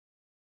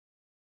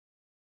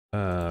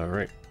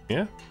Right.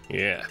 Yeah?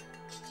 Yeah.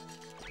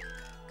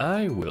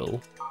 I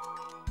will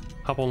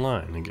hop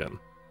online again.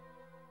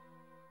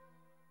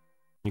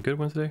 You good,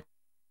 Wednesday?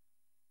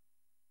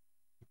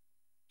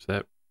 Is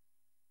that...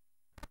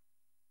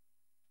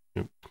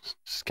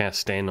 Just can't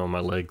stand on my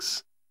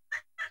legs.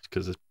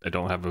 Because I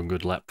don't have a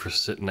good lap for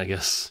sitting, I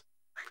guess.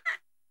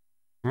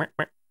 Want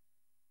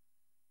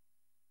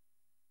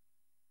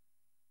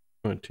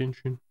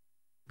attention?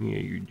 Yeah,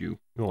 you do.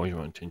 You always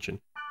want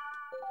attention.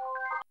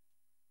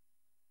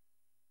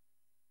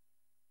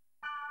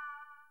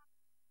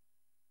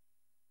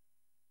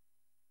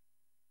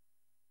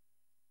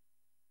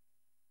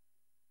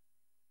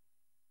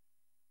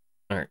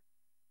 Alright.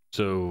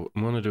 So,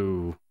 I'm gonna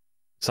do...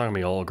 It's not gonna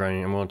be all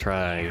grinding. I'm gonna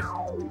try...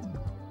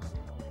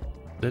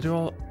 Did I do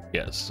all...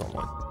 Yes, all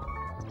one.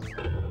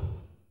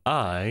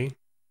 Hi,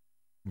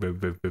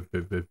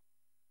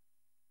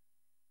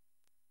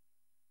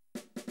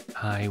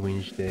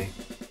 Wednesday.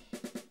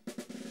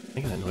 I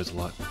think that noise a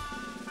lot.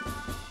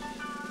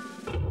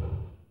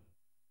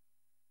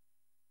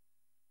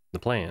 The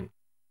plan,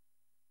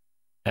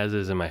 as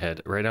is in my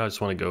head. Right now I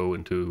just want to go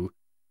into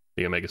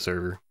the Omega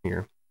server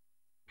here.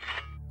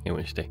 Hey,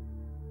 Wednesday.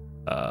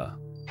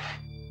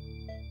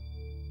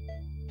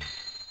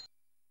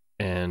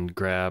 And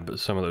grab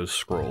some of those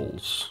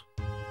scrolls.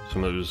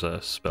 Some of those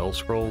spell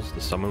scrolls, the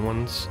summon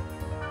ones.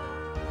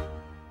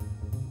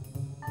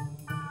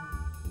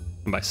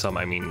 And by some,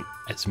 I mean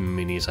as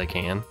many as I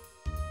can.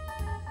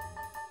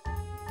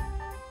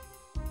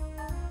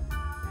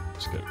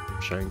 Let's go.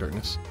 Sharing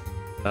Darkness.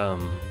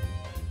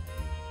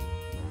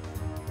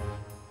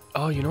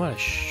 Oh, you know what? I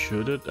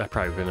should have. I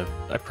probably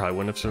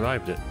wouldn't have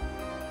survived it.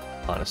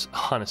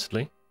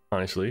 Honestly,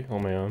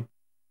 on my own.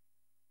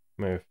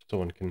 Maybe if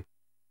someone can.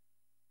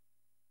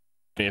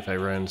 Maybe if I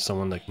ran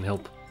someone that can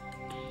help.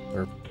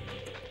 Or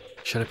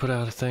should I put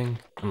out a thing?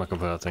 I'm not gonna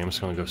put out a thing. I'm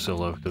just gonna go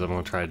solo because I'm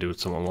gonna try to do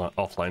some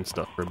offline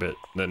stuff for a bit.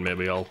 Then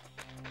maybe I'll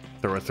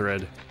throw a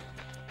thread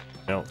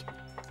out.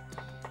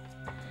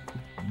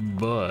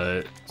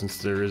 But since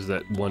there is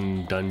that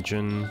one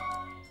dungeon,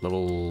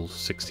 level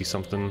 60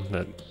 something,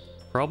 that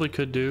probably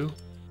could do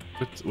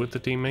with the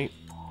teammate,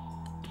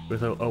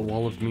 with a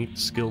wall of meat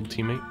skilled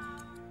teammate.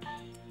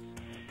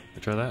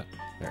 Try that.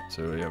 Alright,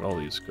 so we have all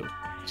these skills.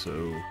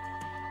 So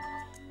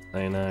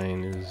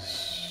 99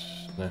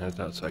 is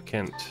 900,000, so I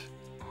can't.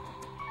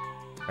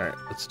 Alright,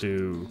 let's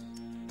do.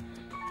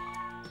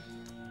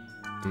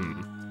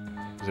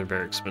 These are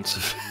very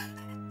expensive.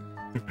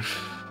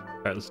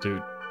 Alright, let's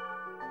do.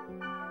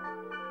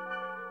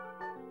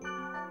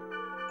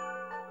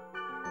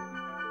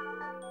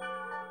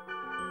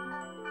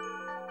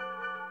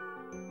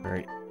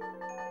 Alright,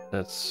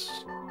 that's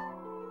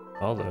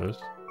all those.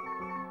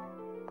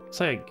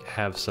 Say I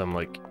have some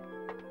like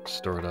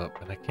stored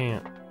up, and I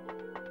can't.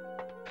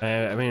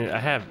 I mean, I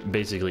have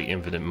basically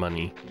infinite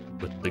money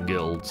with the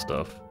guild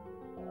stuff.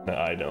 No,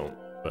 I don't,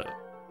 but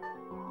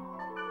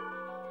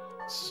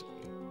let's see,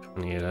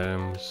 28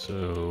 items,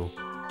 so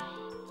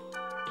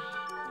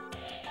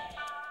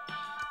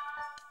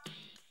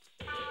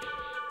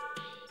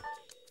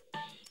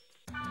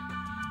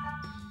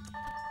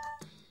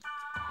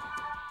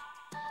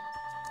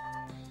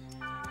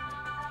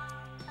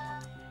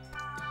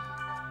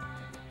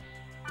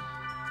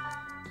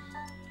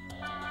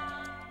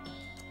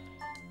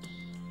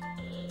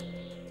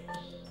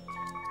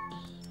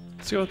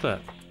let's go with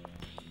that.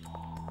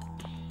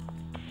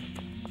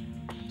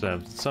 So I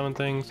have summon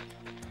things.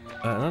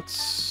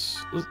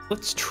 Let's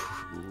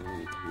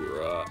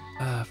try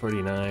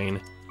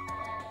 49.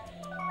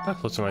 How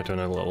close am I to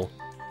another level?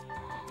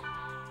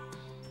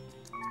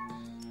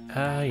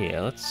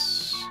 Yeah,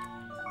 let's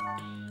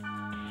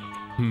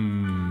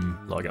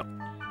log out.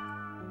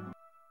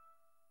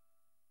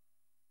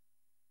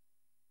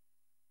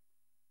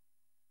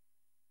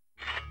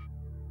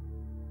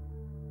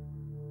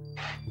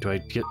 Do I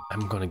get...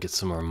 I'm gonna get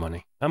some more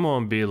money. I'm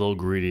gonna be a little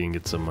greedy and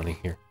get some money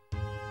here.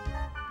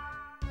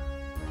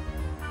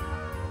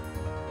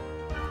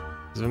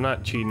 Because I'm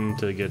not cheating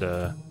to get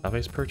a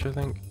base perch, I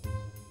think.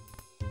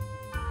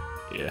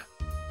 Yeah.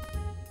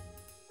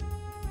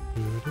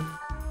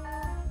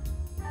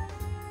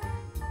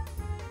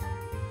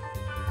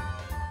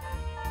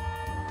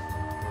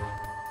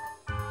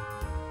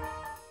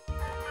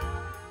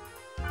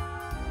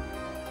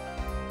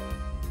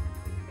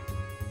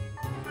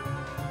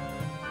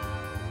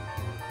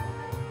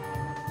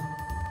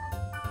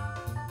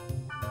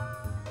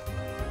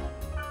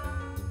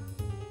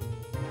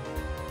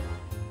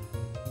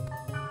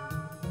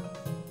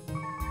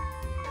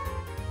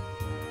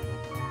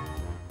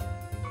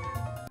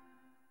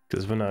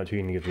 Because if I'm not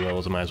cheating to get the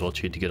levels, I might as well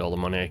cheat to get all the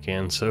money I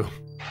can, so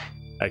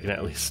I can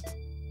at least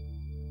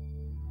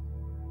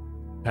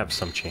have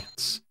some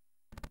chance.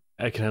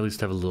 I can at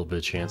least have a little bit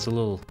of chance, a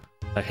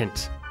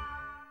hint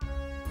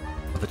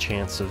of a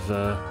chance of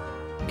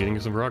getting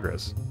some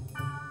progress.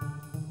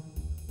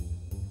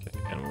 Okay,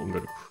 and we'll go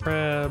to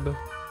crab.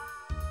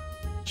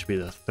 Should be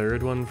the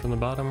third one from the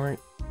bottom, right?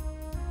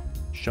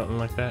 Something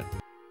like that.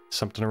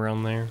 Something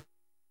around there.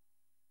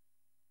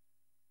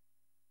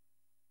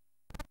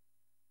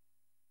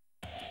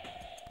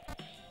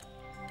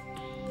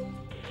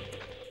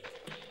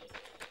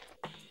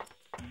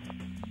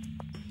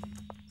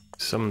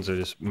 summons are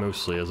just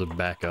mostly as a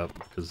backup,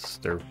 because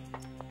they're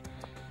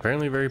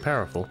apparently very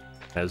powerful,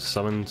 as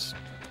summons,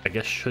 I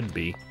guess, should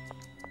be.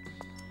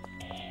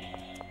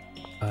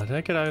 Did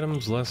I get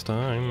items last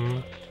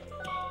time?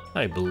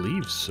 I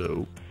believe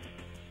so.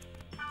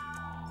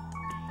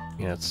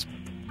 Yeah, it's...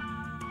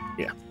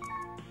 yeah.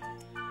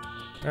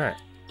 Alright.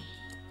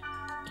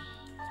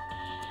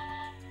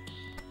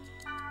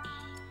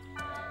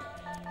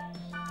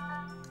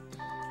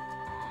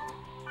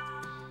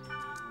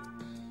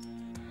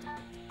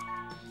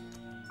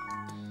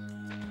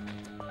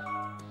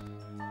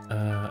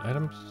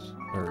 Items?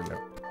 Or no.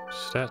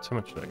 Stats, how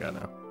much do I got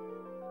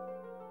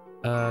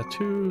now?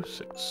 2,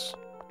 6.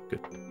 Good.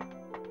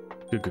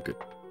 Good.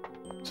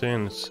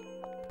 Saying it's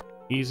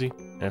easy.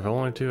 And if I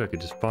wanted to, I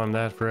could just farm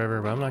that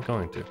forever, but I'm not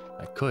going to.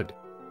 I could.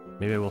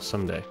 Maybe I will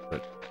someday,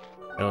 but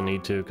I don't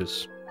need to,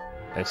 because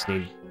I just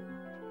need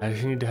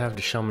to have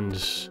the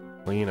summons.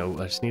 Well, you know,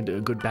 I just need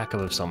a good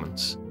backup of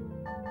summons.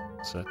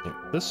 So I think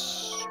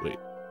this... wait.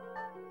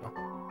 No.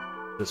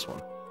 This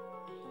one.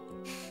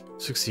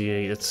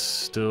 68, it's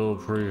still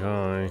pretty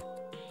high.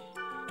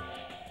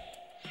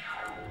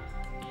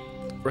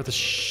 Worth a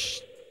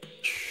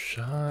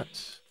shot.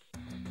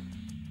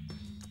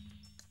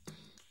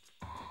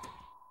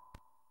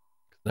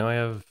 Now I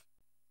have...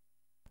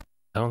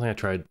 I don't think I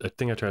tried... I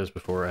think I tried this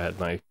before I had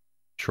my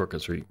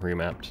shortcuts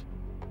remapped.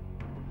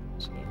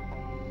 So...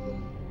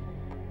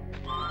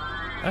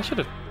 I should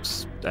have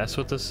asked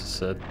what this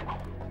said.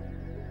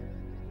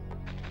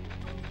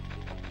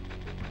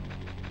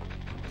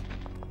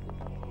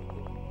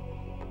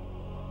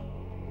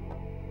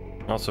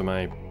 Also, all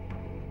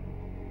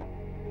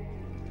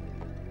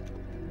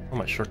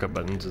my shortcut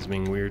buttons is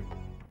being weird.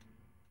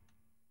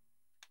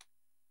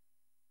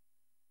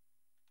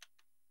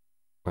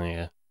 Oh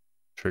yeah,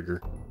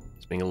 trigger.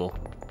 It's being a little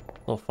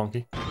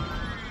funky.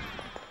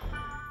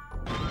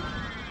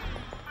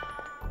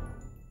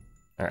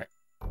 Alright.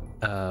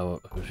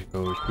 Here she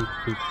goes. Boop,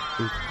 boop,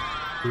 boop,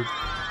 boop,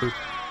 boop.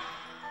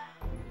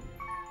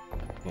 I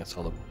think that's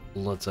all the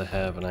bloods I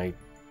have, and I'm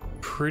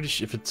pretty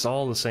sure if it's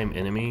all the same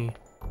enemy.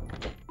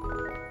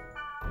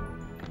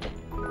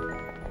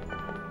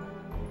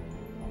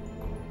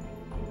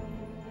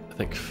 I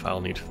think I'll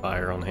need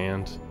fire on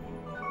hand.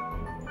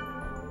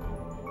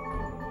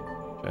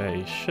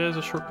 Okay, she has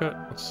a shortcut.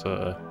 Let's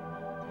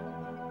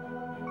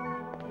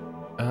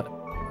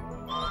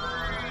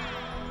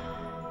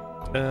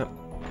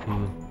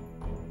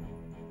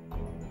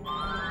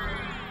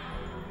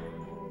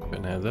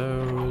Gonna have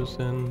those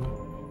in.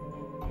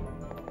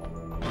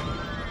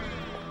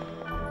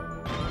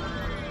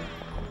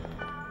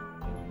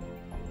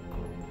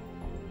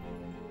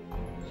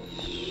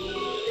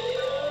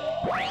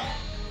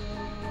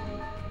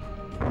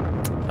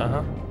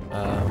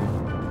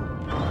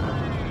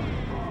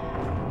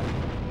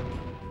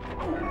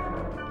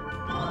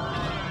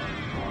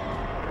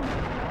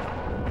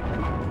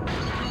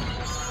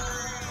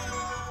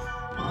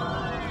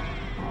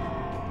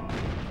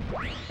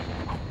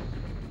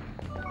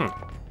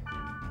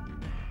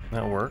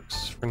 That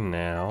works for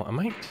now. I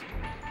might...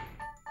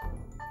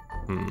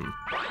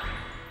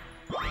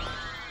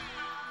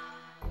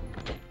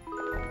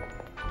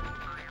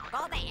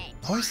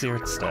 Always the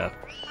earth staff.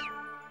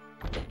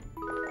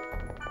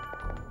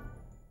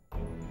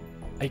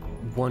 I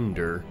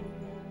wonder...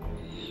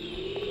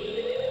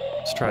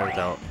 Let's try it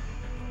without...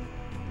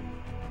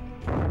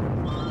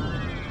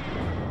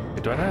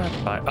 Do I not have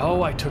to buy...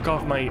 Oh, I took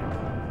off my...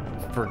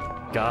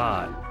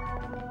 Forgot.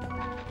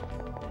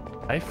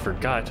 I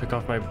forgot I took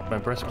off my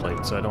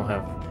breastplate, so I don't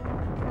have...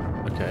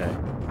 Okay.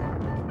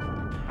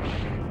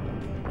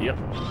 Yep.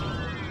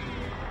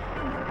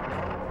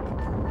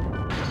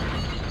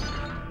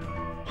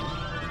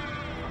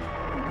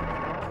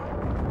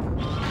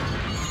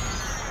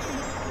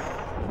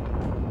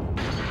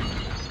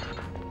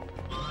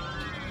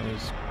 I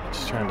was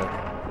just trying to...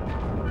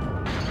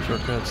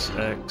 Shortcuts,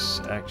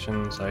 X,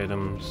 actions,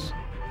 items...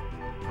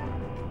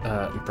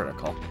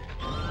 protocol.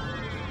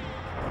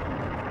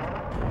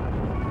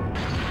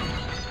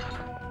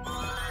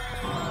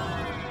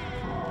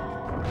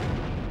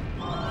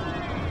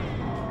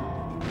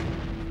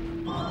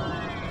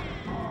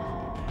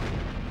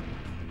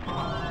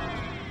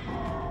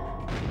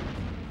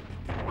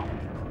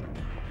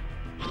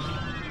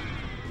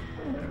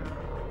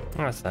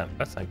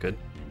 That's not good.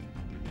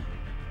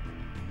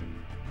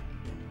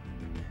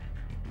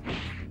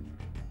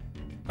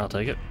 I'll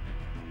take it.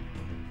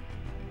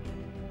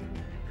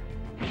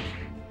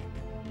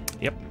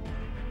 Yep.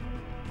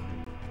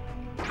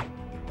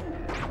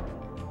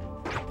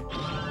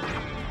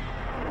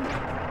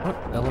 What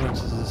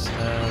elements does this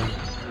have?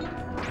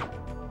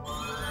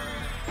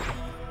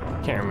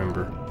 Can't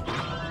remember.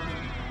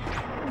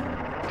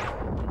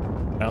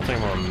 I don't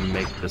think I'm gonna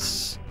make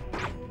this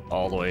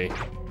all the way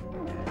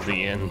to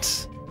the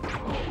end.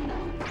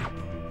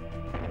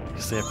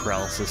 Because they have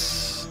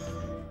paralysis.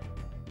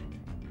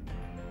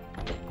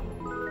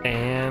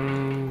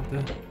 And...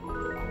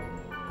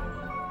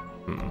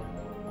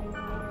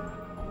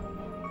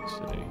 Let's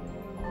see.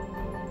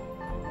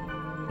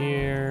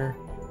 Here.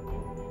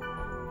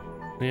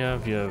 You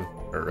have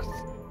earth,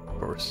 of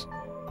course.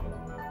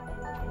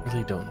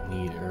 Really don't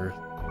need earth.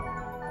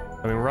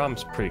 I mean,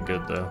 Rom's pretty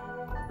good though.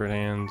 Bird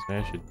hands.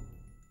 I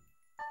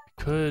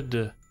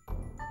could.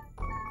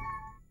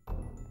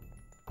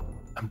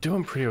 I'm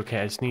doing pretty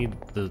okay. I just need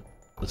the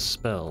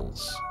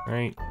spells,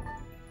 right?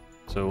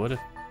 So what if?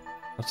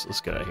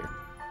 Let's get out of here.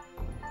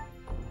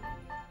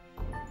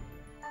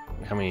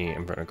 How many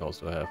Inferno Calls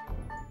do I have?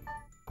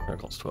 Inferno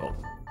Calls 12.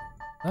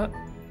 Not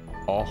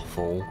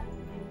awful.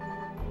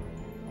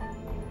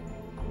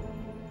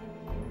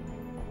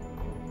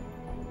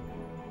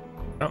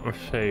 Not my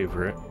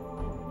favorite.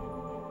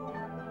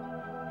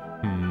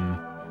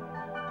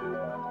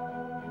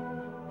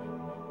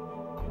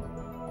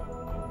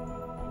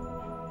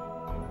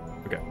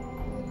 Okay.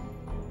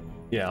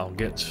 Yeah, I'll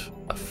get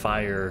a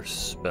fire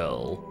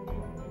spell.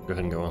 Go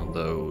ahead and go on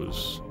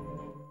those.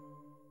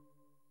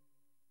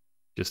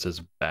 Just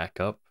as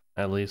backup,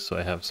 at least, so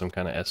I have some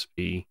kind of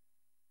SP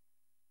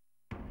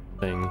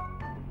thing.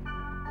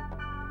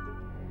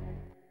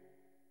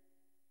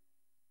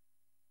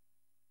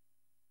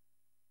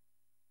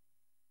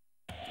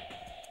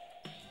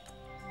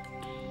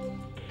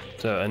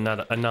 So,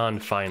 a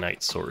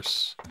non-finite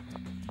source.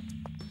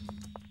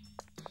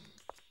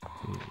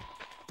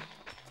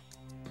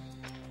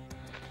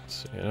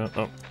 Let's see,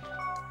 oh.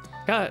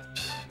 Got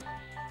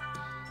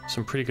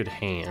some pretty good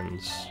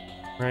hands,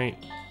 right?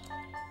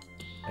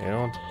 I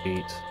don't want to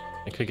feet.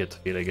 I could get to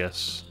feet, I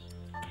guess.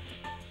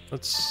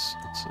 Let's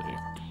see.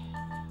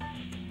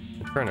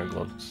 Inferno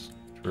Gloves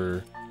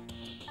for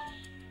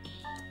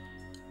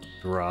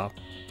drop.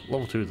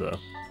 Level 2 though.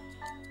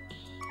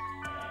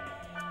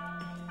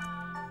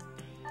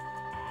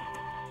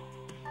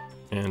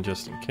 And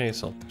just in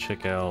case, I'll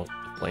check out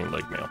Flame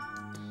Leg Mail.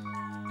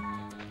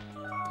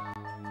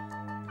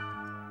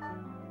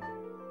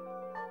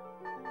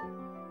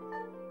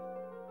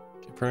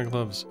 Inferno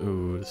Gloves.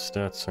 Ooh, the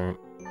stats aren't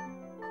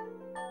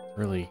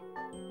really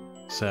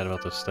sad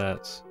about the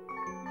stats.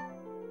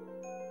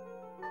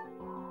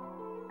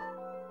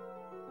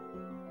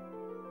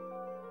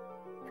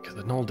 Okay,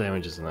 the null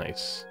damage is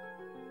nice.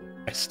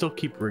 I still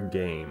keep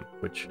Regain,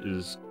 which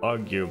is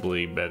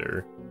arguably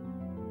better.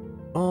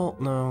 Oh,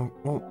 no.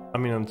 Well, I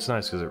mean, it's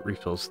nice because it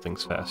refills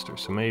things faster,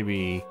 so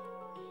maybe...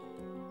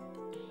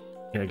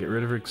 Yeah, get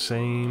rid of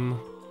Exame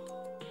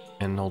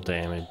and null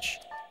damage.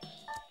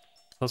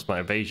 Plus my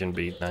evasion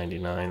be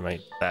 99,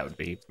 that would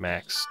be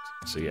maxed.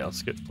 So yeah,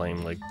 let's get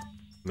Flame Leg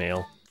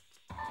Mail.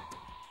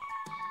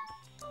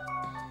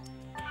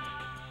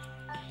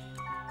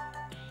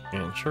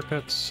 And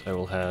shortcuts, I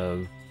will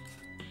have...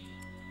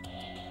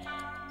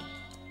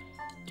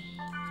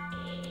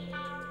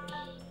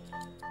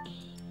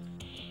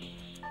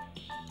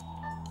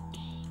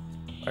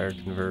 Fire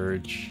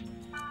Converge.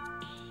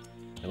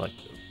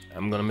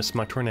 I'm gonna miss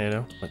my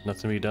tornado, but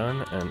nothing to be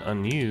done. And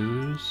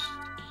unused,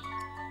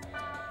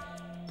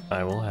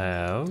 I will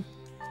have.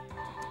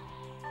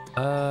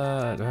 Do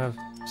I have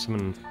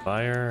Summon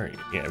Fire?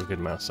 Yeah, we could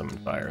mouse Summon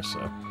Fire,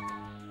 so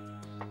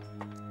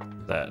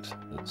that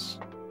is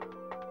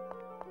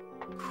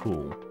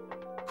cool.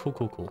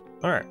 Cool.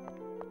 Alright.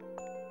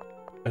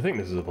 I think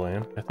this is the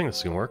plan. I think this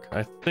is gonna work.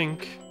 I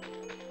think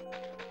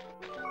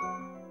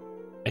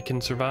I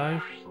can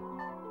survive.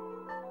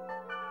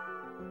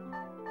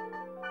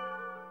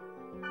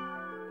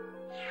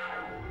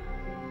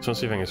 So let's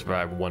see if I can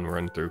survive one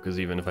run through, because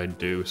even if I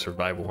do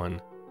survive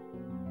one,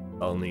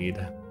 I'll need...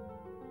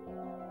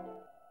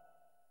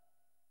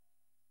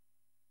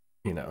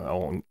 You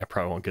know, I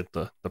probably won't get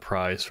the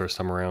prize first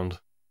time around.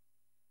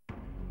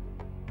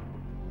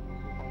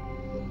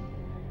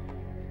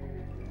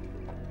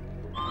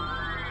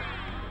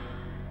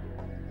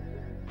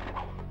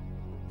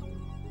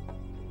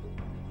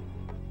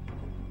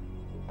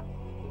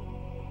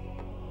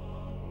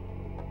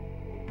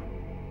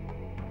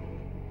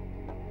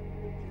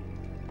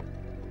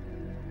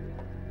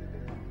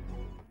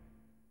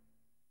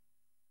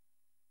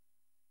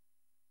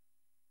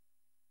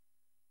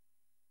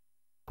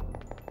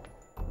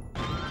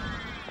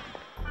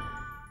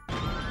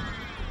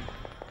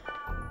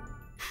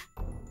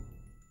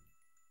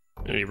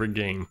 Hey,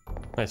 Regain.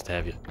 Nice to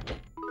have you.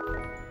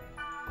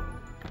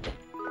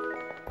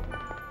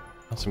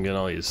 Plus I'm getting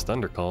all these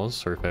thunder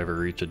calls, or if I ever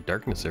reach a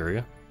darkness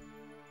area.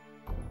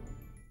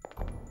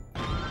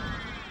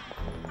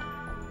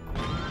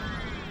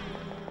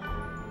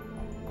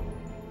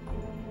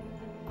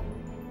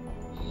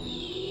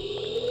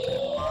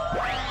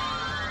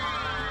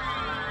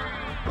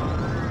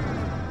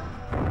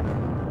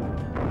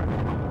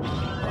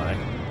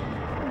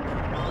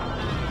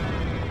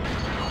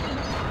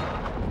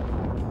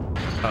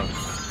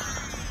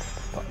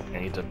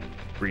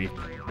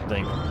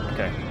 Thing.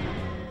 Okay.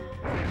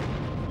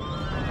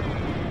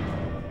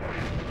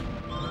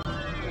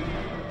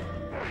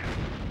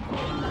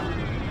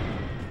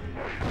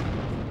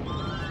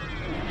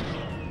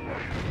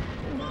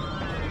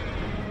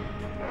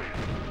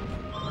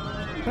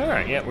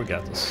 Alright, yeah, we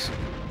got this.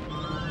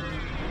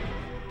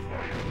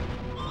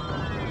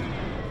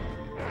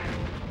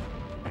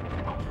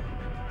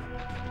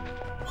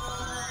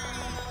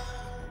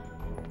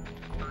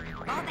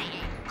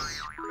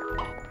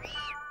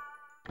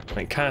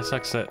 It kind of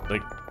sucks that,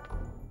 like,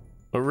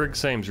 what Rig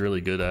Same's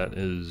really good at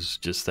is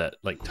just that,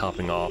 like,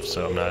 topping off,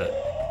 so I'm not at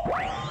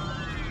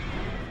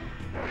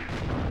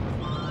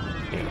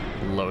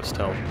lowest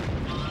health.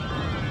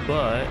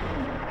 But I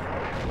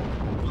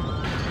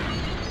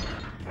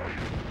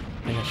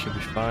think I should be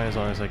fine as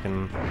long as I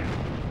can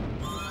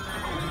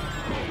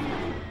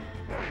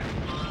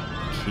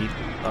keep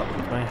up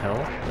with my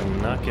health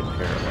and not get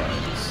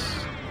paralyzed.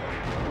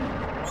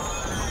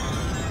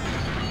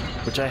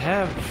 Which I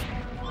have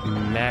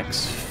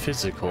max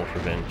physical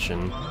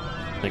prevention,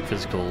 like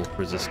physical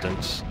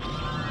resistance,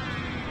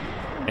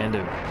 and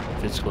a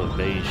physical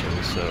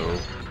evasion, so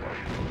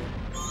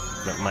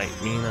that might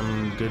mean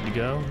I'm good to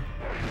go?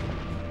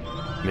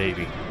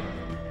 Maybe.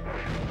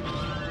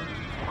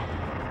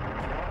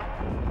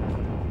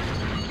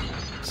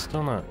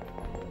 Still not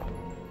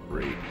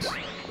great,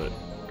 but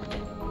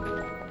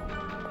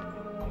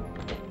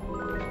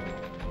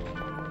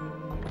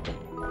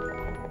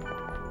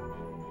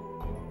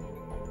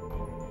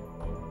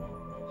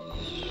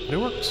it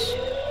works.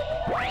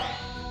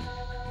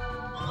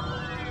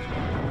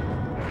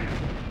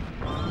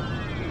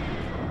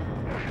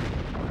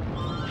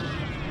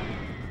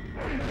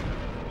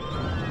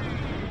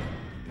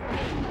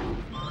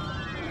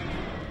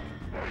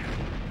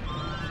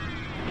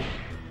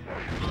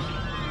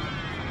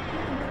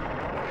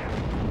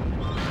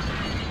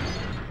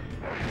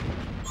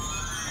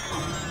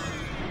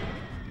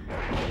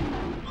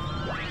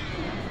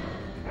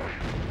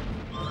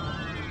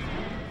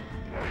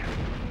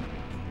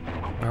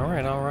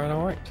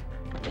 Alright.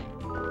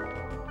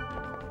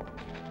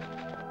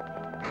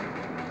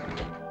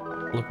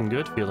 Looking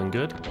good, feeling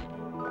good,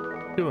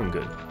 doing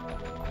good.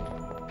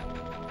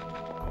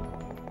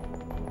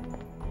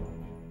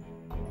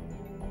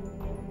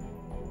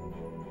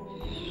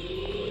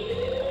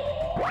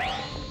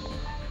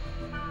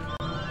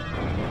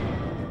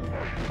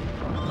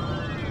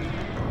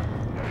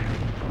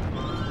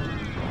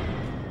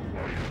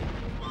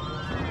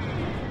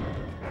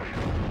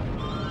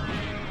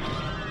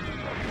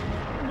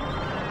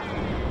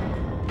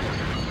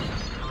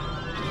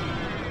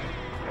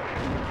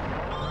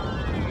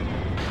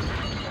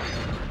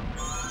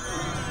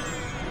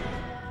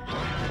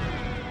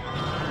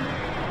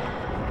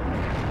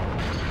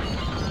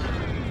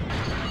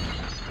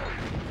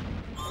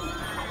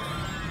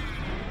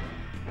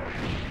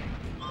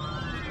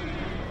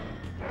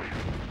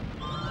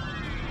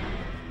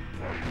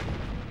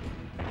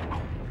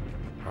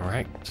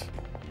 Alright.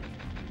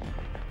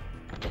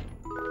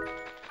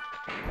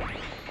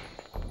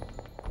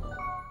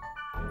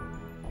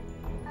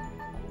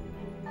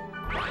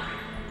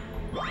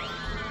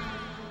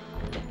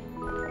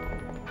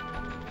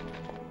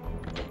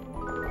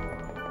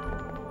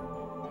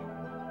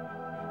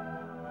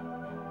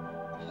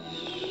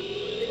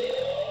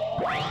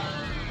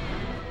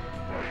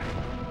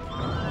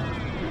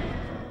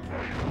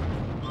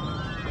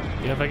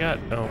 Yeah, if I got...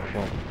 Oh,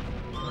 well.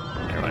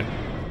 Never mind.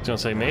 I was gonna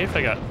say, maybe if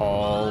I got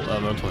all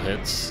elemental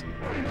hits,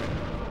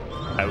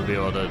 I would be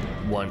able to,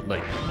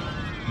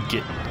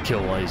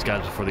 kill one of these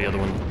guys before the other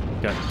one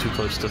got too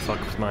close to fuck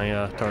with my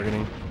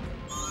targeting.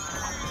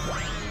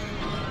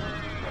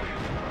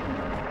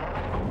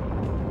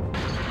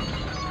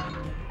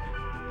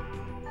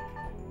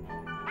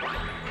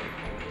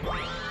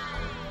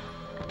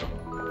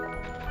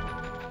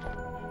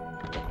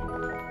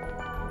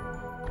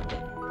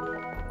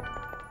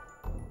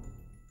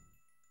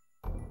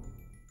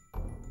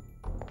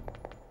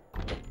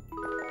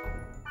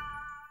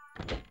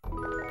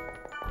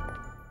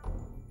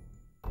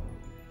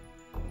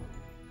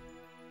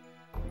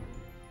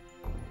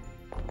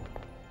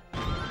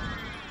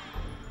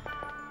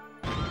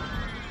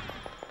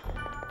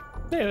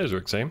 Yeah, there's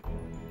Rick Same.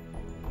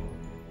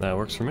 That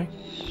works for me.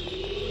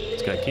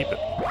 Just gotta keep it.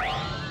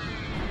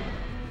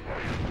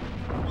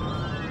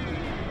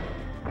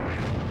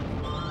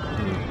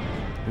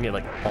 I can get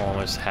like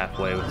almost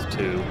halfway with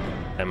 2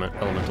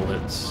 elemental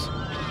hits.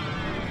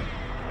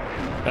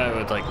 I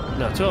would like,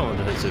 no, 2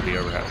 elemental hits would be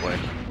over halfway.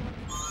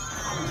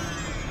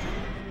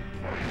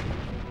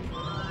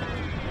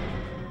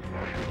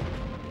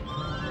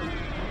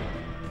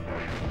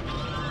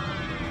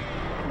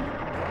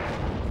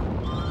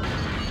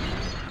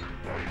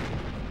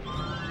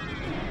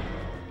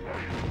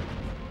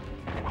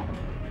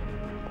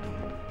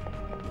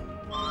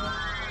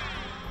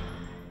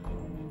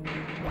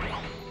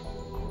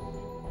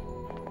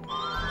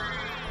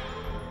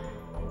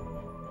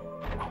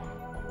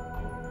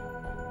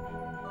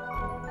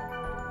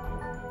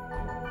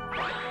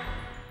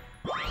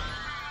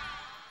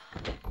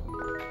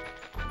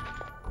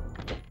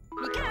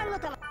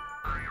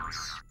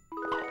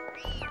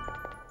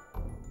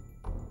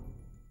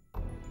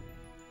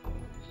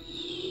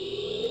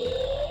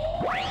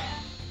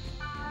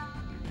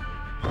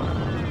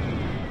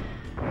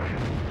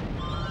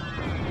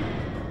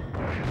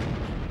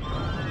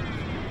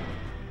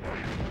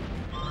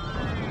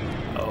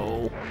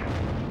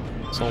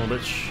 Son of a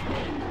bitch.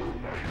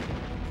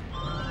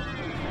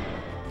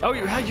 Oh,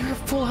 you're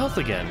full health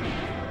again.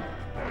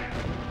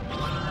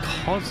 What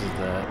causes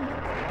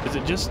that? Is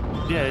it just,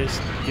 yeah,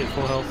 just get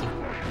full health?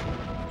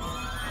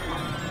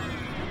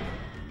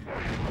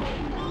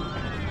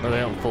 Or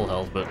they aren't full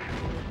health, but it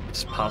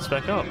just pops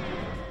back up.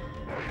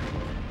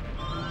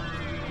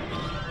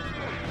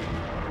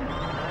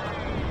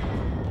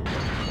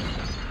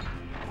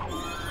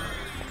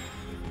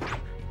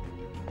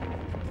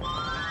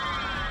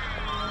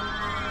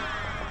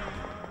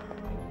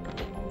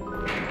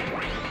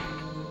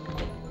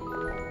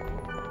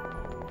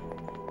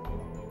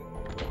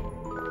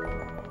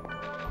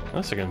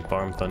 Unless I can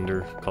farm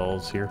thunder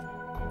calls here.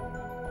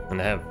 And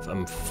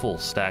I'm full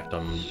stacked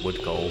on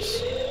wood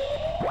calls.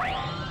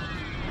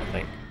 I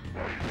think.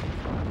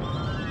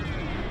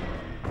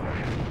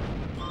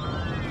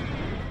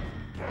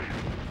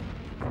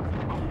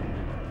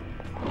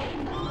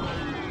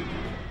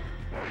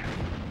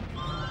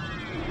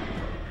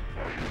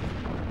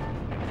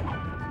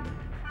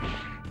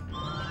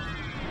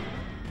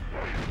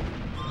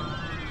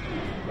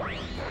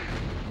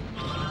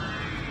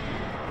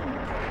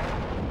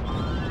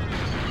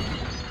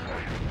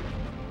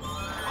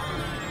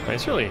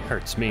 This really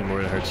hurts me more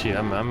than it hurts you.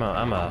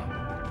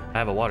 I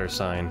have a water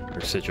sign,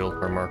 or sigil,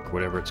 or mark,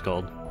 whatever it's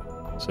called.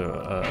 So,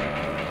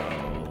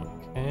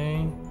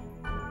 okay.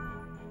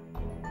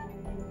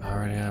 I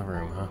already have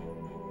room, huh?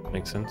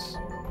 Makes sense.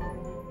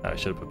 I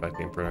should have put back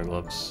the Inferno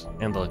gloves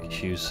and the lucky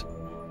shoes.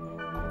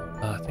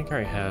 I think I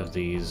already have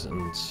these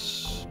in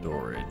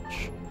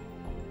storage.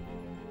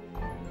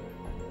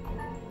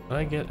 What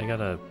I get? I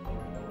got a...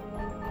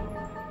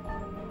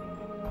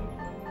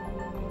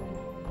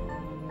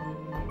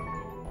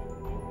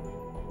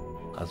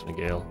 Cosmic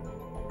Gale.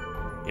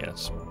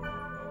 Yes.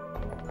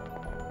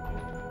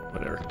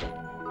 Whatever.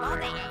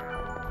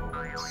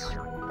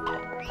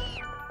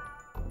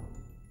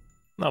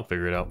 I'll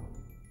figure it out.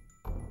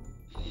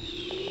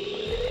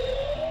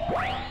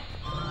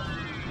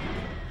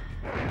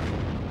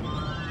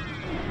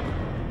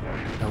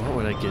 Now what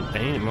would I get? I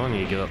need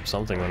money to get up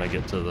something when I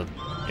get to the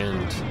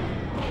end.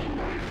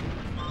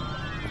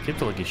 I'll keep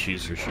the lucky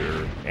shoes for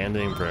sure. And the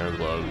Inferno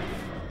glove.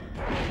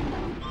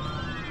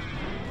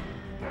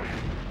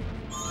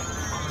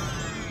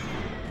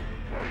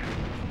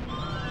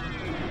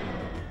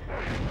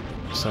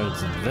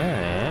 Besides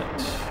that...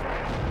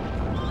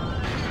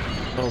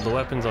 well, the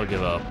weapons I'll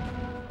give up.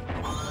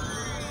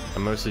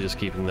 I'm mostly just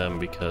keeping them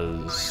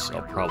because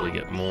I'll probably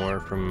get more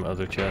from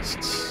other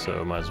chests,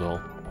 so might as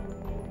well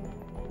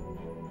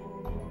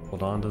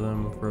hold on to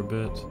them for a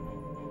bit.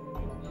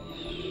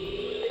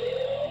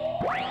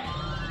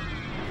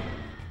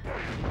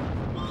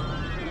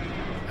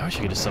 I wish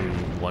I could just summon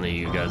one of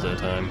you guys at a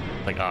time.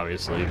 Like,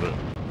 obviously, but...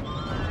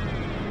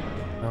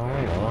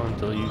 how long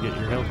until you get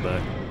your health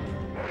back?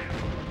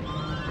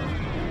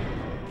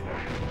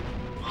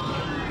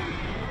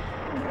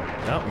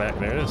 Oh, back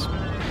there it is.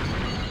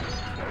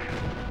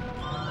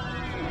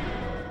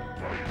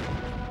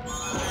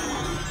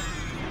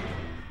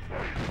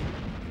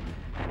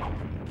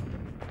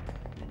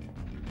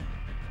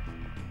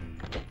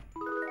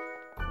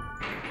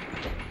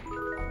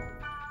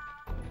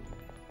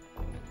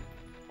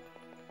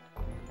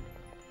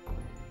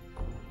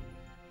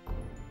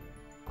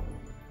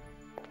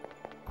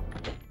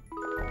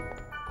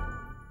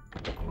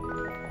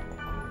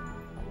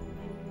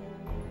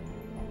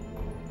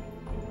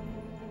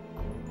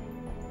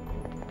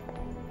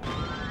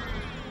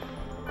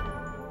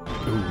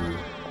 Ooh.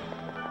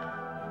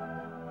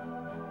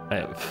 I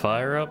have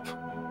fire up?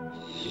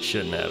 You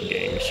shouldn't have,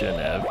 game. You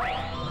shouldn't have.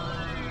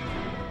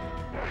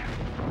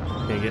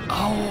 Can you get...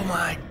 oh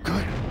my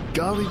good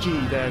golly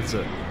gee, that's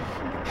a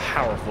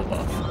powerful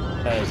buff.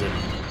 That is a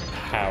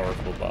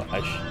powerful buff.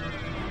 I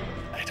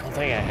don't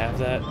think I have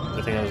that.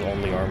 I think that was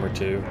only armor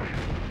too.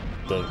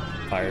 The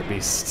fire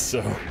beast,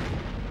 so...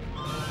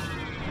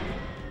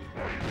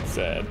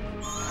 sad.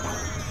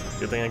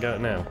 Good thing I got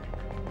it now.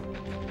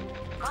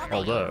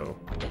 Although...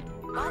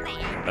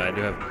 I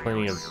do have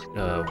plenty of,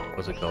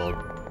 what's it called?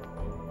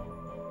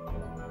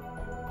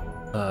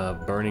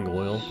 Burning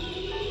oil.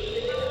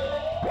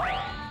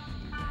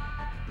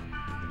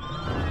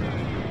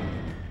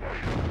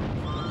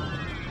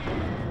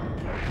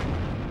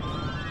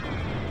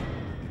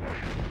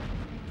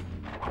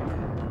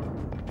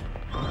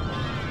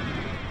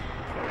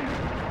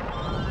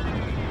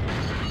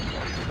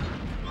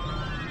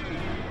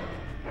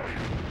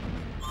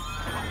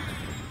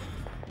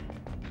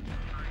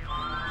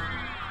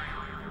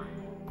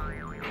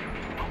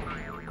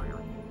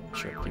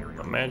 Sure, keep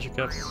my magic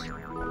up.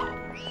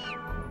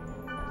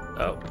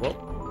 Oh, well.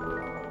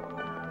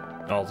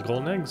 All the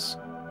golden eggs.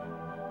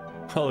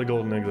 All the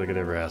golden eggs I could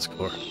ever ask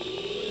for.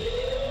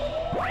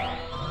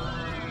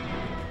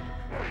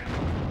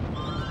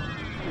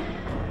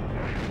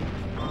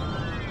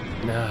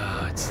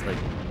 No, it's like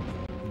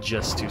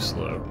just too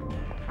slow.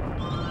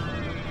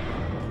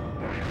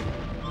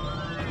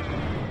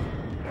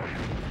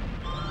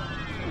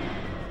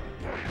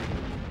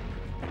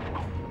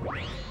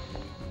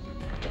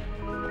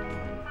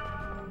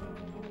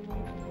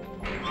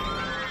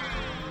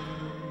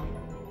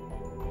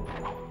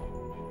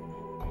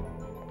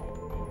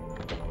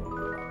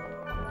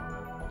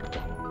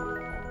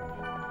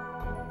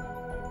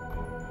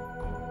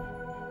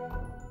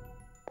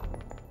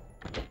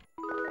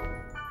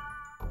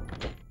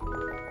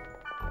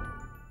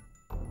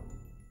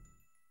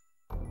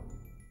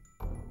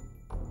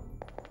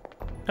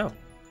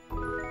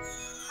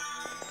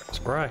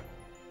 fry.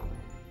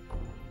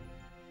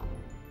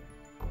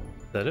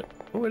 Is that it?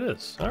 Oh, it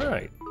is.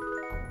 Alright.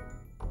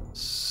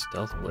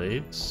 Stealth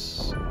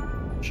blades.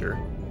 Sure.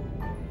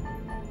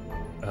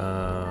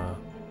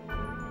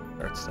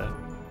 That's that.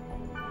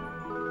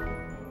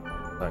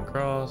 Fine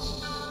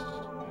cross.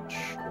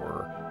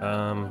 Sure.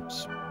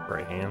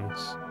 Spray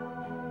hands.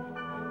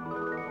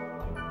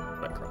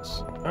 Fine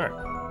cross. Alright.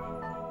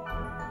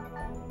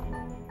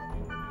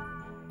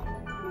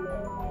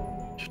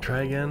 Should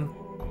try again.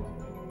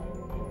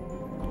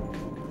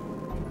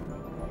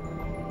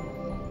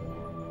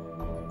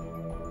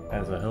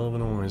 Has a hell of a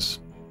noise.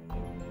 I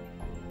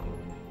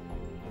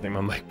think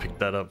my mic picked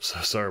that up, so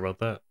sorry about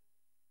that.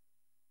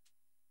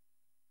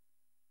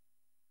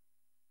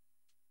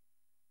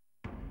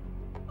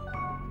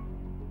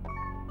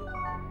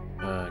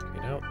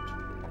 Get out.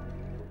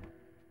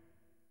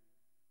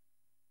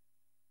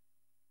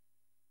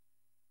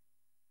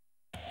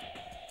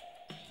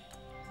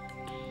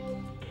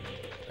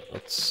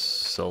 Let's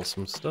sell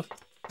some stuff,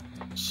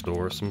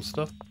 store some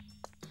stuff,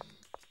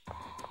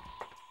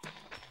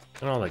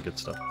 and all that good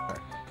stuff. Alright.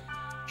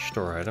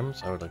 Store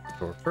items. I would like to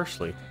store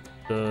firstly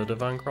the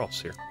Divine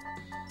Cross here.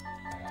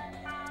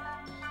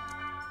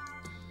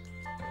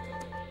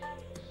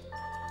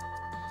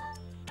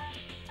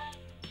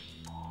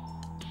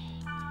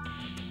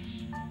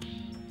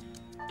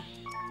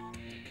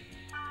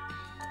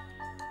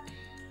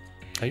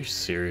 Are you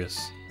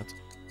serious? That's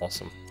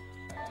awesome.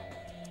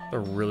 That's a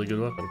really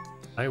good weapon.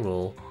 I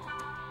will...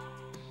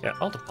 Yeah,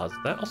 I'll deposit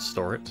that. I'll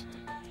store it.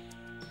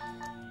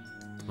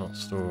 I'll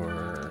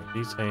store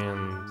these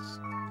hands.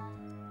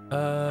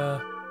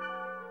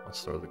 I'll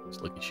store the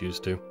slicky shoes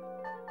too.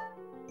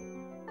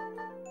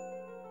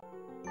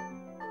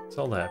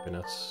 Sell the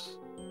happiness.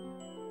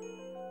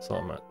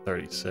 Sell them at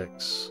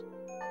 36.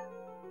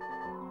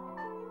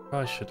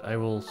 Probably should...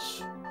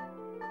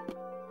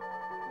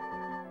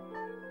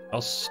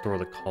 I'll store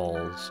the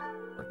calls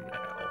for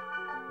now.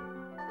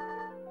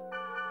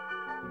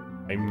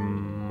 I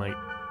might...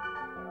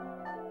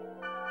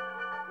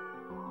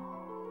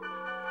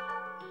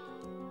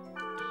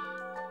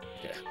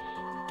 Yeah.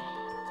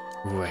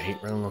 Ooh, I hate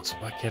running low, so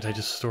why can't I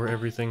just store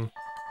everything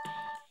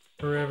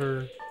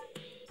forever?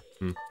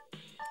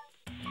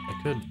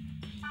 I could,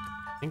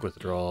 I think,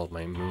 withdraw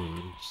my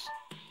moons.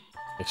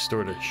 I've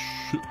stored a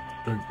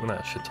well,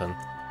 not a shit ton.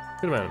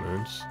 Good amount of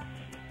moons.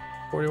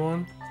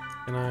 41.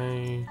 Can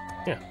I...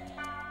 Yeah.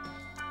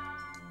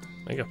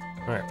 There you go.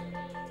 Alright.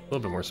 A little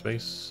bit more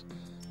space.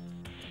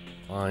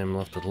 I'm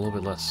left with a little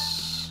bit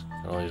less.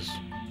 Always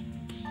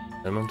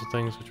sentimental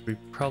things, which would be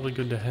probably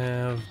good to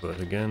have, but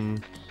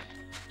again...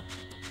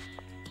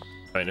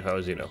 I mean, if I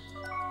was, you know,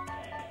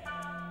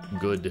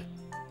 good,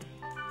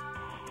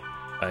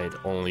 I'd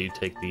only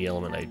take the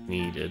element I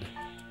needed,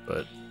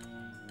 but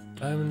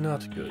I'm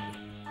not good,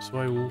 so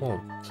I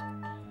won't.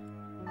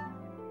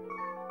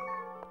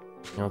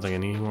 I don't think I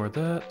need more of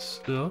that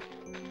stuff.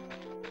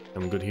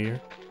 I'm good here.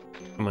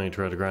 I might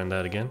try to grind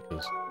that again,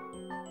 because...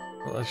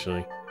 Well,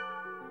 actually...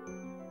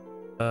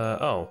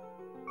 oh.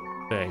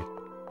 Dang.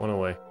 One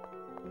away.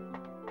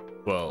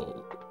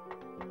 Well...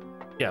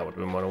 Yeah, it would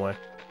have been one away.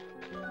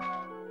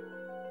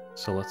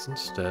 So let's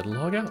instead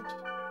log out.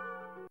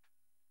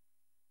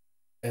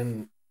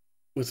 And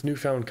with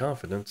newfound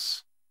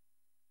confidence,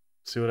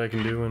 see what I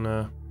can do in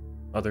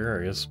other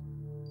areas.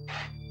 I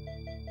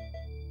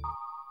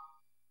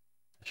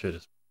should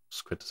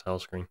just quit this hell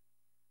screen.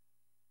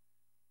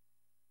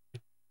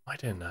 Why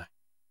didn't I?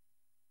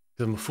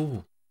 Because I'm a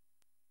fool.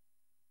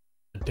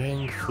 A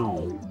dang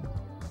fool.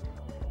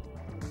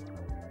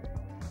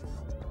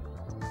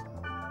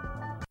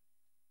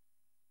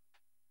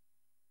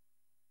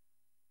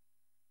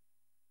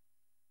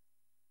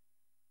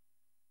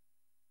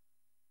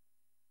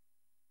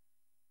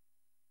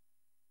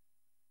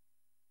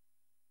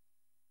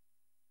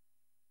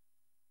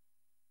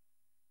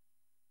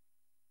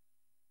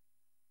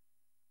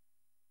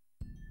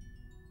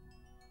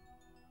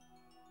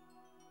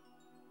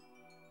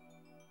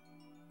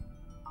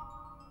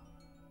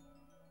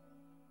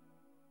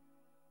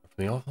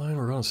 From the offline,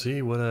 we're gonna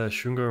see what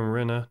Shunga and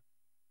Rena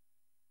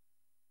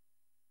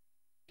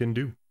can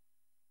do.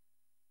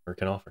 Or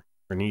can offer.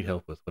 Or need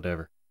help with,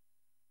 whatever.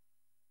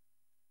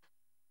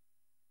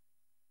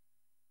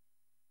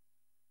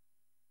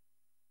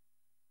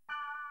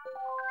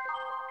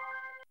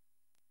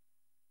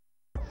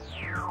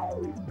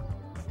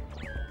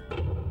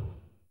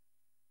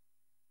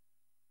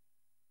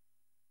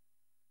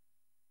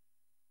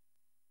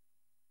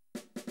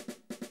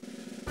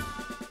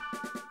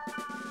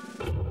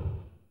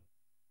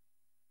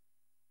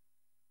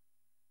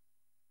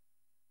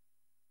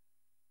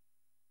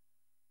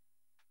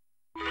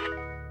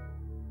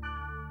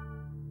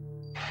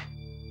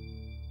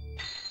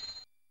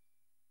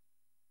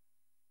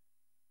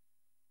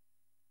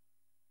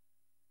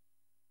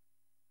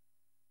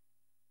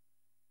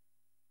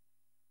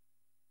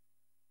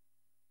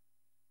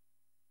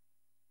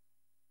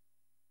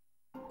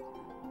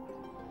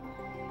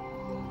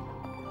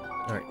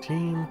 Alright,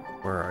 team,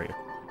 where are you?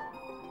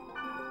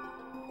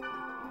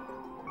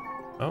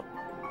 Oh.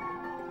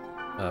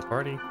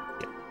 Party?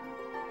 Yeah.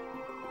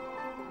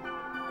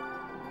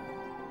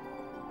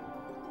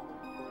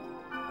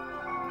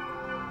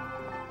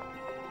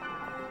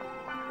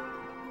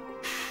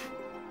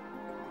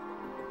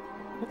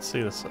 Let's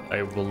see this.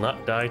 I will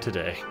not die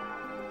today.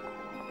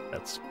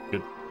 That's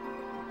good.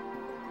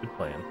 Good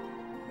plan.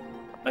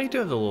 Oh, you do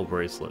have the little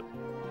bracelet.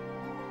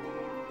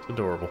 It's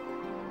adorable.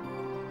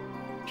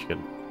 She could.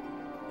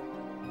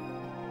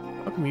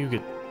 How come you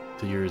get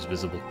to yours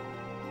visible?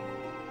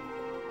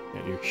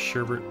 Got your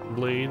sherbet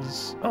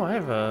blades. Oh, I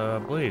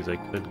have blades I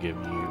could give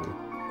you.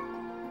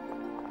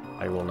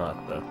 I will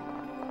not though.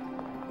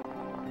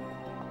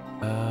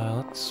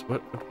 Let's.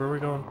 Where are we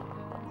going?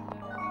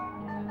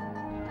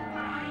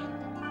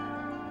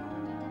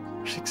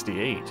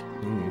 68.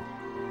 Ooh.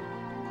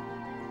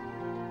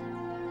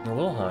 A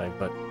little high,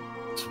 but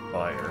it's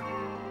fire.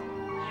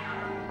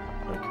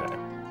 Okay.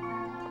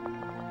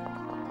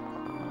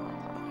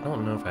 I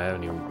don't know if I have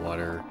any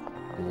water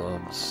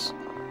gloves.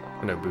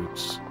 Or no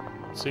boots.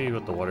 Let's see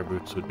what the water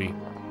boots would be.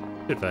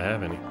 If I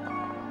have any.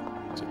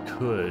 So it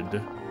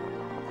could.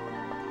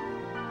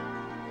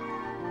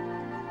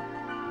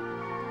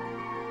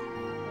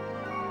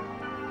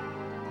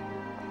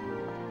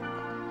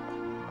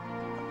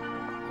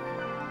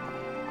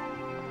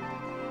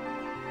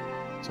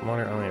 Some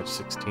water, I only have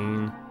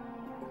 16.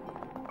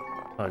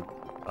 I'd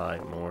buy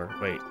more.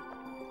 Wait.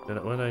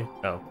 What did I?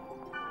 Oh.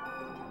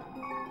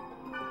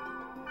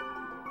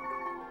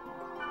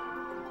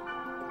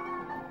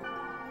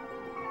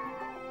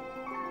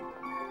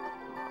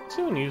 Does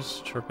anyone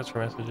use shortcuts for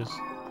messages?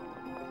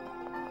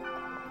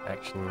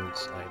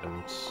 Actions,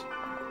 items,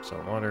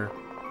 some water.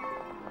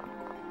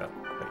 Oh,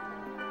 wait.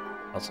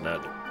 Also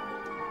not.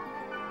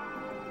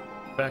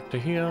 Back to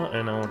here,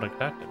 and I would like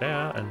back to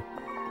there, and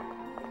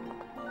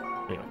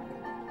anyway.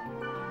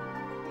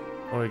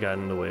 What we got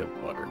in the way of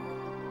water?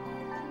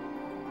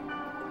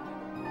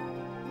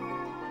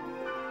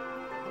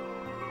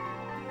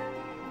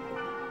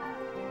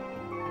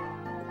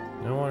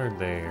 No water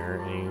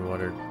there. Any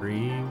water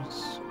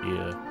greaves?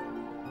 Yeah.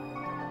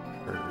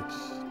 Curse.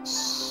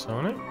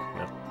 Sonic?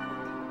 No.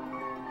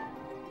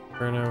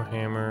 Inferno,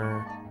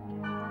 hammer.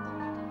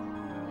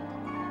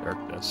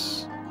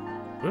 Darkness.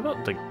 What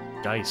about the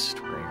Geist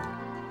ring?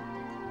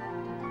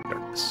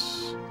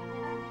 Darkness.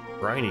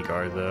 Briny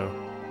guard though.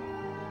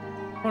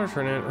 Water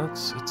for it.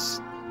 Let's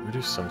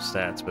reduce some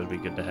stats, but it'd be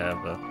good to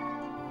have a.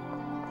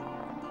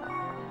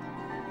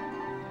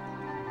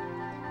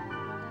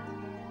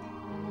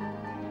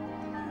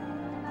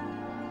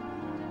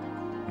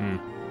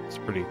 It's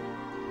pretty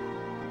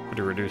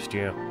reduced,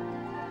 yeah.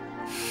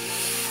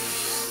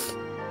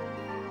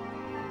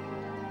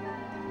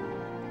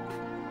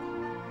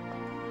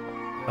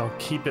 I'll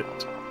keep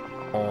it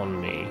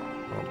on me.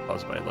 I'll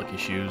pause my lucky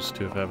shoes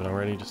too if I haven't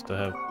already, just to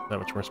have that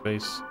much more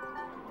space.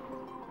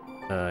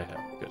 I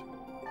have, good.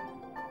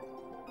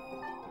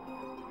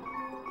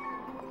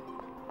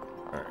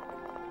 Alright.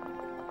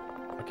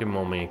 I'll keep them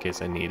on me in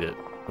case I need it.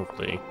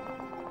 Hopefully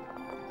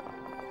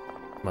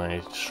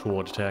my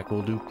sword attack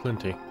will do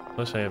plenty.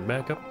 Plus I have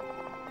backup.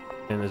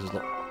 And this is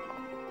okay.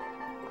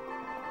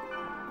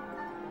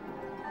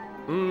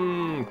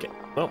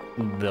 Well,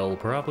 they'll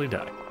probably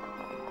die.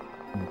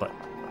 But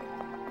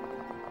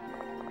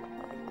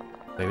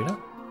maybe not.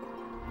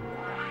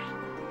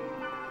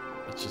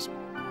 Let's just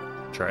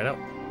try it out.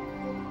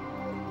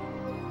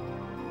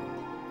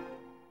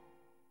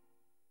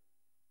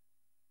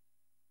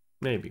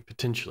 Maybe,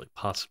 potentially,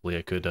 possibly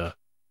I could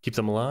keep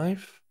them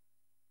alive.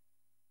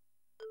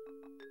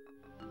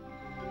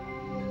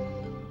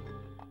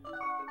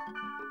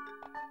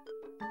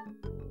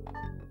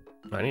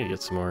 I need to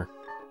get some more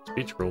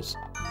speech scrolls.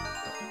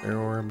 Air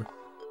orb.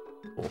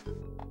 Cool.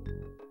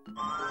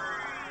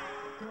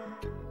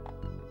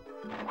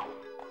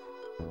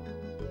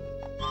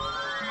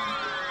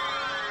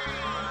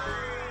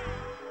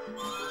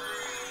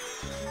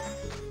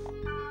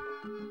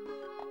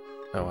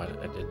 Oh, I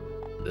did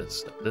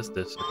this,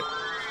 okay.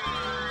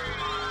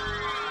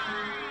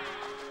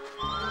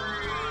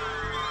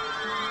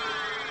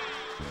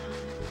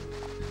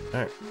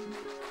 Alright.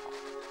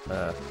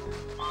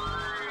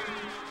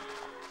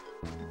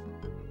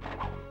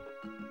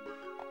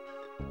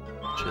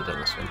 Should have done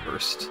this one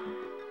first.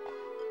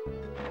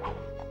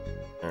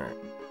 Alright.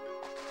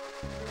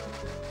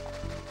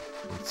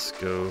 Let's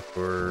go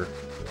for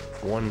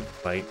one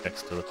fight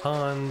next to the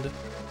pond.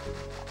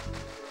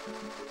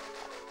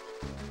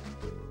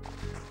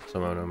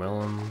 Some Ono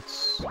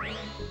melons.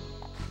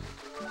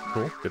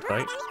 Cool, good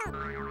fight.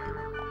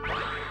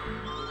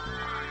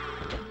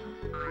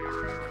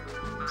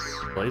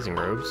 Blazing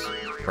robes.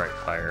 Bright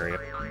fire area.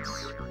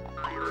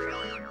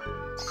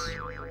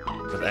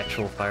 With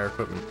actual fire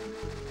equipment.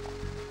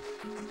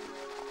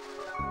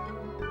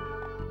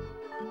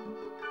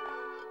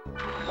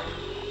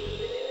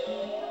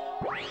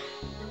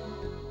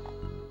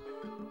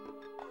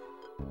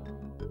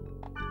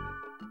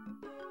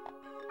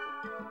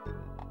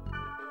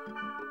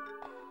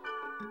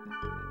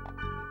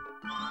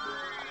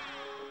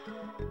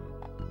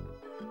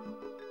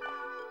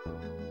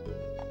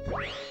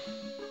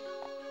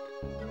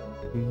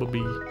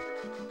 Bubby.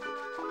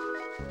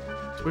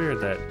 It's weird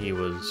that he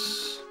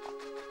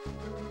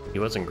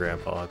wasn't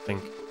Grandpa, I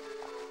think.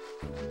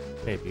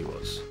 Maybe he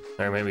was.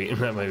 Or maybe,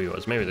 not maybe he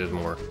was. Maybe there's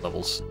more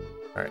levels.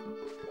 Alright.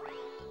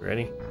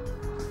 Ready?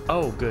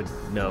 Oh, good.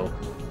 No.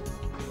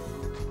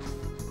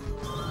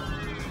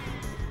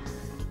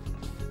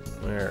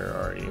 Where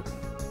are you?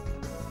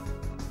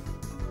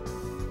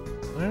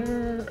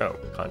 Where? Oh,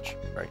 conch.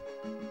 Right.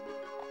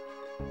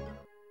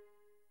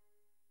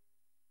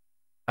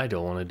 I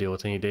don't want to deal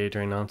with any data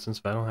drain nonsense,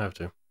 but I don't have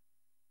to.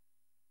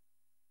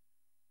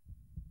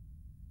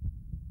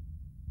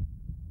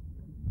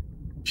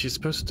 She's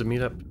supposed to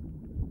meet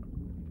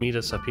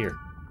us up here.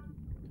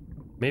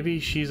 Maybe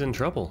she's in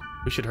trouble.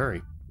 We should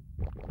hurry.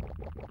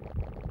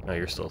 Oh,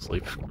 you're still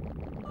asleep.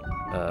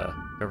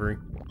 Recovery.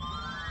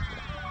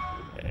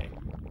 Okay.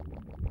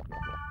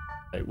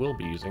 I will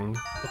be using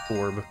the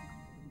orb.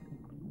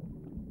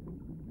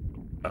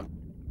 Oh,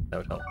 that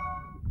would help.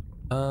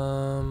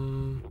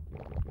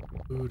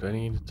 Ooh, do I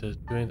need to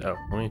do anything? Oh,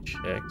 let me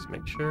check to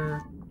make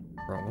sure.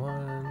 Wrong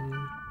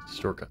one.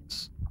 Store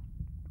cuts.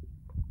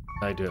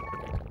 I do have,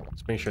 okay.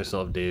 Let's make sure I still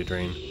have data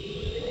drain.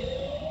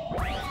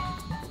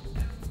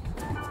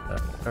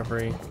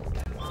 Recovery.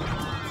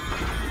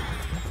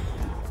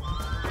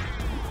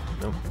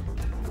 Nope.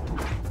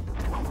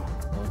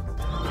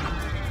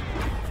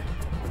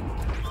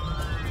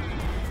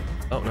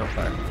 Oh, no,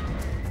 fire.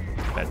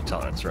 Bad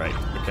tolerance, right.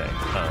 Okay,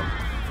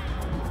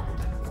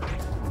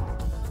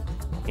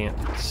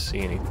 can't see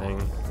anything.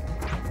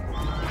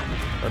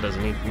 That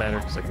doesn't need to matter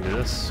because I can do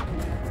this.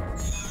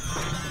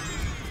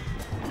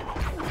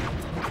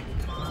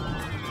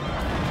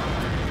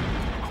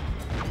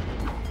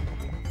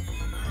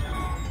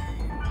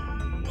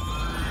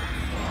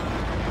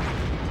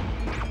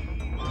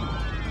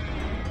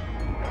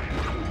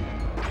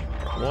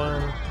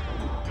 One.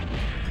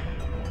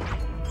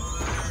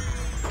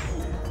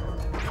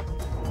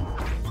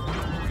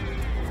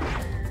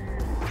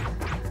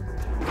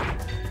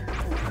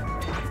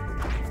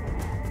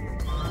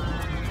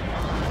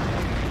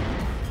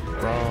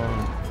 Wrong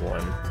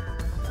one.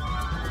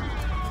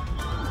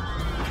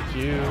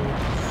 You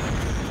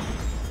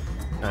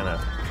kind of.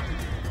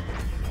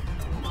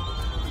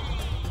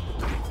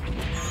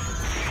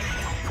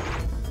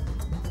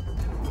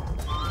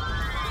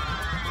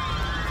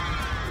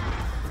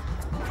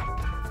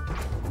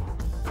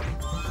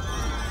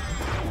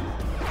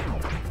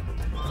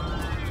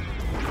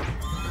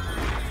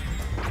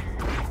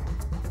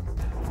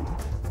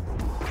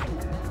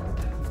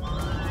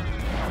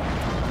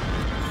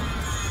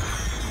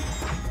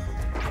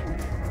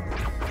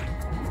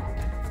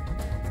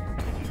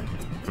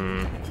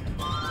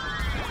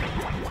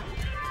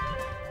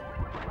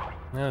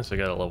 Yeah, so I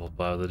got a level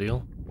 5 of the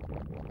deal.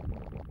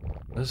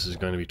 This is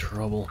going to be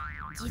trouble.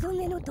 I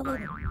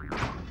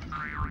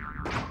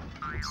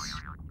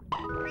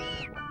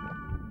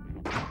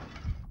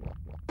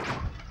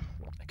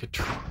could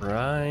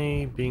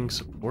try being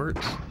support.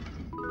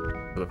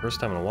 For the first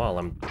time in a while,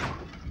 I'm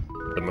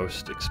the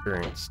most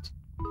experienced.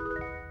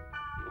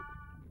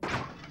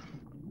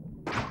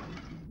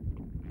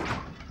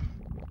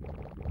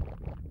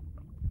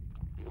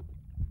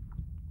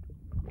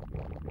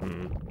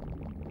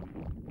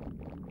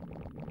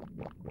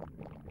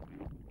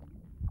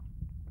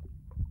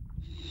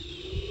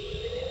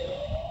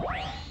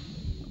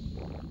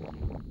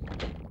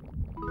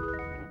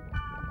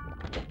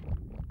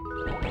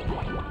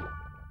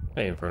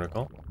 Hey, Inferno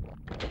Call.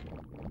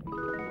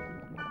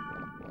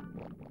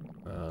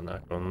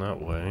 Not going that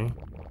way.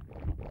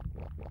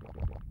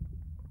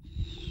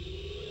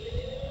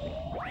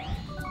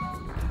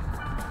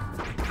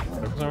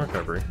 Focus on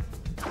recovery.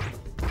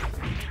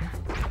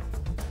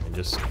 And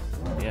just,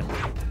 yeah.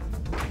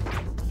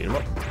 Beat him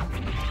up.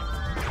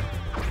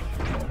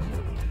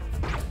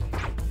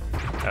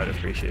 I would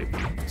appreciate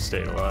you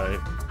staying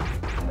alive.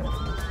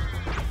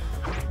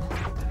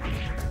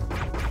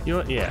 You know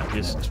what? Yeah,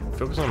 just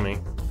focus on me.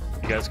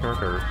 You guys can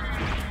recover.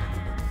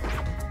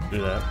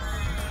 Do that.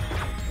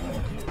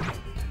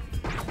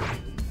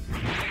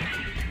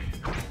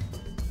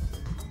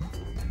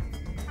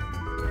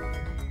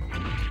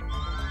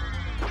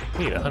 I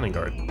need a hunting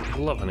guard. I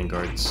love hunting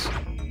guards. I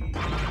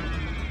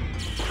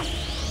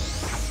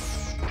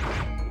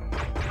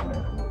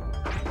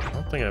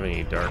don't think I have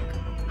any dark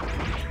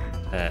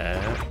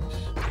patch.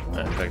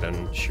 In fact,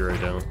 I'm sure I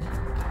don't.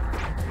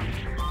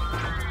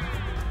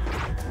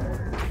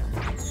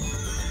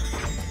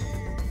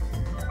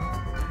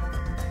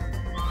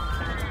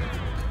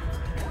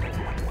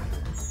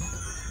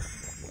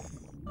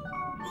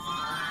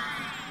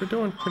 We're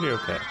doing pretty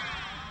okay.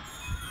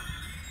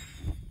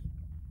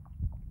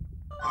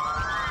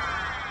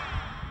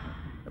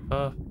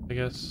 Buff, I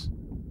guess.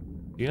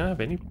 Do you not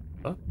have any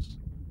buffs?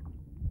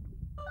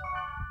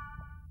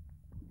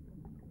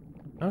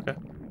 Okay.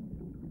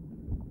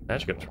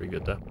 Magic up's pretty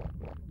good though.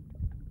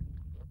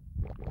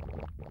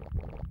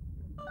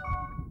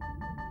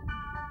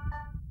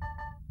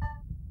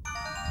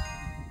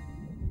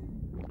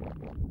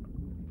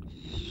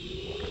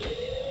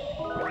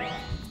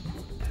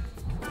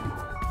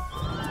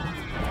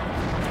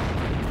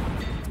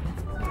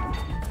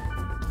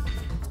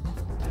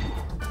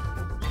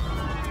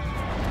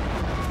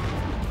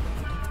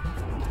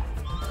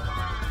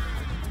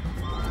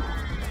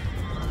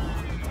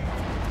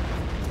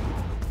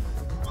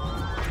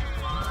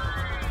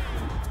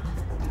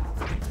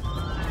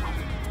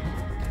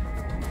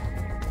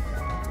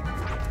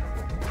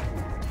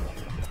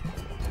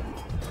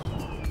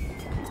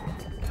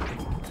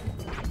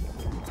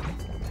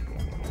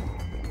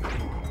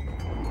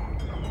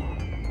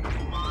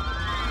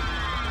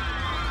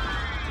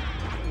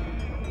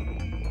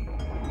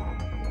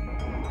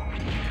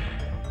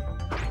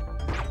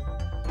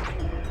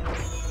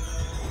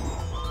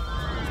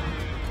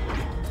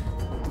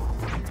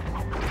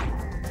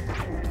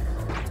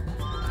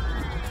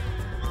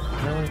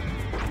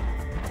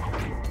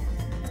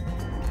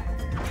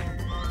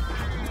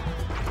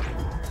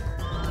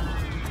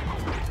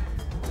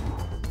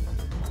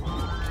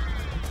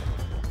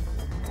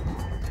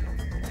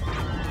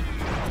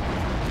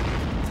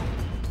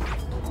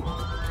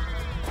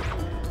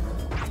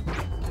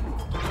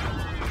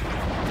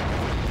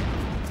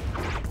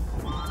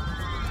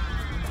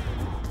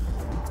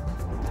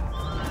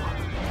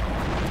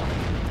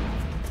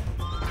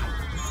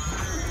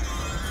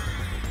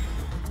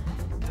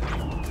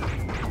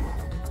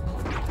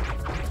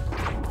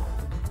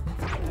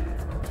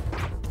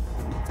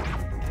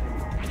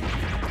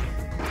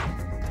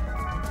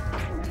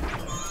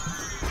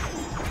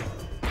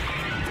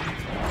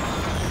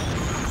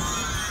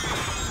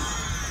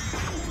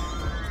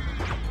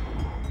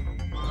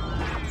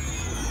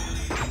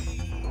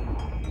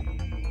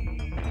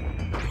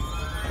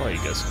 Well, you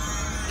guys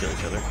kill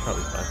each other.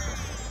 Probably fine.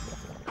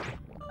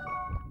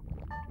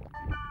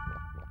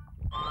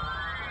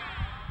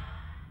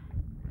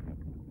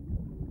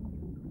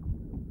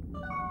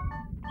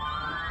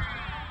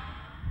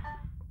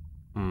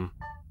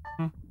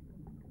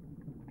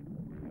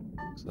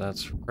 So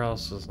that's for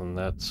crosses and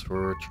that's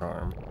for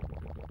charm.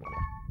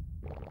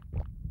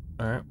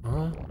 Alright,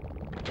 well,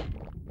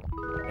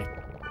 I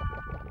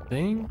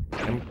think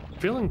I'm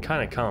feeling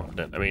kind of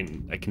confident. I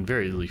mean, I can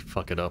very easily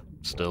fuck it up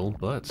still,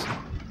 but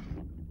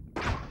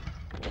I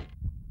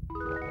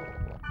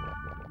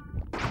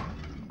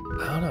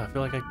don't know, I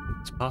feel like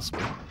it's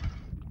possible.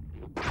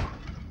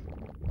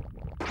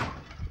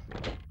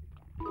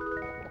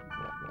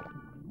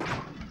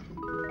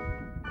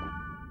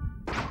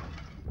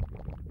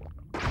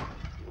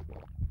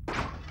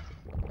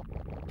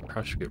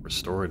 Probably should get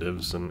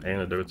restoratives and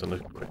antidotes in a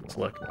quick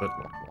select, but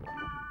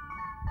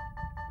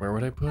where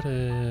would I put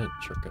it?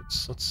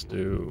 Shortcuts. Let's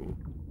do.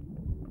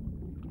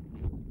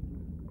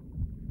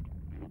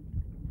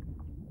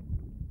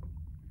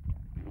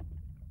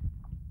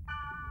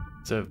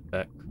 Instead of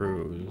back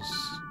cruise,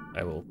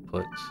 I will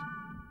put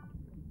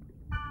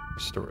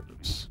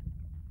restoratives.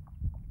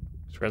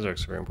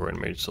 Resurrect's very important.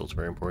 Mage Soul's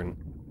very important.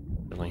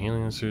 Definitely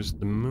healing answers.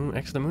 The moon.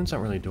 Actually, the moon's not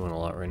really doing a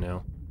lot right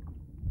now.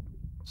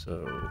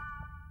 So.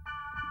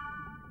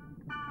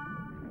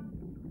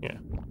 Yeah.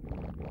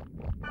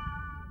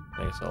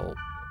 I guess I'll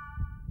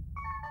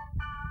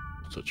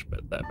switch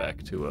that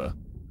back to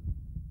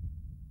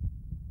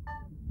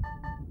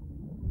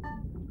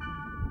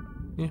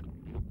yeah.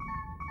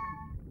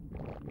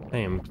 I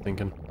am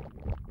thinking.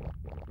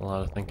 A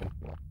lot of thinking.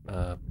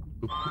 A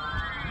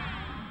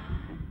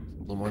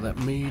little more of that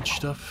mage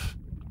stuff.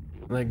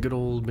 That good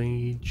old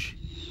mage.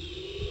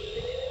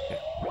 Yeah.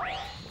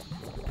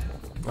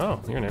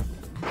 Oh, you're new.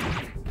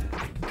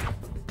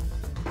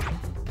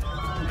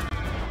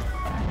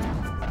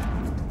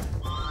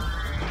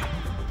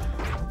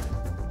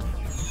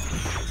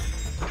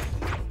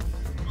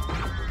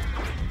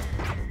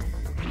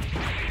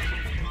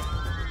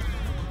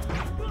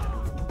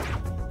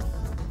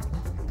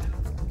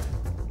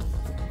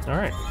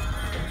 Alright.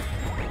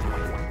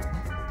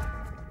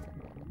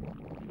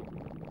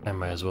 I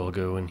might as well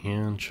go in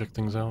here and check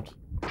things out.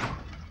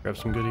 Grab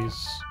some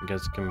goodies. You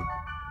guys can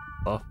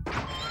buff.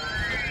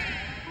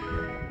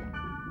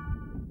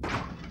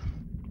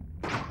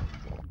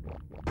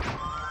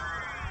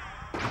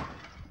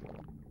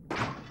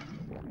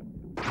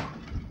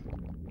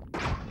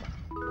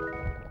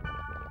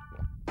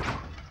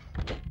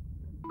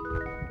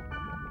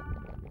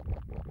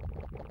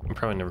 I'm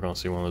probably never going to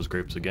see one of those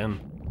grapes again.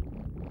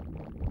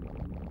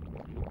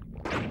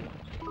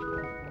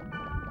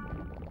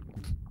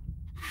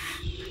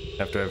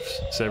 After I've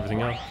set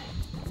everything up.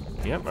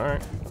 Yep,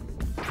 alright.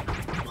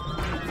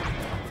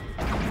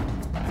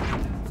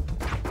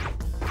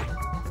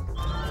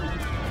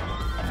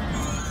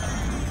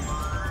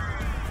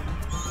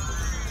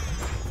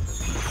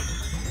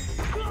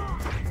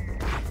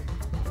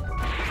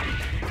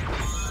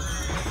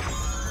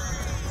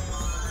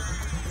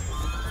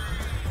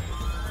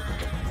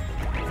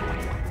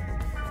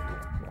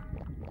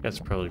 That's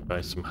probably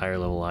buy some higher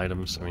level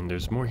items. I mean,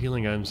 there's more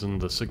healing items in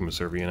the Sigma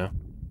server, you know?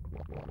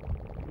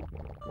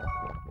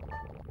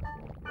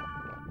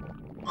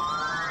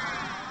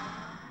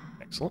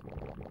 Excellent.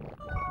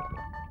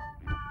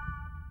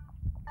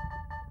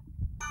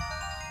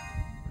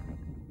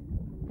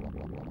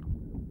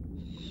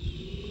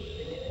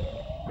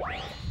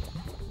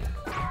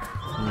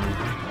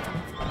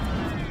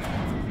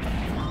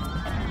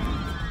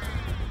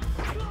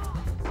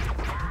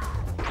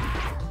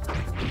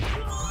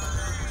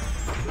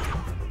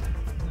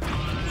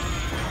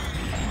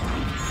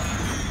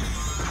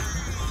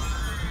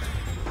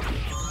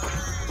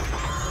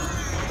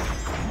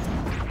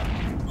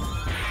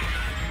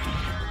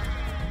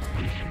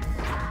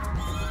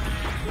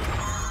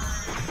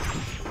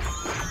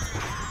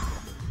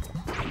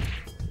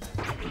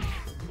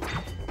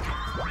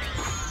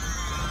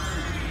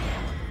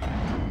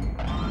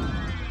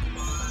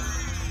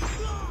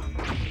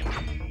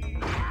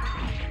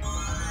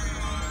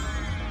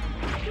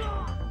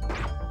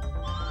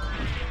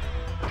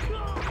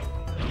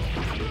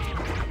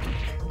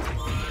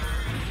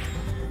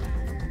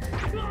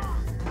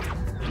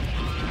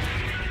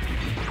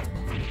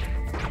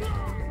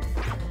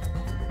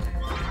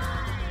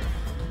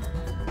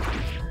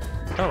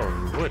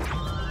 Oh, wood.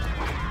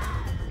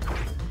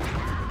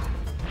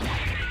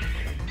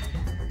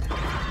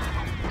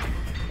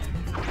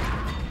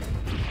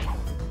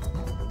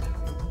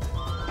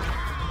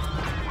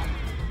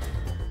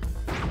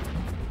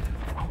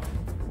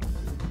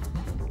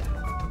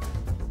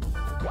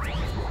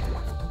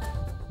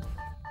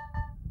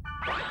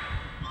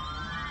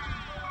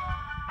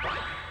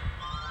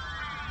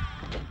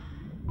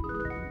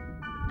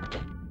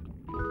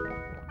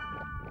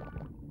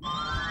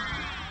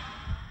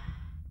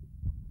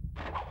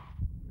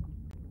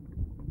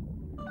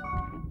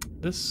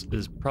 This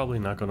is probably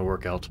not going to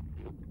work out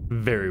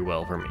very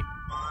well for me.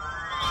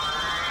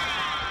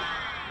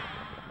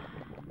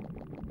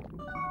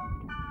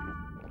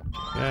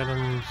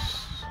 items.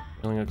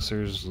 Healing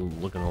elixirs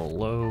looking a little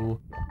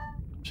low.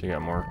 She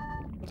got more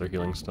other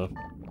healing stuff.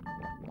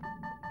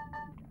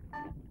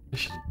 I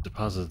should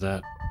deposit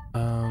that.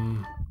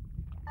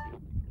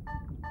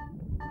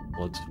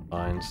 Blood's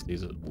fine.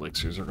 These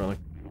elixirs are gonna.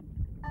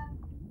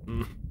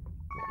 Yeah,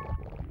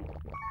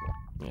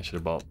 I should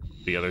have bought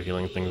the other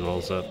healing thing as well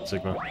as that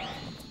Sigma.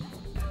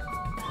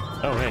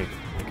 Oh hey,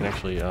 I can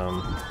actually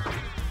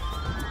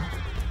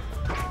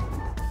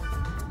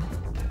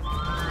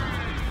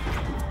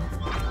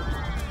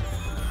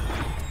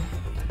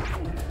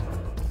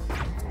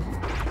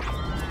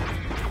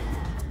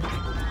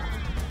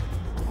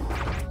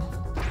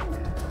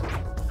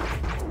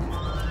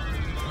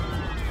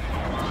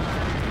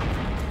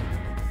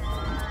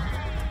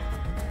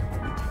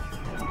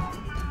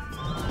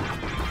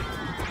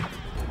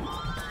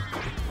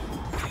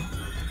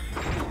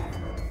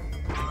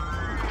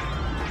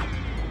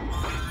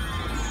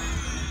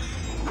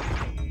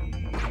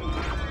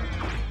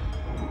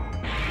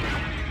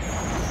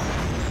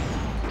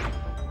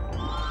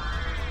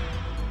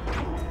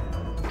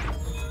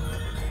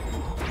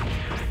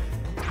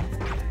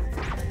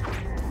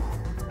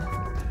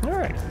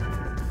Alright.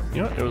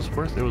 You know what?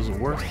 It was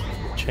worth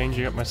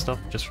changing up my stuff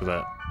just for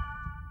that.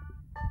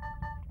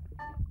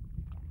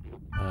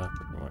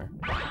 Freaking where?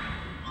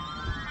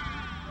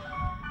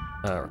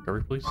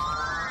 Recovery, please.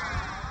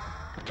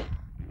 Okay,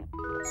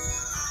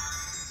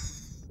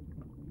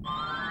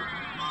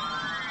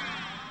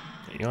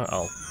 you know what?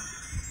 I'll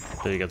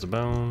dig as a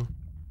bone.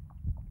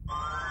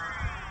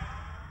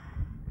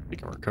 You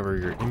can recover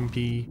your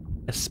MP,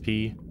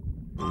 SP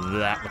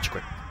that much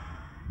quicker.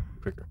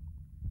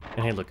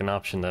 And hey, look, an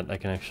option that I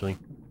can actually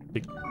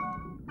pick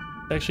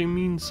actually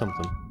means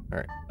something.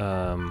 Alright,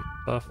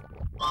 buff.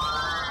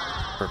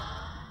 Perfect.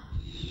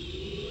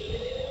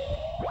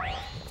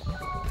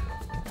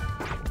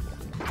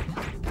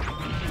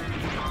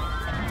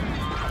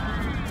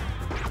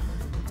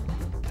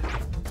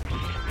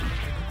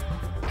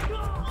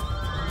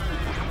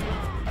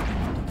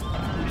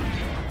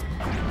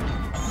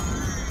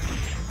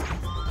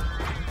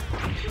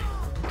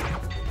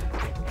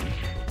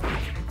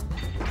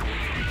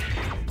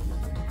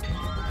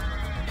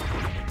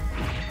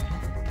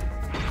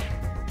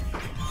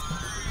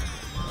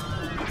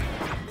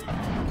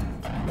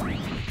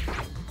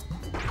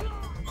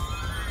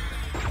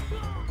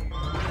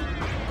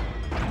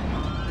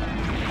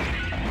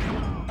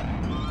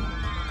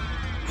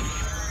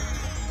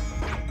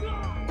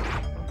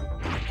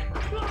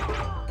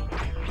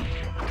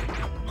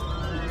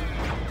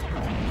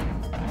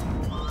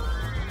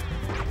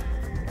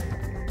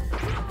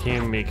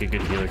 Can't make a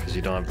good healer because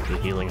you don't have the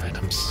healing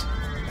items.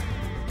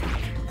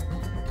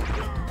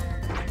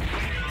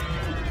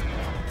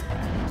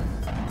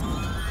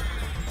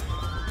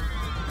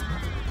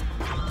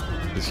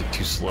 Because you're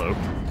too slow.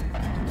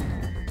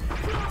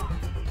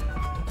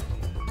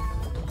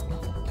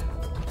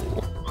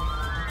 Cool.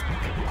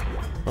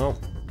 Well,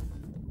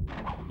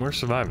 we're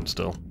surviving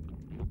still.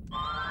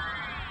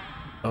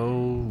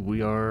 Oh,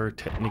 we are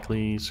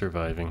technically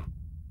surviving.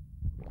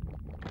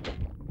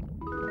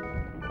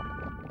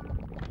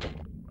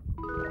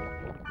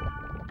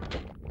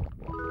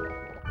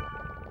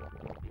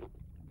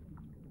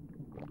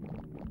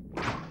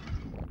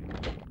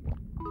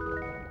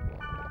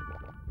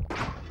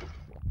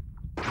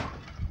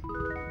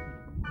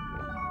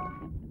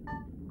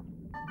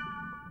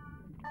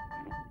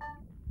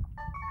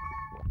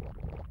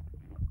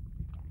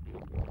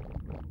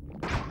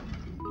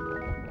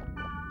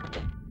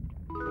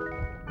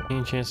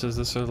 Any chances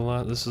this is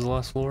the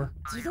last floor?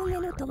 I'm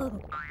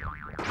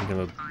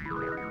gonna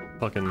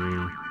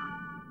fucking.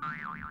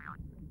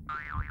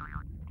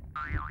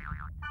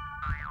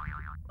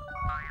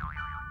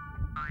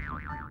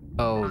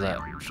 Oh, that.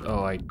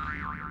 Oh,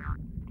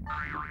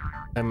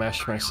 I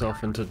mashed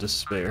myself into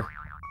despair.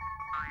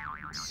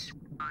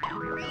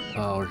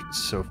 Oh, we're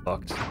so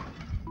fucked.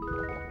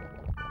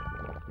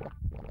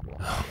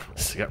 Oh,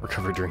 I got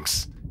recovery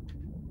drinks.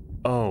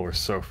 Oh, we're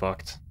so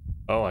fucked.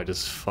 Oh, I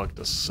just fucked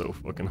us so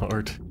fucking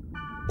hard.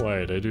 Why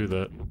did I do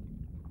that?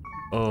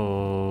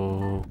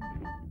 Oh.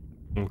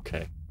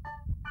 Okay.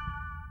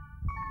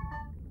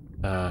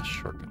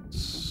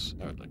 Shortcuts.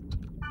 I would like to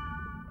check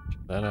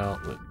that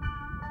out. But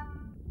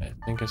I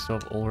think I still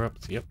have all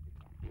reps. Yep.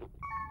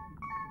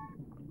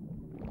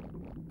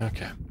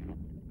 Okay.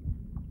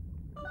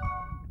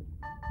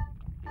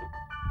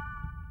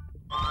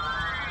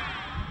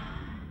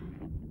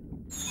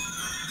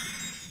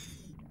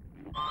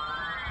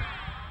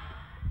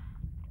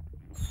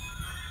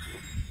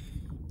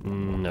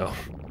 No.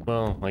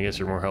 Well, I guess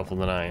you're more helpful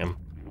than I am.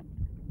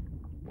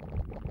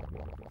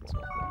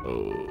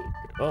 Oh,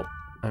 well,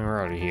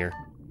 we're out of here.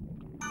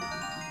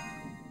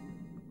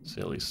 Let's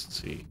at least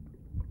see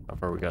how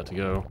far we got to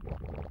go.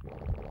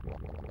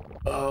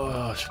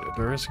 Oh, should I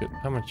risk it?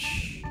 How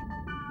much?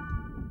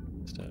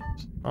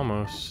 Stats.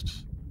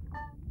 Almost.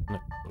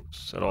 Not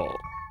close at all.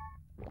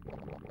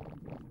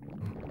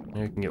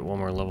 Maybe I can get one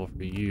more level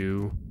for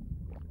you.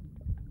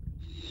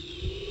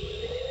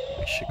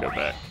 We should go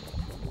back.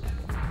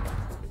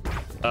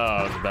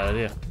 Oh, that's a bad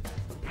idea.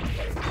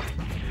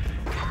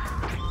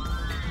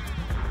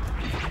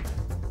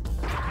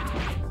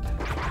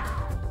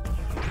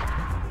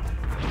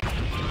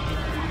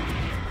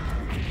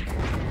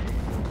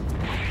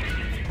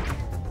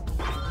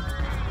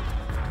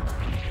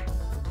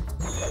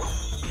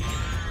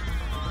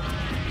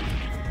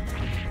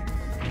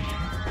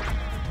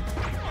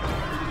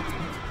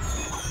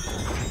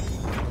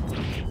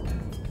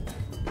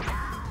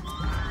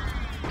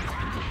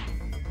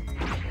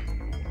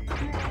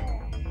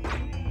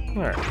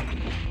 Alright.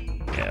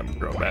 Yeah, I'm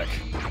growing back.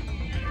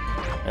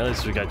 At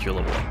least we got you a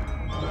level up.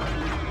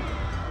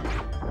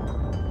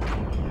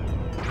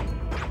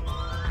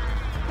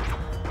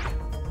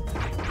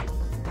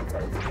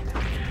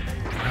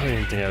 I really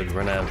didn't think I would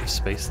run out of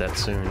space that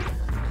soon.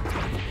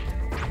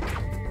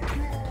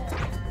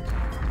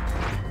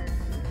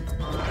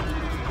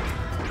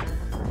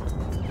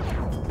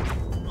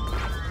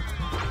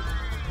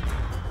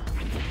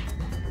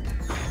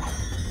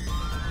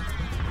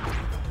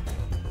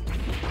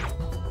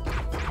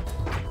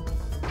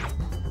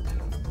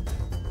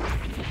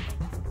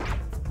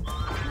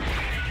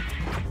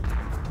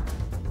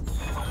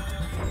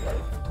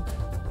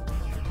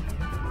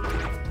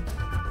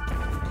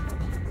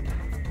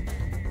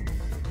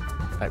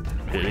 I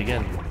did it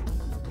again.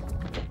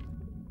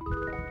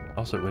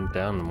 Also, it went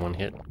down in one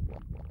hit.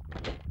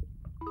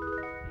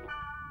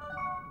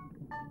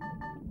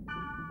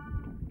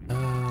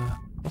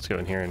 Let's go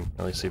in here and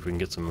at least see if we can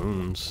get some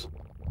moons.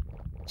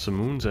 Some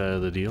moons out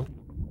of the deal.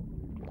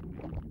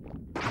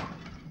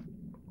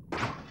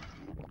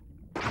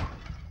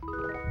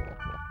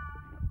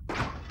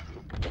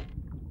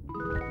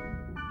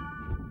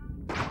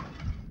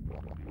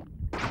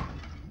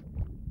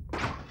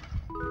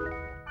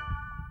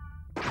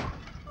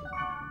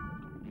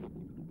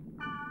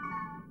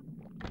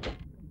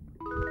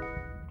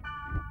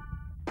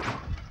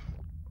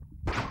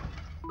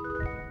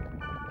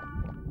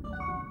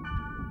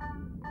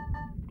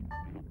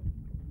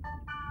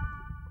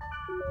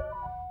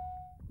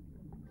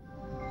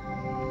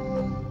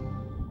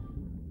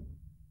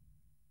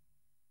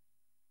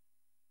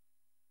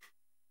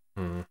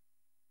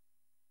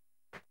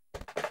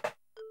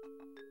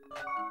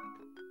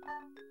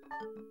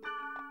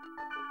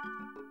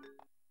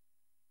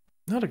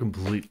 Not a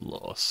complete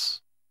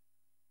loss.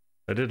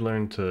 I did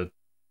learn to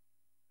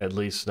at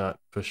least not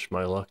push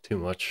my luck too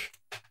much.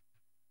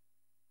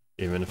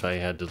 Even if I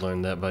had to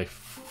learn that by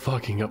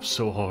fucking up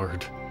so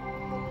hard.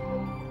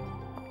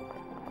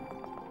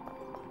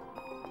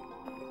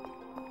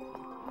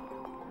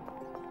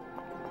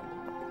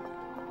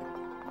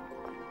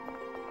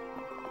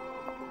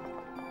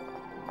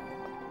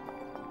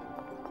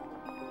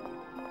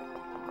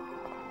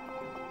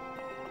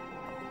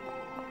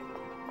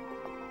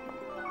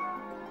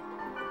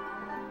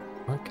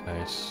 Can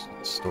I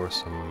store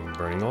some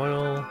burning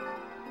oil?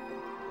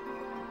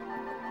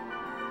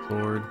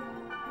 Sword.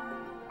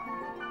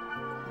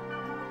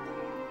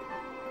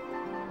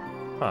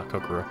 Ah,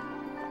 Kokoro.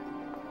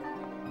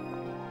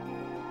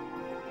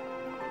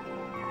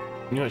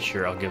 You know what,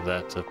 sure, I'll give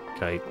that to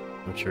Kite.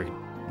 I'm sure he'd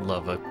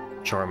love a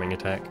charming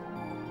attack.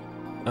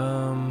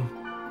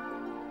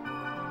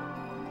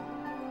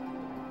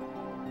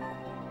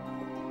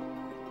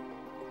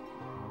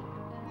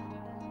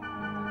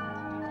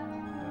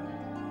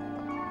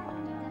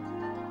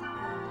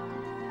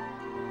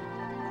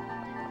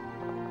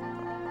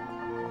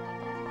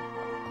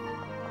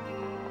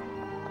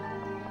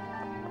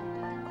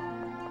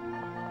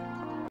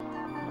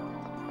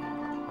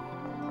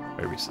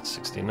 Babysitting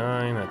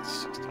 69, that's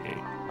 68.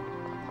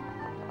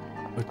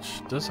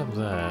 Which does have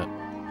that.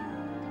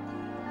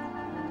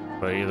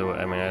 But either way,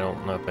 I mean, I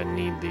don't know if I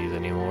need these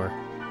anymore.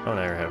 I don't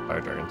ever have Fire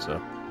Dragon, so.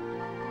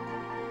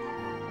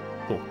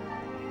 Cool.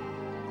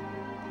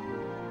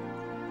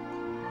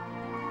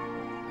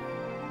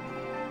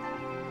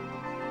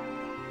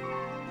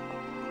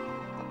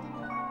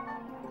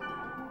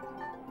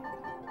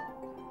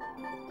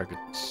 I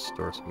could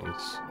store some of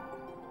these.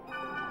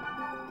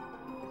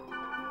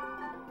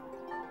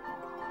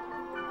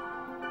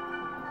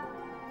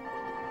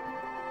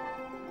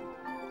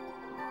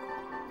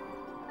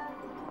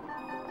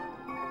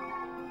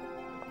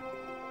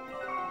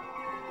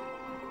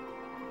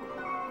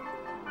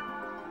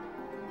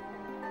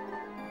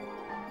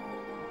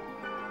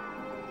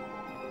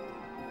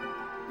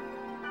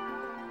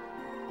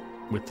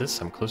 With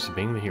this, I'm close to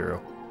being the hero.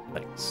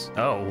 Thanks.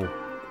 Oh.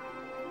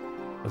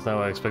 That's not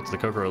what I expected the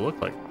Kokoro to look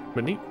like.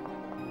 But neat.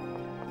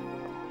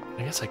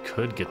 I guess I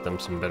could get them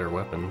some better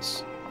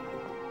weapons.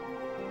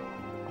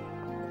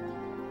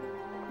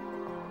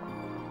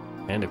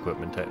 And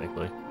equipment,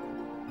 technically.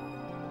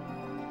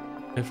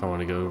 If I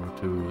want to go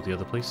to the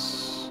other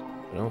place.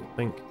 I don't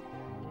think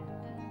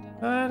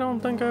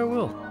I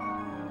will.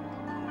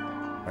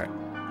 Alright.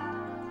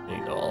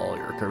 Need all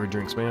your recovery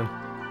drinks, man.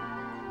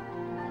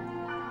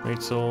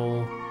 Great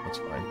soul, that's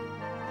fine.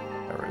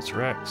 That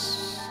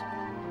resurrects.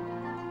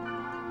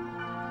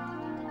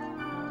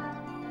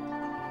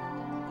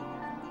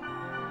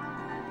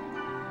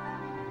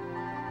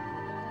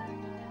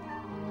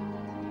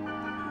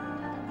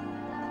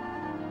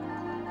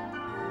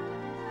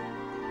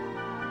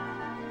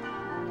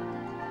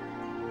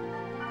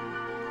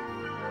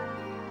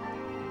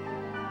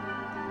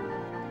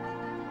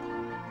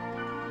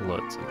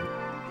 bullets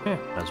and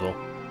as well.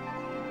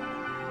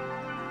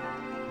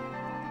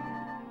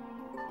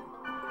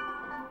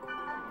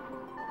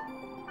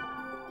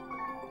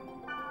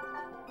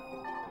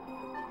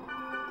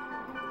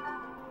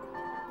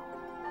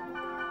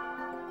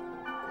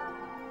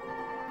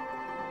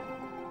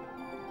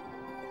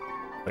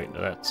 Wait,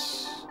 no,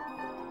 that's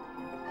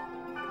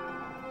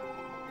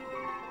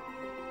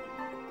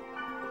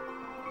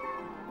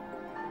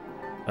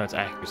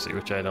accuracy,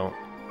 which I don't.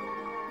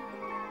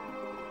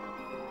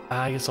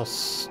 I guess I'll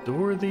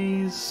store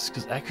these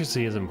because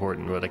accuracy is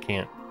important, but I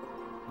can't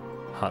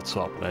hot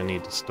swap what I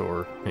need to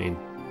store. I mean,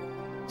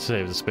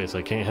 save the space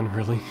I can,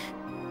 really.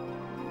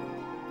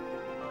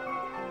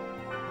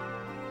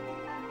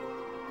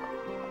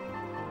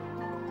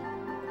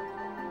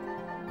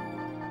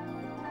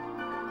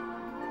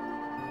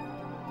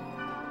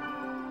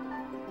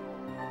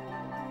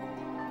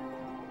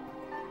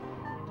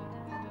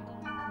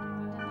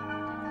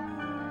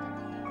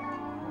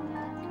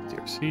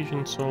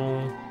 Artesian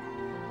soul.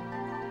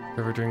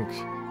 River drink.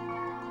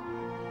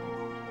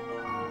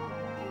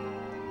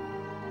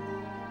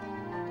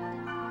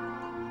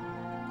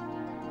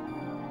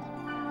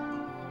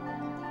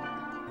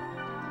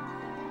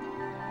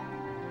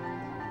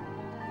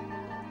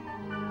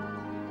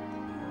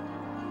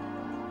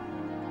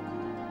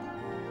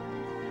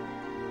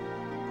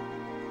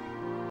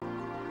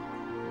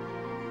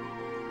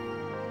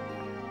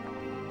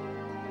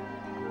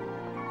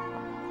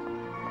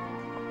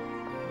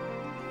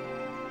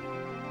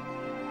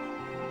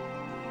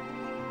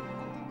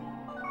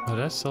 Oh,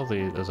 did I sell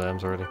those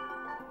items already?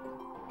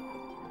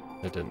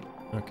 I didn't.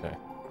 Okay.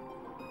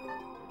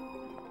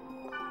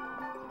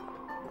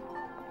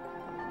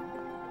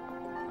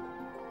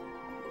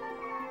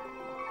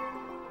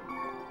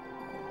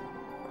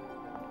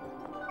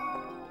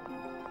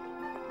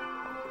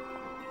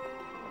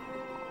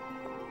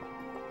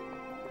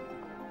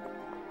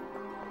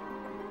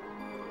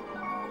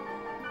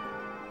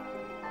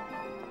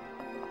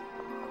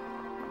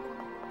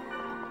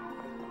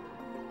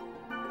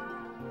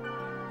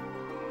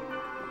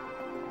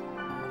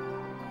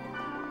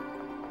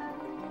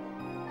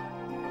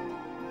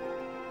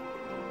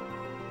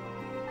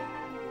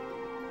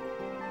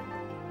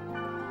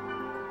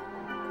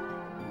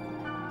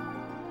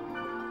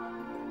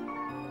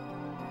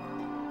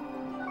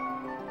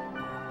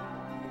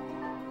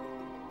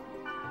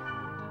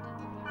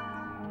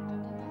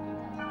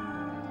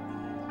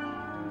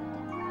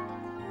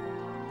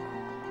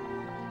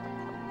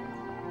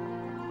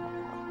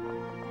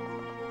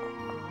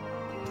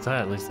 With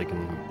that, at least they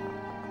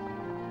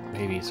can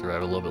maybe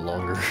survive a little bit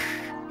longer,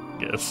 I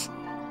guess.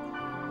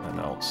 And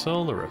I'll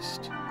sell the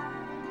rest.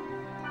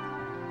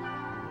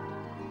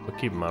 But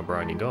keep my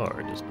briny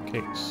guard, just in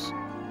case.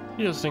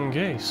 Just in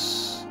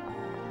case.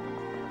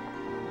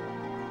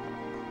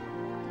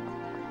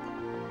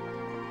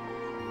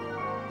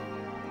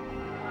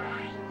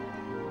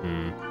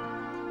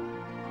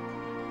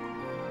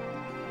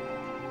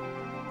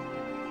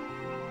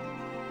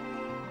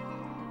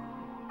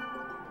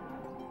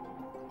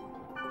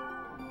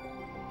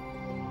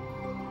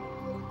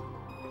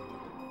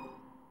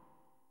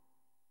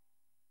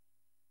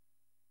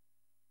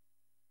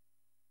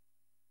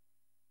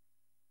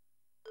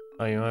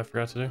 Oh, you know what I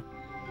forgot to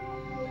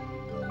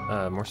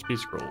do? More speed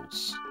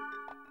scrolls.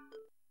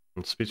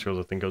 And speed scrolls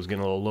I think I was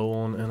getting a little low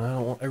on, and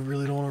I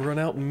really don't want to run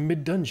out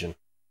mid-dungeon.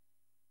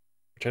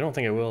 Which I don't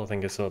think I will, I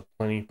think I still have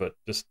plenty, but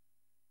just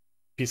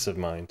peace of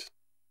mind.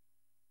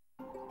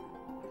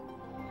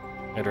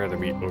 I'd rather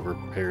be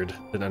over-prepared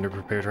than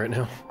under-prepared right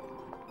now.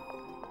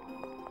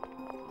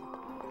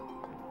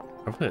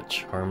 Hopefully that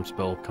charm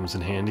spell comes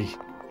in handy.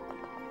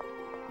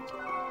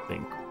 I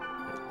think.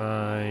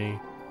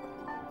 Bye.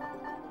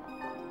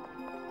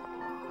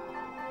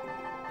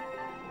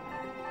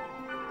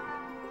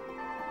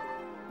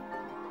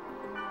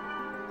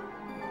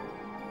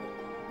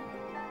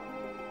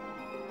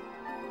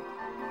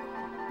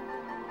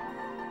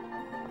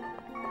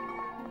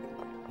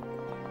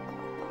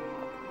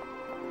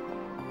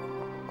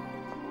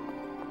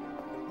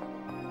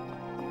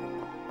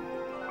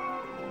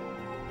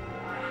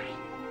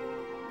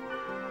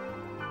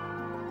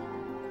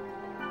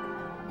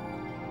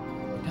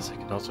 I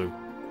could also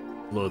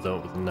load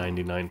that with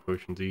 99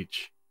 potions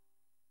each.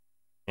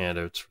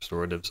 Antidotes,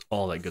 restoratives,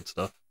 all that good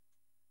stuff.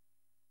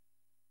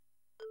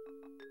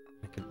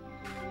 I could...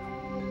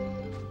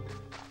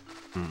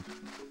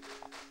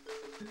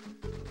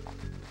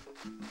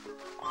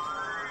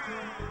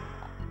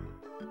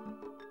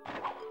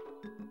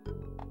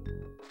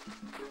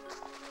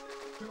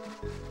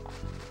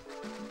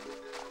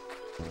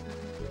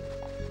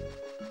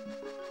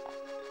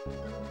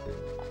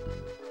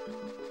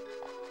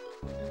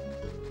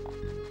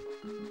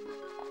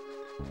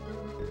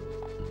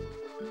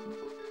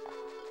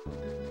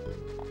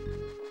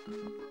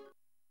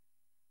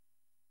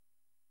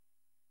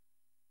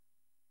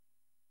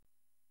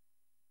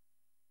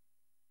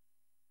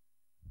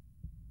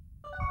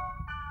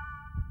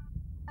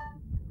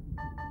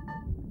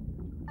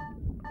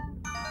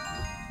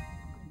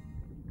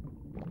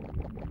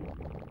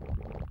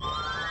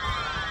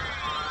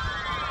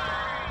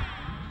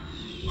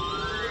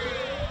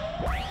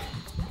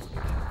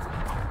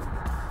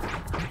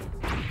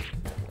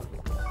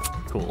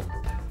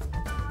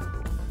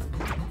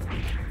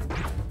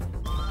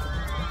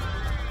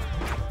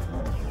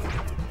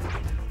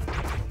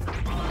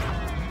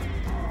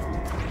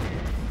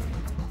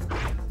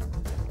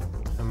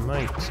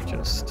 might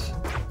just...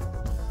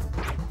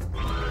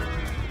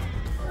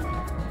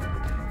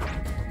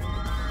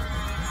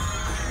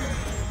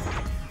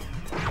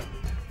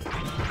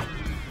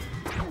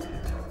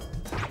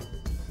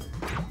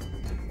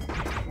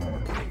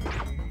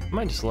 I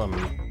might just let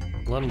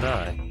him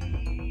die.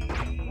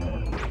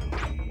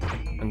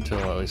 Until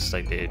at least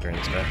I data drain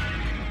this guy.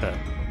 Okay.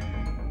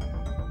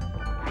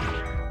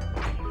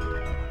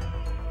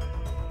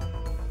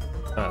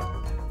 Oh.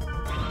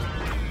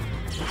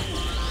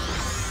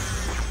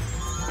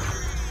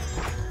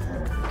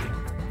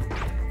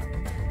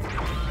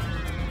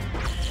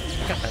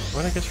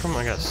 What I get from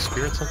I got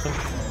spirit something?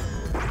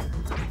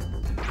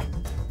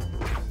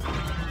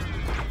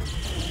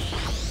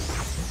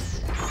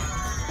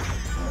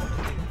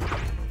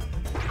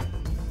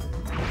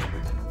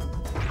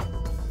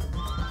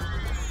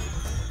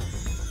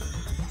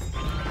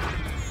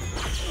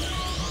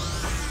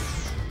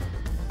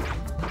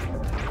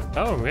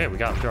 Oh, yeah, we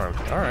got him charmed.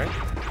 Alright.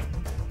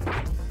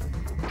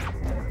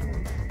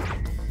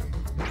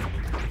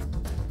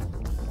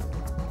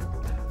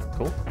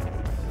 Cool.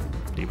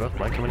 Debuff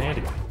might come in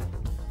handy.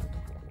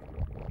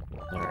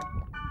 Alright.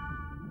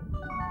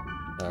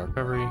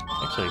 Recovery.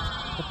 Actually,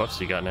 what buffs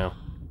do you got now?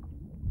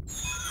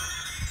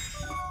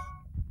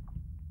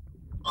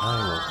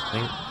 I will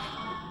think.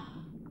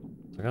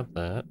 So I got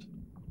that.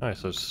 Alright,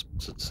 so it's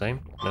the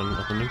same?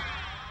 Nothing new?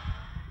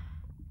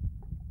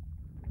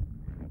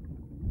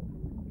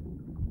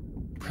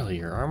 Really,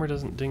 your armor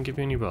didn't give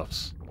you any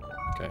buffs.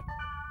 Okay.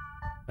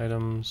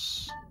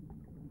 Items.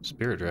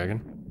 Spirit Dragon.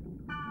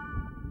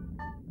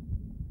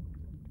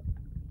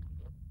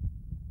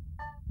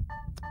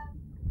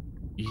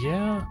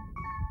 Yeah.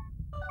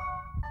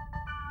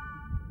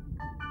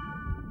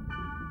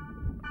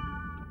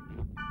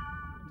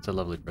 It's a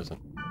lovely present.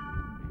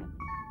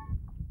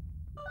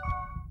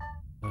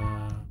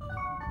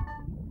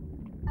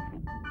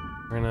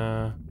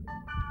 Arena.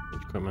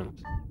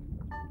 Equipment.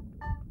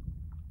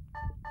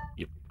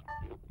 Yep.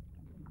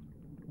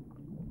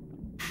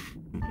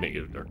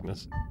 Negative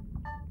darkness.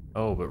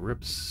 Oh, but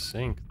Rip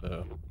Sync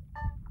though.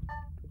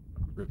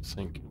 Rip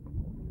Sync.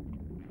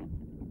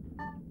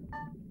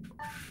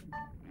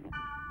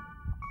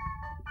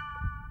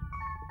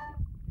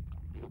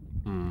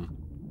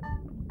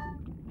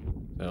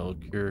 That'll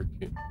cure.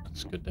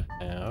 That's good to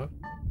have.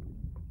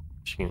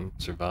 She can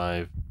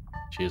survive.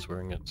 She is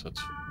wearing it, so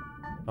it's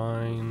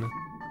fine.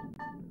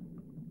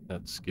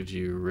 That gives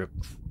you Rip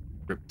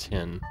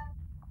 10.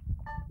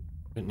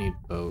 Don't need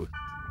both.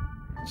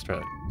 Let's try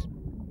it.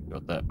 Go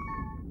with that.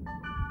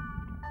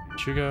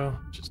 Chugo,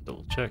 just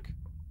double check.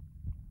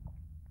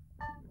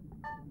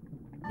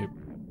 Yep.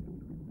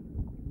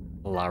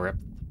 Larip.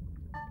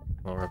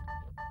 Larip.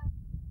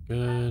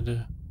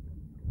 Good.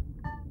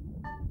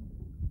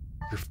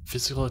 Your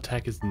physical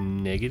attack is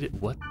negative.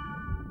 What?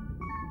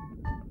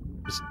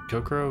 Is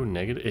Kokoro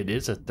negative? It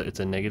is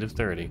it's a negative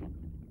 30. I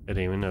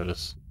didn't even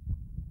notice.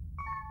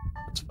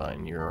 That's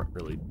fine. You're not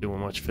really doing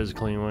much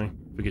physically anyway.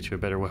 If we get you a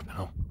better weapon,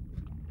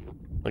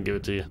 I'll give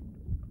it to you.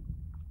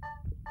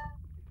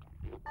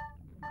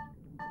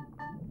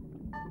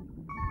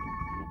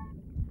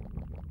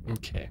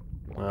 Okay.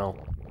 Well,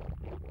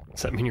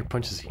 does that mean your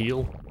punches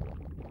heal?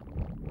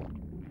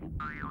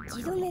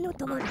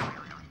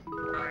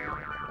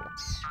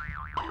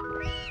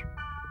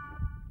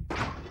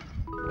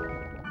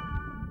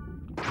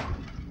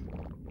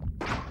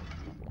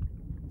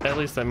 At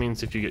least that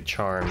means if you get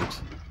charmed,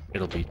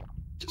 it'll be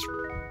just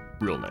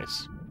real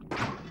nice.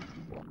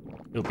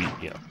 It'll be,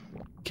 you know,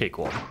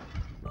 cakewalk.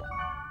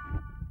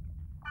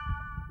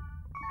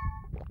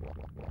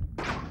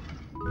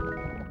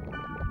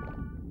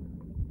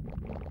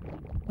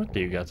 What do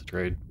you got to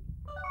trade?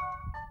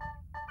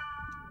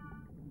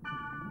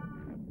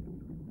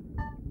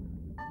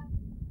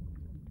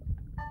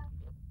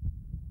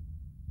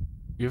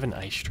 You have an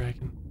ice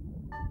dragon?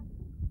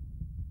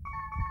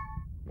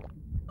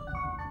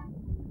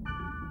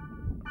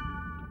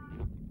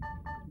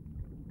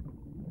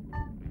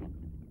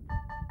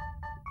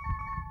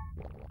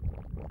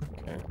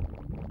 Okay.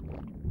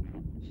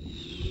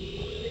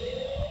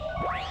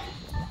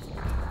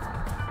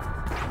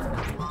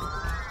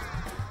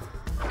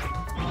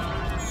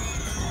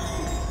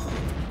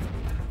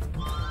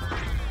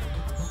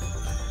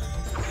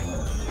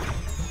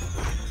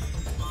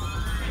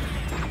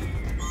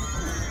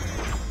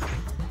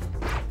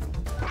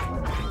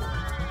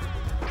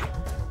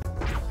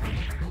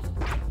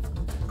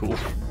 Cool.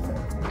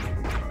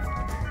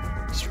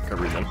 Just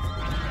recovery then.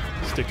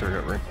 Stick to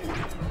recovery.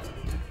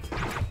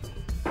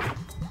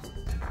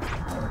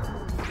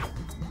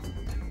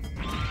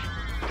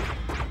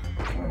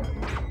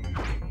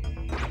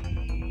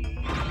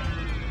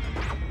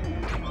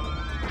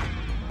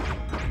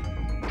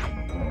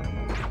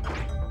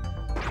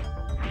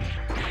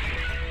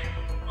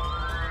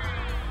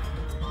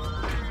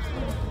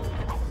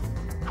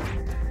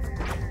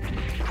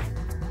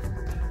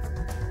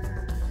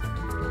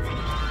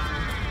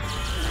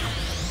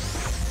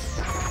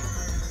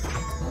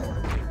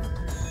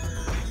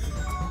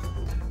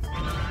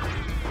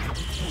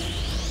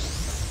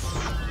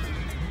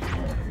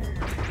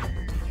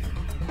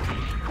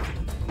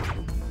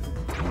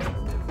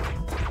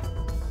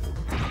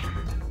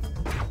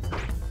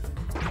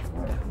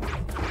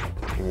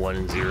 1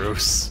 and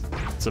 0s.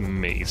 It's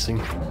amazing.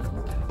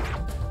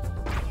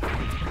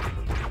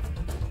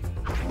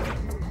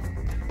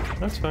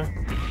 That's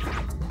fine.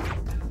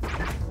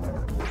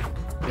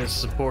 Yeah,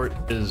 support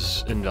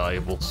is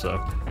invaluable,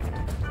 so.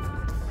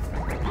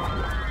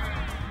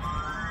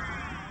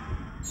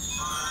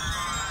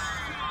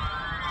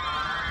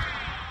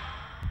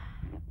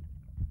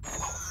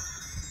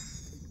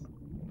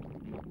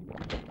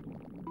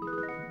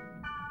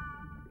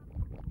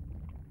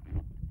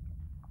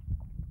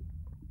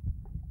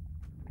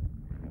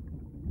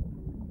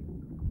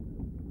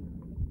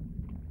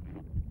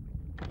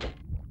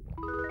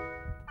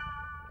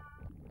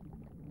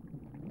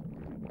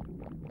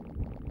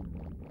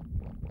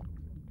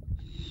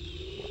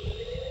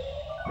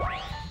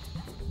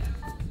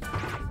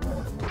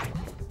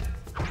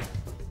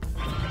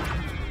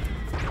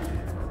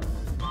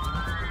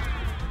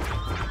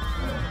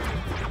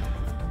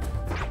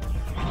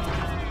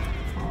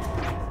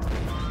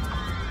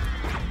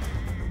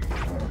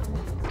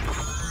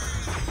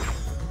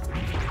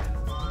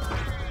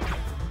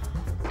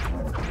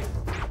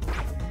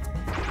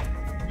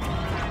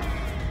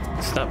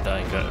 Stop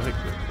dying, guys. Wait,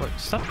 what?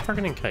 Stop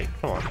targeting Kite.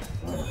 Come on.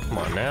 Come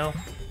on now.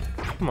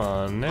 Come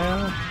on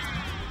now.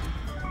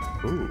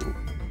 Ooh.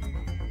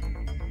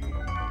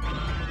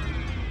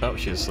 Oh,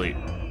 she's asleep.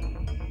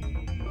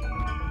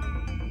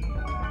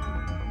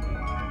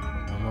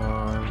 Come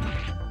on.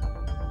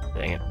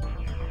 Dang it.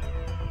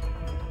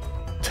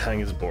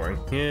 Dying is boring.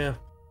 Yeah.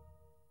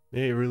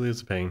 It really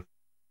is a pain.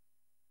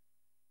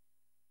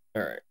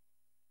 Alright.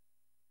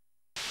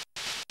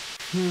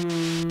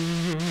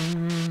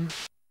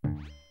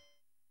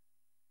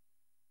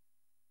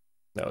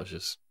 That was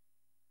just,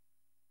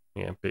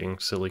 yeah, being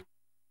silly.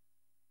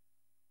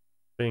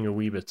 Being a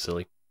wee bit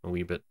silly. A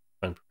wee bit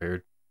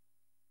unprepared.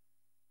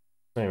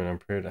 Not even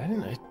unprepared. I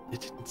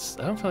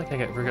don't feel like I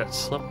ever got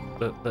slept.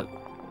 That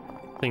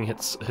thing hit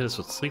us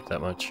with sleep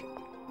that much.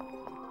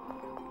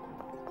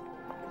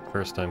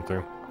 First time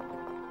through.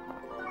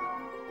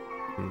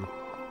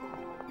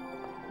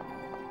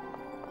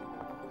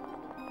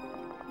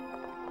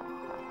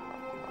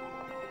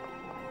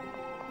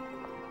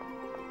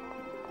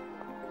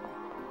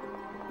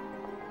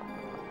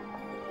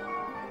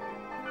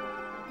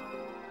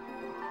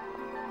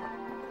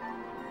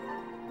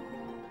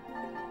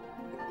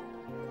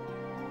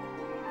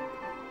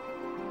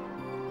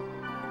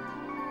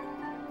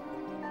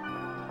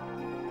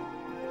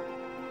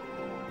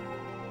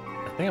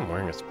 I think I'm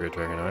wearing a Spirit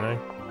Dragon, aren't I?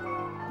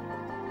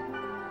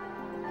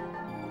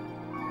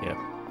 Yeah.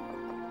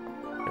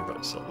 I can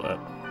probably sell that.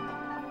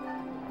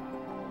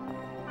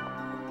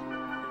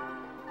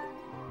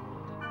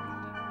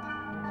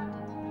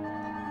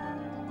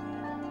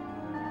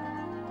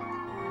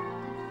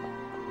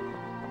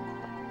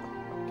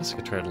 I guess I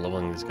could try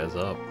leveling these guys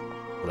up.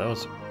 But that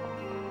was...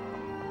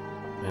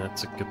 Man,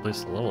 that's a good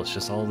place to level. It's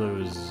just all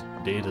those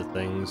data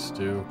things,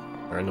 too,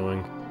 are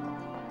annoying.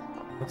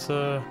 Let's,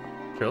 sure,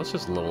 let's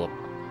just level up.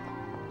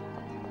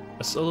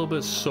 It's a little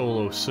bit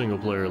solo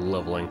single-player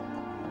leveling.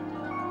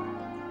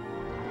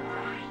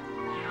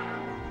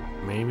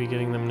 Maybe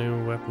getting them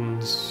new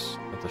weapons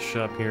at the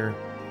shop here.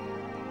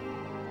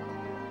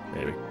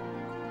 Maybe.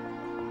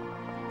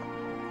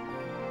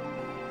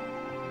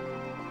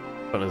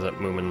 Fun as that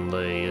Moomin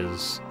Lay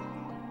is,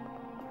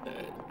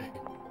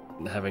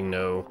 having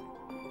no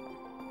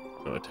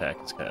attack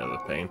is kind of a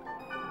pain.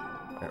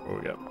 Alright,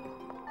 what we got?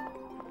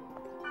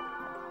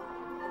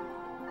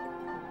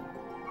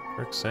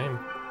 Works same.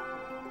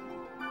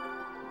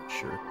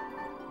 Sure.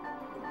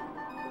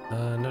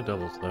 No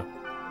doubles though.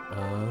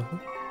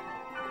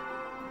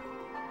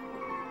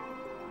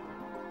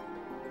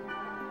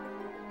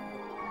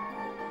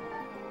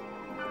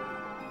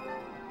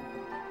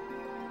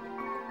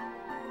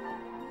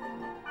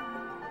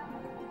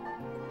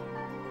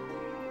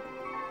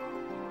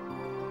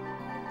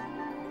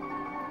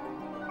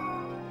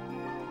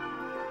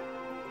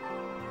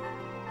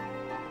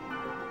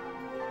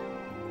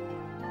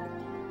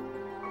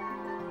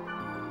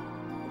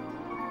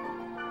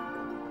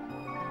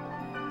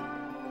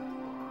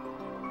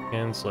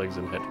 Hands, legs,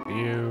 and head for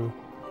you.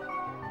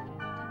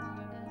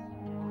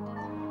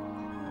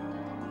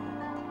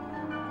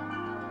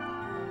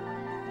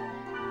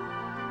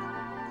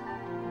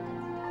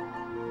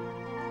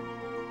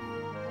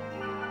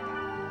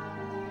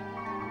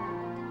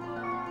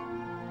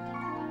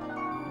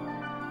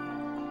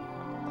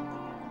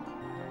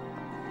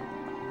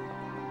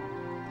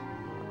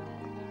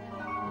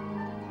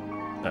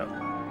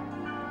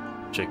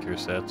 Oh. Check your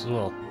stats as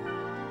well.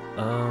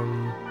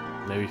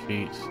 Maybe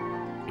feet.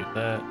 Get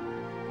that.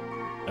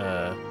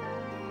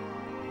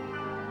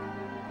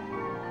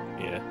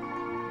 Yeah.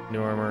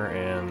 New armor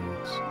and...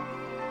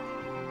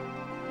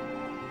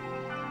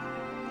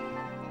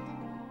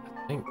 I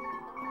think...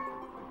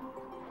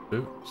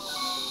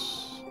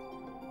 boots.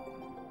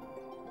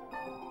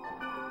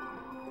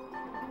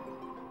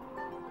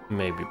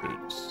 Maybe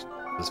boots.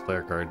 This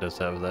flare card does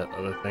have that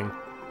other thing.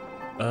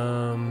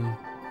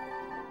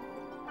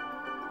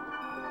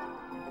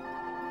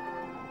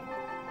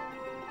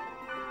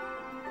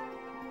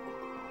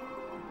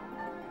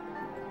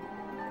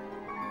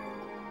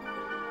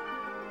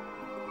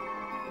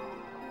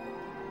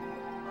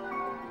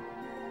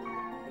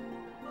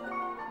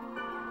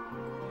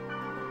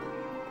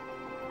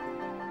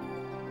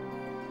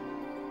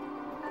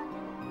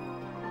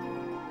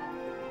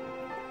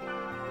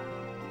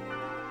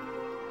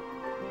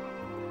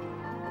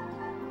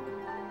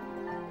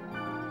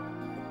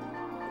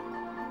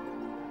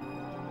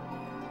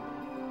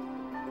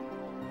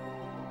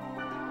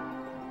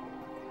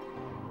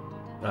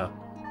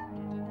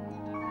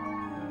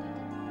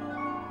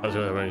 I was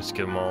really ready to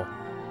get them all.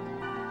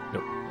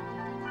 Nope.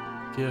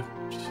 Gift.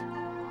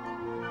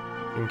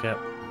 Green cap.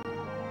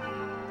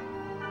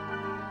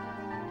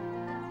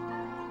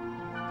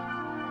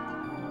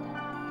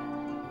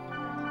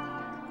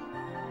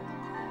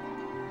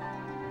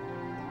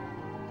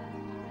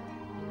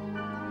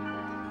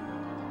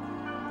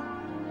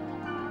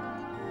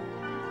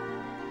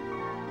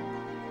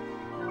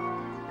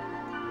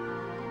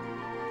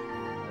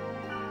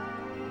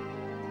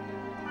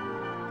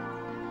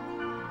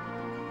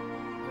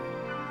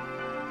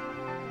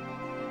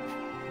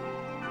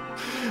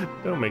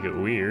 Don't make it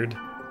weird.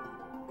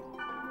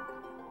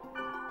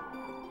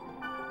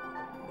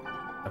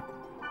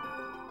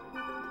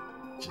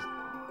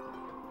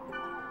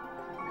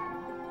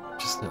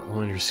 Just an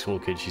elementary school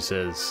kid, she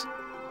says.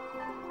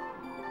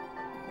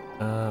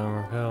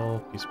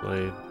 Repel, Peace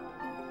Blade.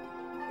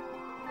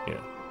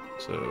 Yeah,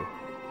 so...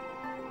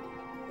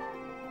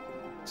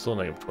 Still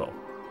negative 12.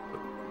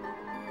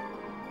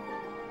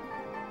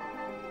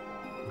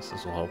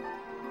 This will help.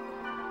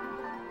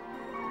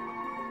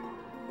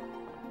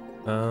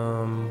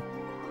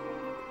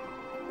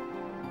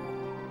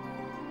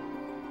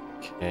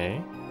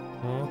 Okay.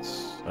 Well,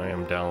 I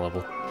am down a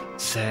level.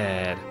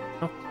 Sad.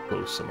 How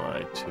close am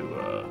I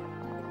to,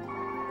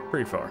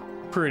 pretty far.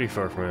 Pretty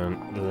far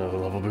from the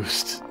level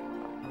boost.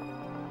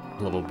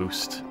 Level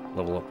boost.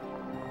 Level up.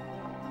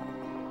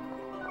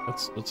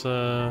 Let's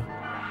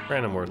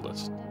random word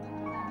list.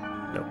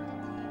 Nope.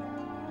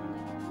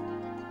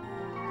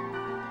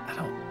 I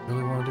don't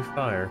really want to do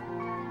fire.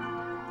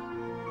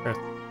 Earth.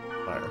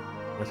 Fire.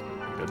 Earth would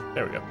be good.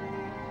 There we go.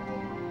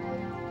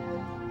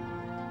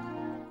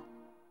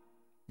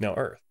 Now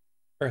Earth.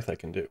 Earth I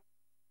can do.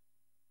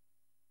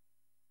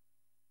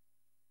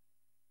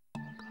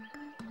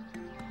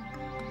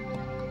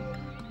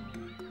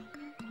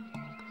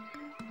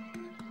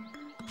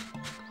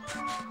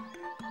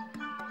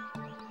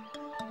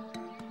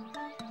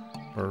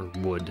 Or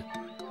wood.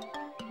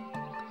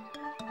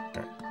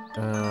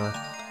 Alright.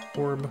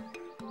 Orb.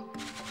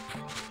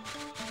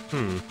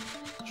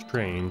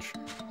 Strange.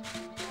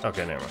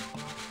 Okay, never mind.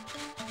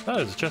 Oh,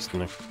 there's a chest in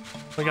there.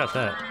 We got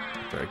that.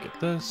 After I get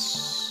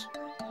this.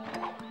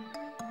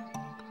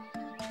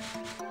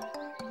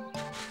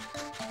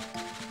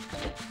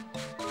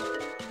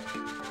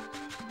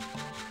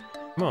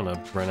 I'm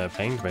gonna run out of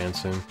Hanged Man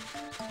soon.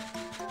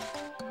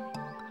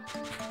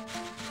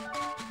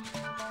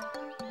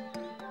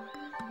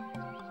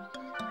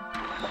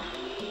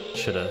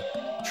 Should have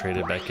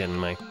traded back in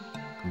my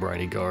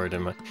Bridey Guard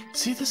and my...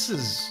 See, this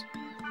is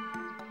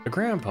a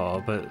grandpa,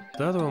 but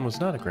the other one was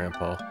not a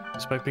grandpa,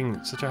 despite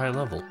being such a high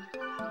level.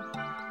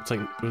 It's like,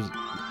 it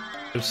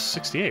was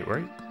 68,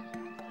 right?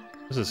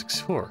 This is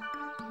 64.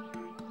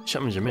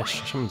 Something's amiss,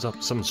 something's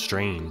up, something's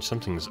strange,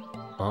 something's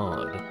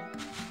odd.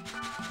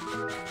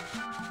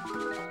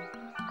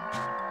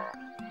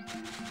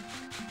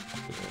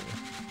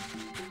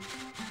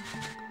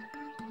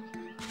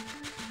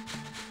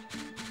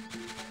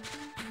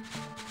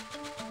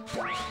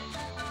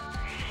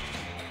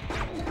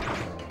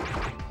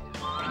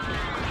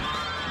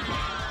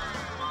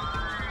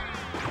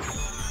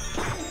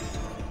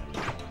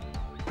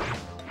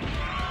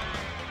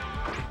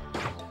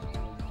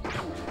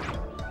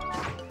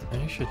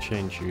 I should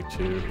change you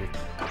to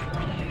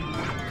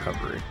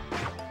recovery.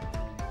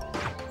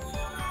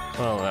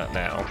 Well, not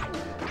now.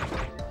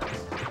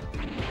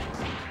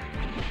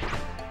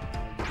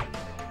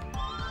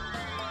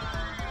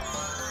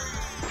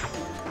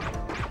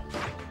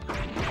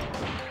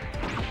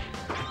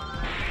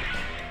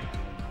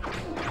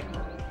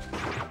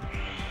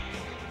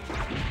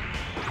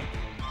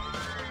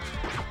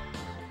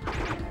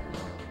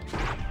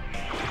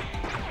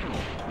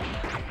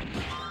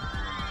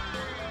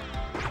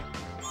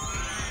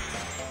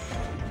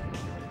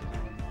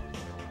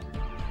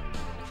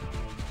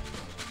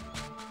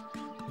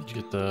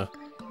 Get the...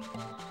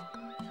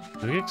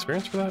 Do we get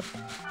experience for that?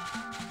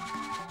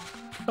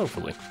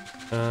 Hopefully.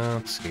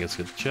 Let's see, let's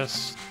get the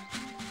chest.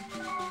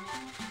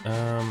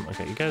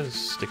 Okay, you guys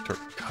stick to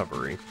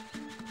recovery.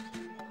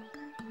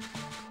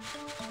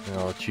 And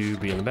I'll let you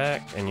be in the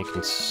back, and you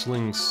can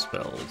sling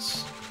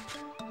spells.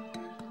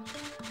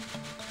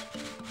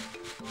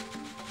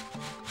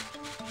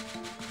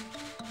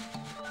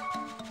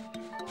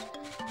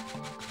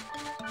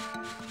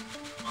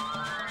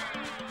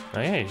 Oh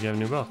yeah, you have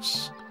new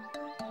buffs.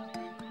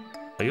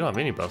 Oh, you don't have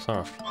any buffs,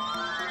 huh?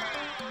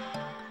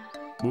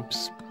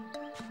 Whoops.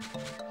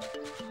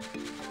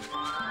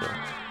 So.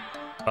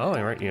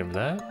 Oh, right, you have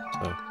that,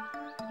 so...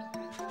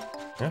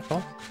 Yeah,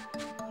 well.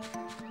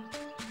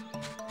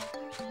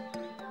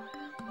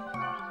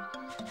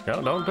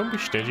 No, don't be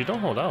stingy, don't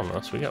hold out on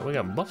us. We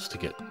got buffs to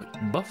get.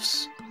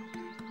 Buffs?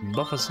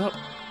 Buff us up.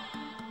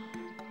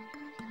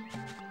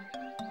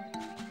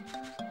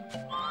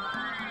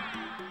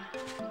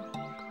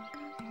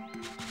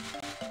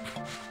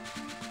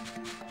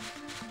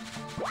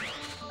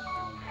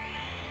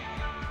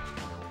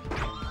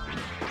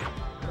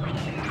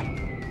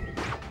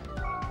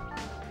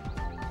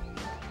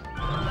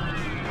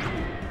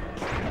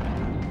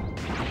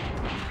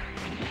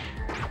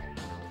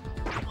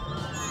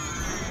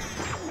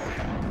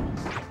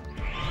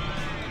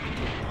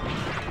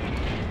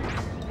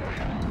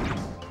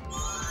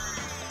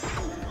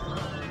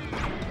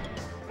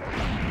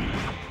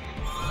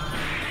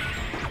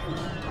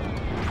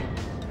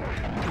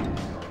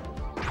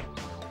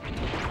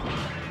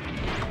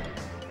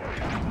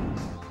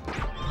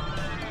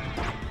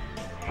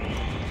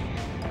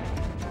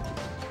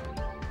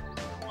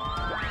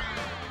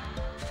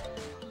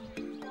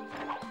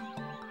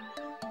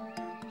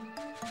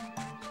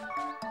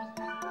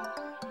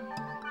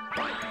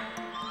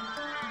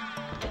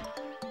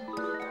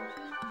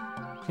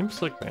 Team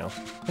Slick Mail. I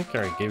think I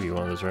already gave you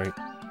one of those, right?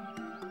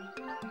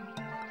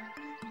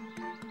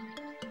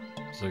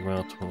 Slick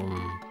Mail.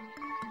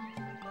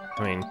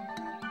 I mean,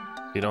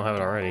 if you don't have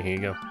it already, here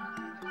you go.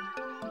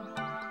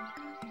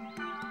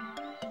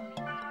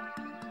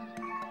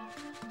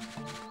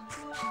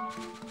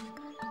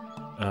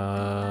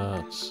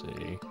 Let's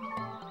see.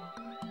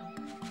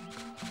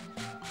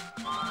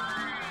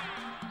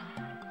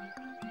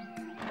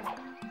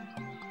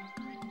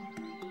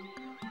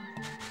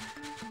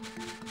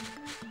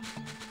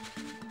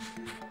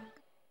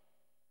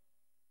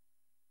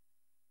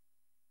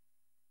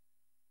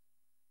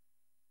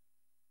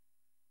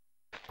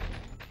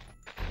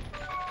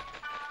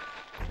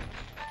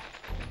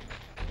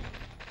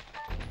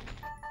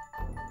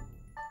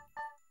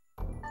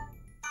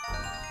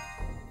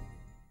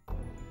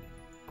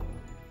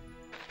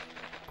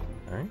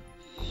 Alright.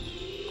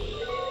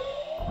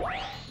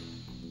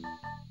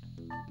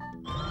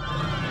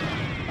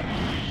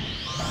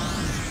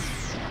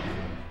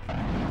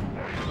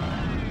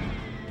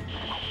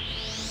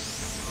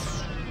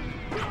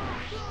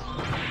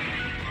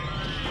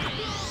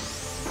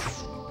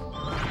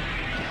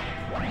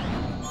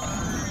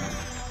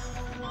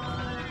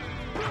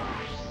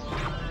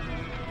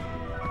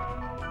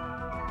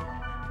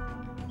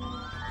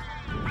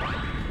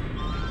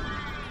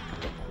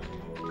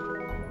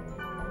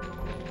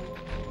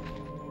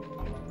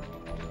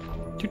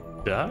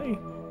 Die?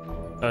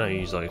 Oh no, you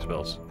use all your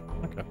spells.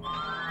 Okay.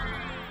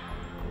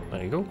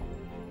 There you go.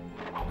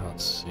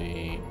 Let's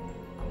see.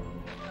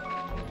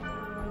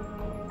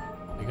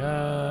 We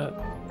got...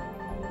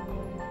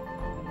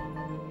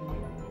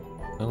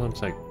 That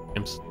looks like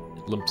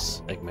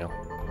Limps Eggmail.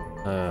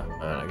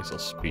 I guess I'll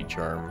Speed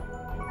Charm.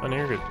 Oh no,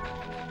 you're good.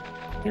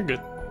 You're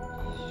good.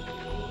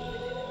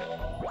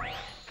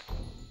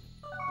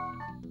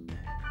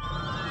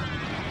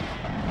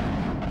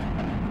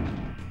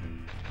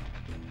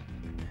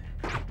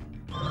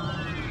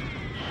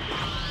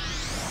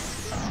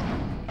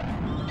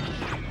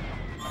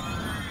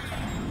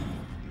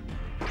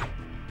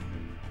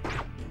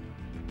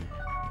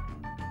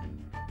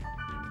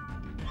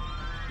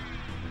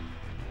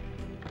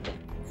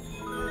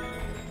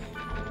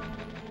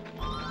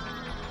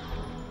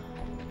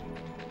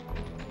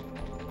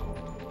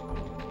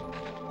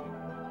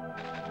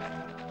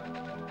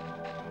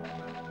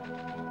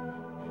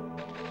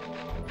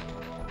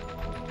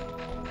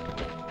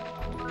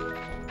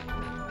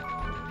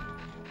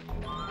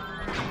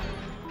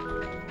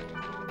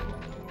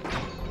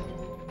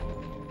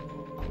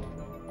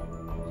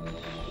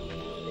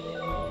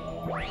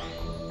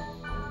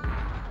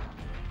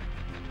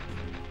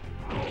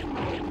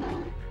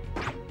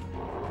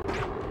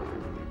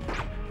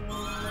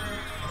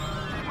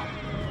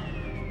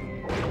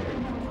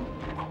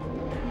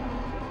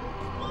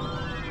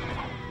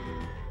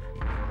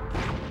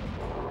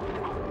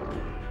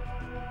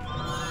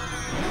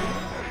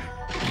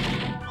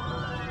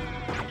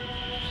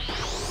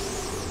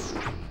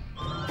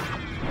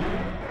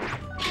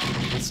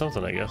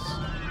 Something, I guess.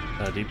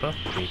 Debuff?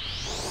 Sure.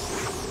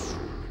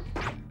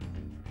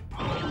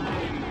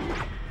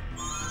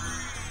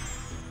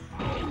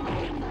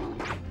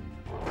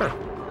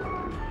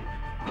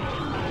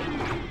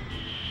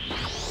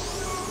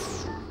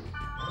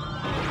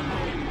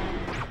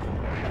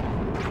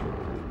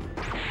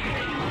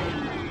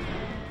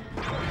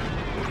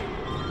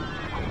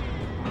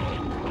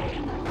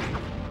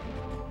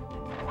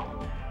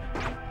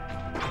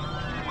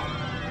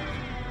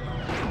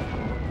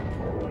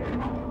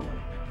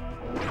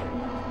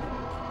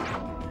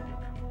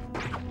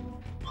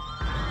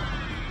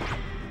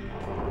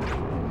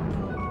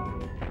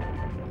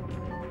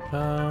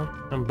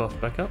 And buff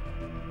back up.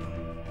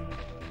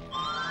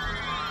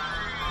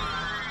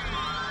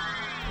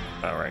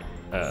 Alright.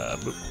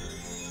 Boop.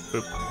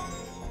 Boop.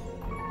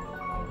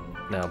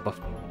 Now buff.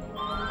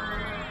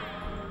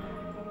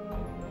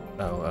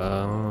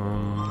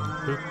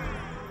 Boop.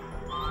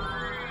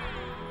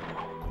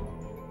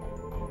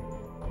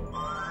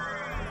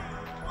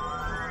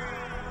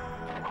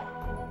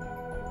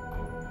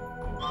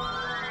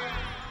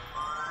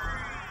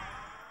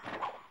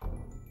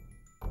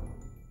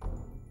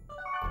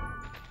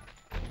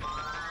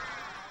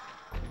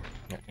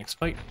 Next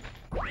fight.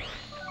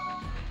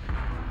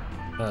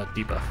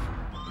 Debuff.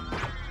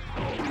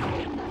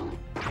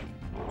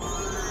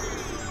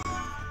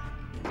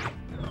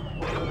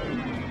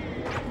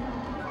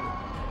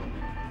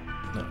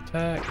 No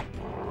attack.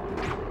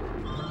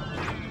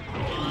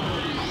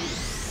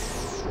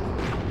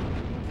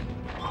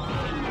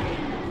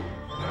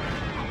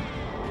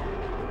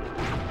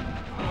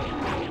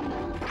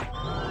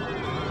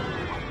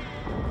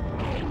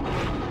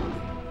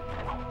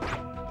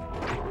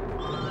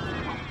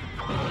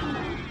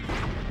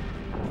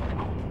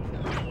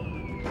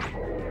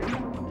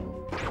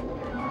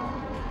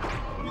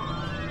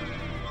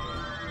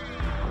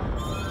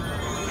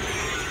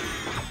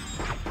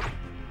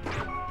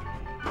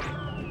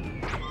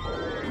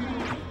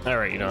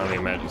 Alright, you don't have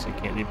any magic, so you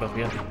can't debuff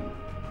again.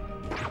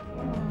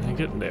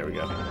 There we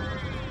go. I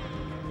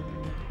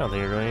don't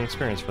think you're going to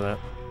experience for that.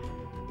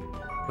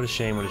 What a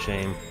shame, what a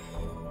shame.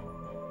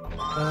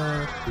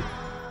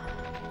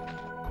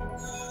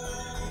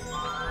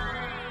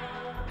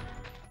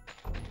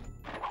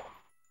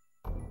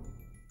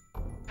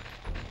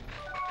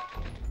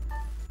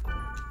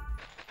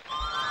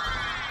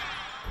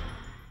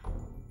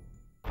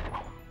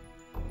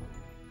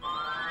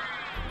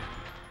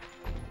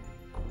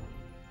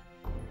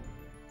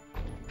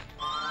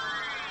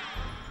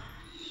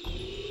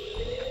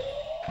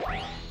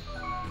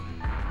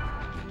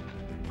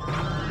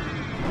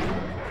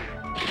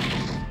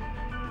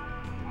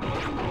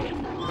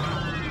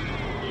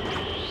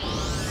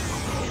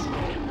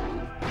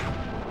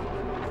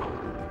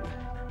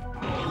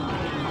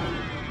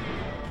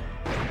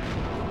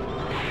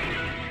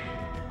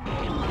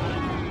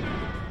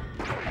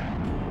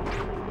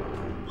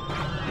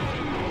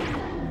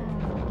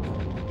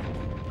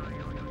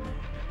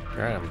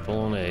 Alright, I'm full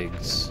on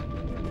eggs.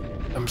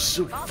 I'm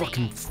so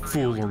fucking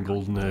full on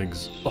golden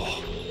eggs.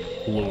 Oh,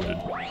 loaded.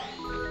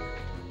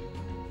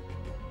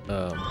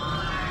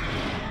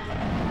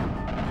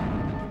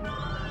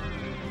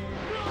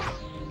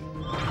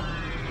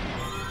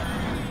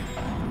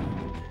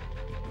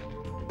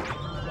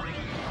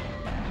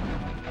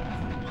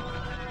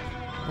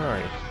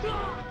 Alright.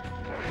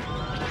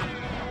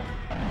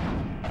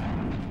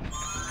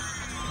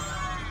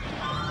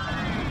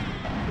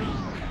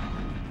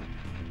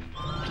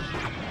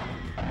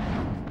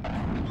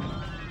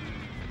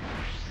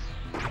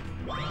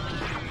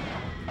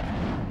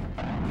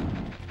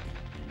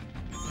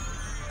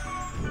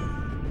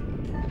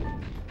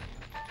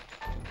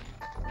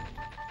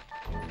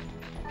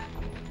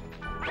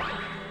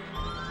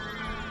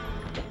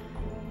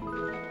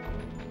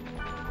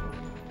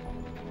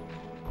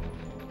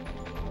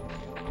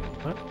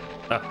 What?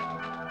 Ah.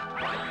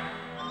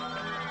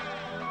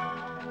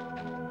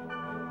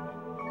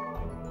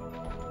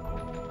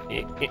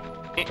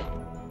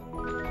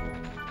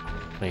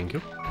 Thank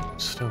you.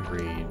 Stone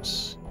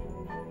reeds.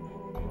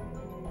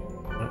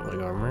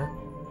 Leg armor.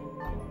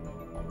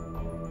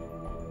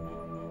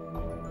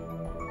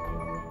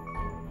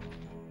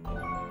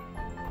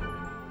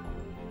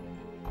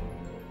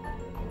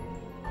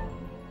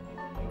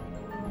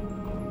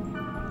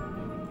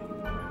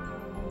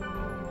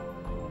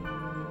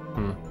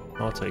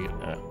 I'll take it.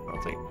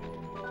 I'll take it.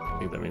 I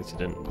think that means he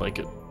didn't like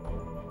it.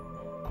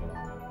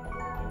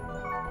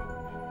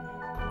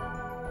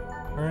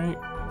 Alright,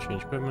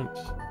 change equipment.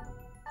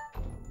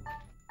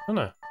 Oh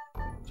no.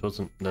 So it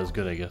wasn't as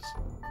good, I guess.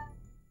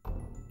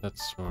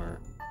 That's smart.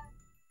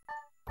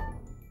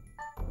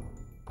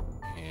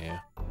 Yeah.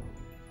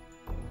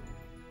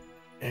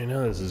 I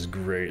know this is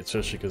great,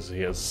 especially because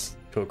he has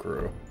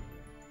Kokoro.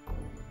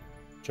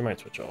 Which I might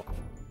switch off.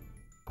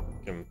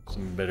 Give him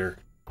some better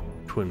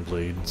twin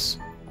blades.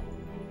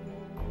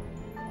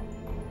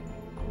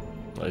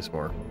 At least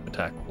more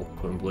attackable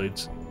twin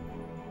blades.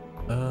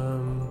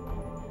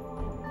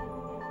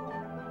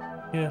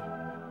 Yeah.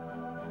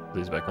 Put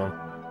these back on.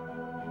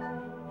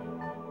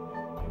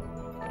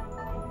 Okay.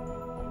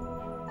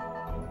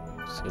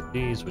 So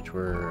these, which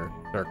were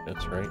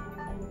darkness, right?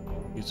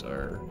 These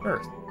are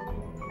earth.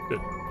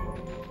 Good.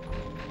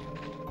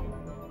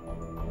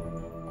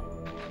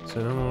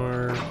 So no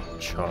more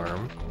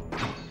charm,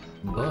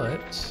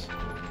 but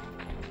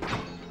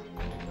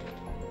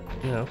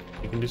you know,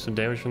 you can do some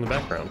damage from the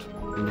background,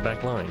 from the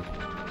back line.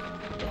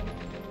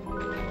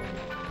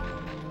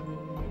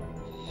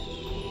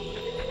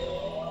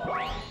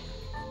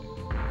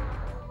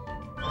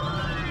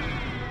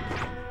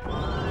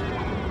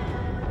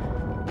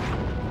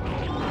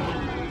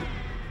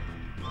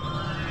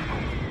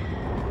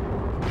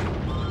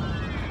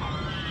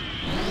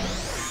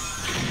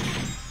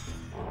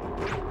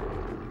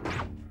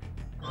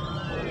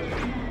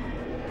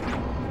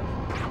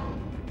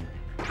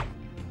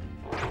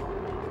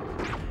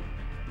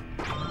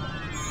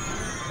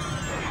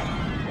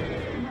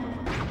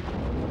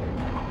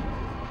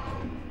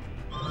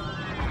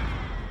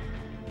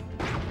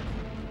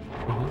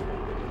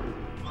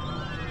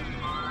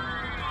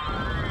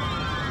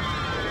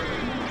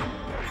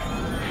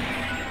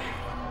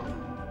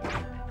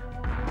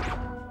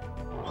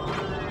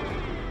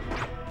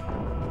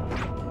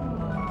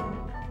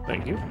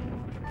 Thank you.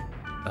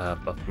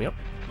 Buff me up.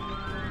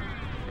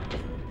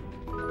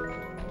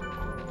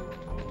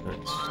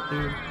 Let's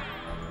do.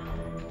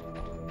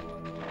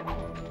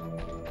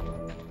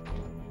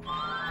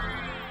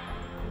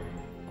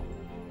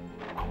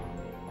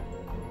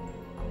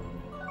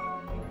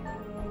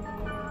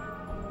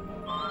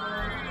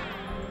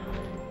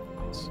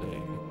 Let's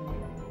see.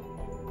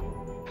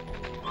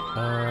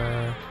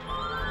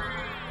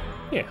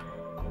 Yeah.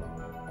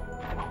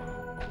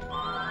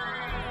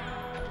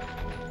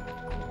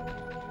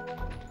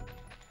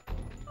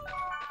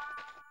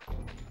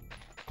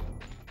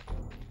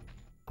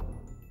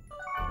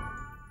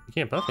 You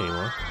can't buff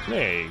anymore.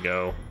 There you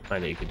go. I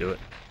knew you could do it.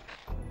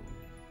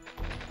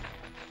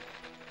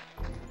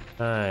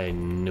 I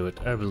knew it.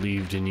 I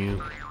believed in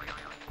you.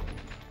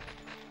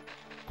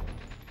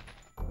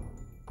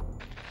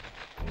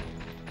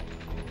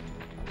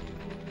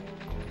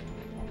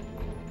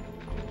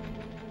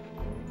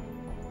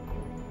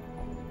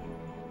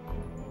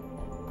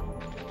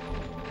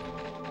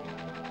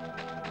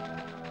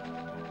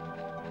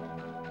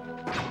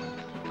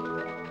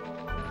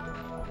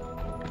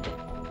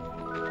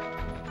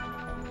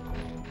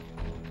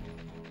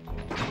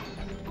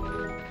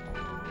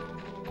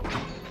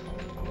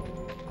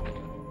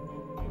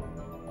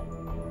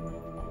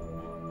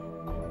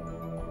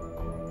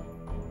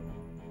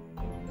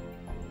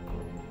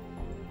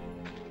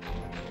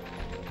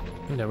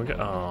 And there we go.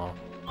 Oh.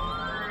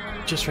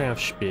 Just ran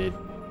off speed.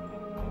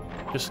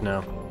 Just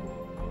now.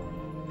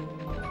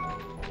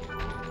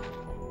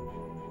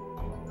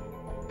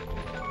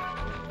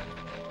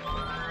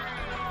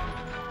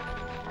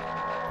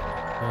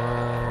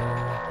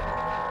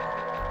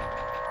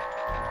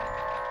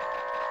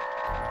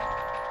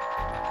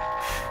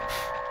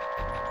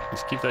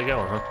 Let's keep that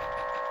going, huh?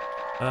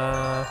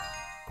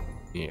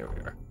 Here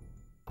we are.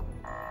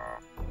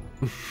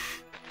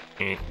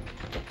 Eh.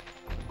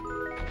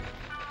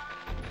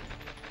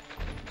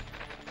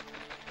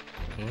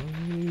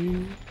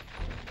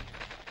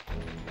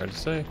 Hard to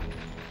say.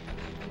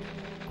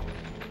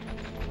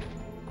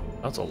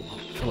 That's a lot.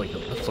 I feel like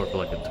that floor feel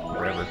like it took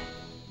forever.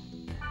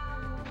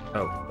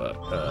 Oh,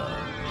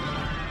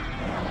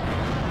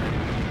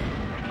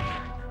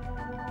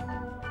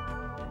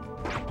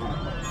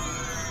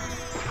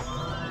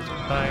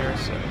 fire,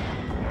 so.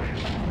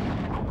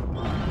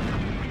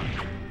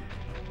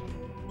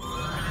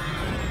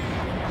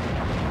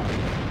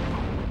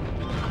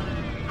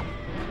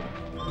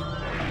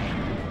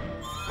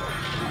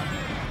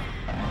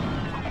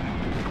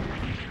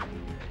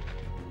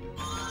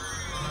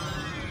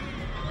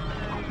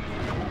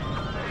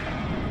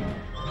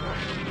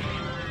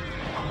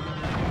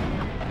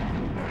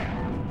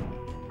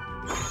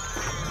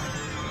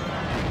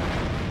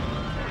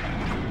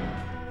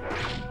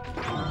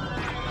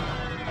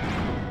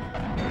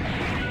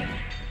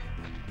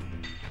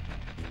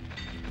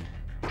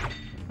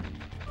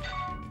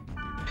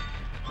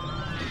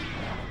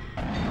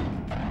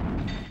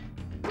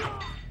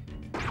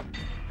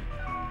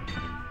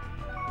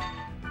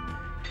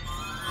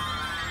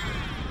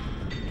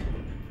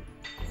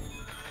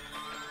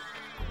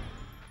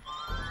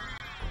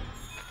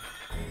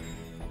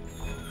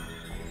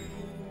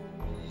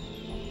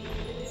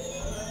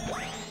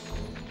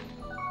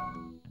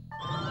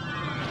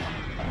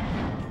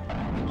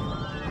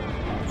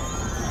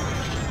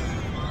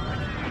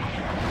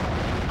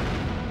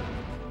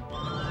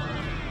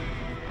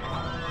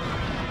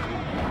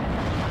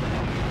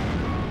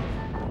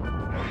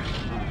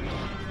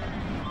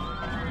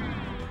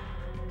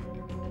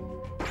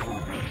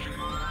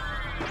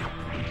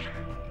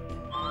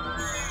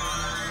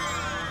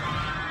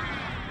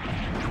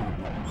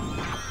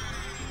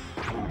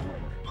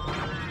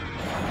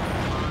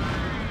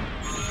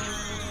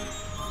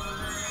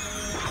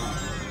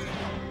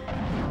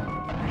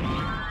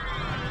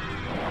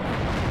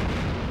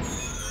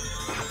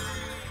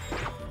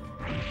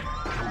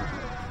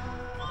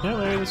 Yeah,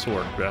 maybe this will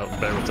work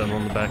out better with them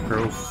on the back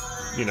row,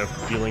 you know,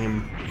 healing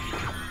and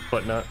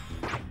whatnot.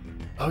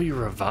 Oh, you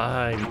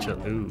revive each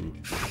other. Ooh,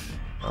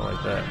 I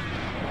like that.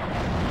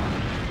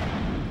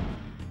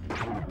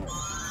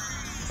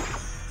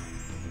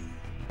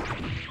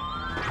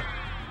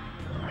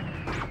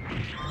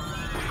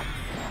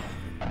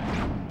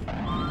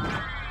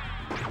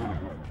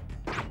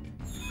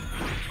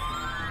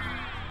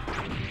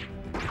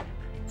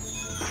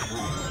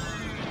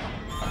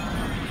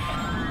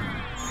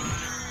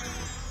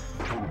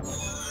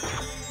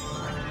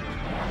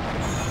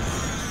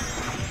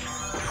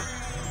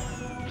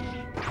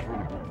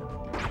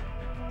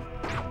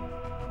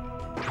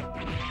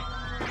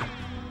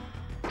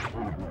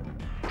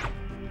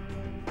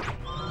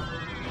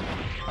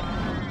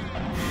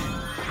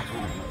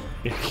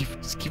 Yeah,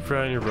 just keep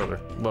riding your brother.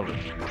 Love it.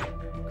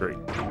 Great.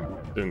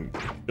 Doing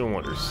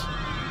wonders.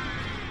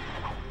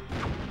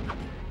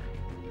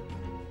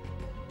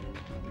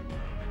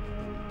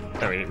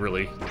 I mean, it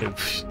really, it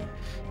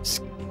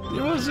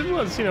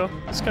was, you know,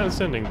 it's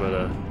condescending,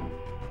 but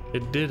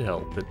it did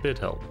help. It did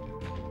help.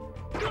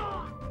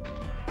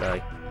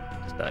 Die.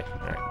 Just die.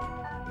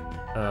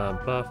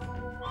 Alright. Buff.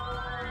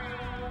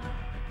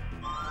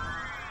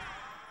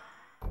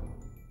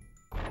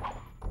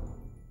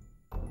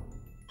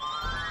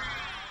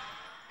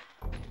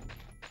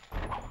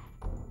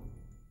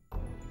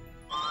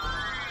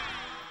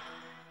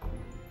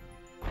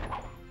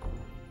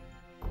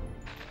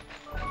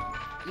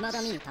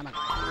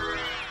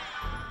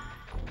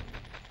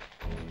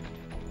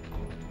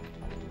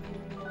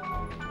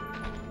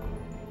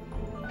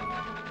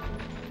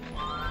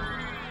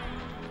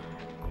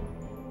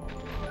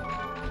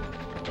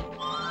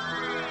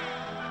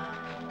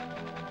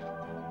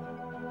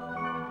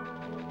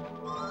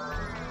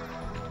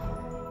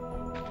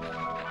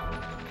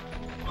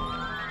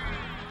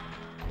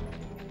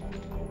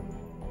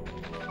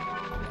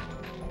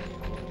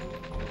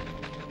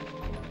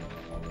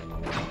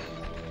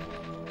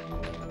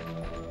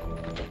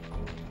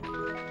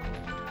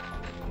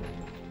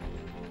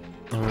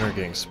 We're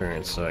getting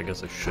experience, so I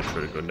guess I should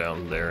try to go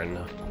down there and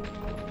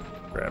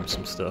grab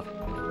some stuff.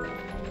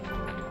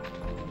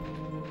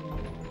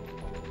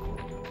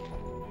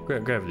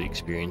 Grab the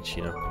experience,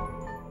 you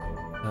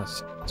know.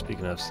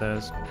 Speaking of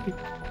status,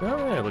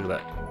 oh yeah, look at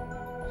that.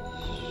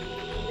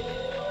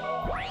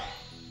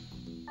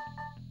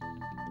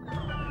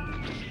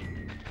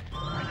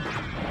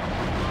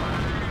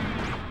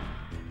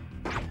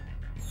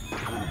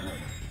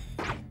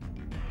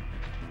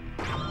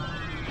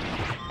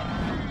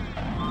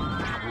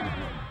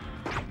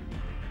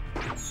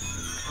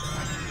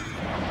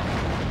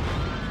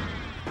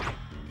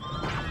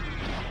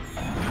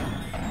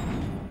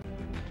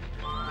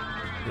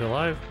 You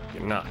alive?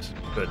 You're not.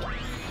 Good.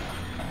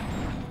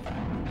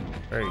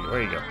 Where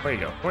you go? Where you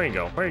go? Where you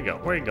go? Where you go?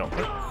 Where you go? Where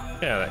you go?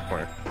 Get out of that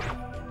corner.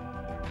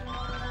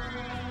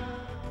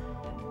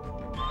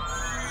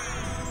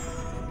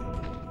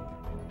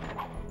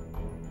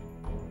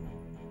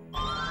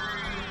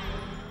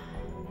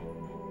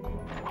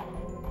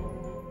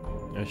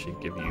 I should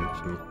give you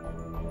some.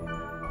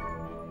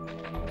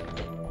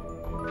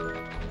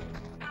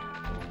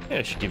 Yeah,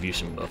 I should give you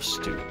some buffs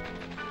too.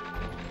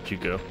 You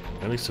go.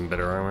 At least some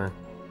better armor.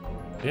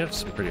 You have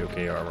some pretty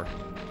okay armor.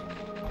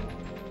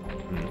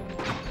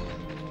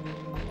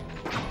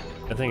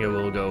 I think I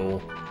will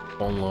go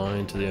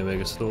online to the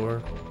Omega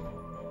store.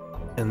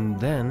 And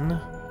then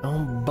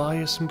I'll buy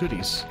you some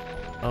goodies.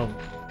 I'll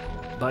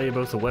buy you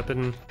both a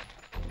weapon.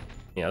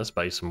 Yeah, let's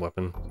buy you some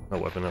weapon. A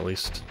weapon at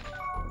least.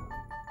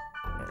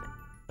 Alright.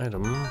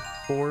 Item.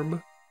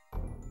 Orb.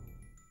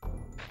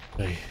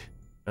 Okay.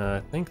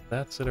 I think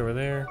that's it over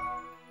there.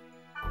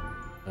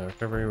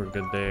 Recovery, we're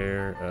good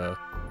there.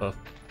 Buff.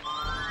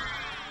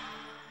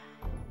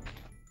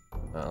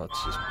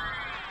 Let's just...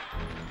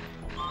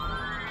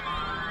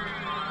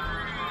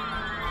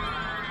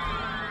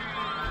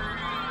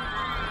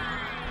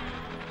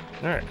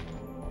 Alright.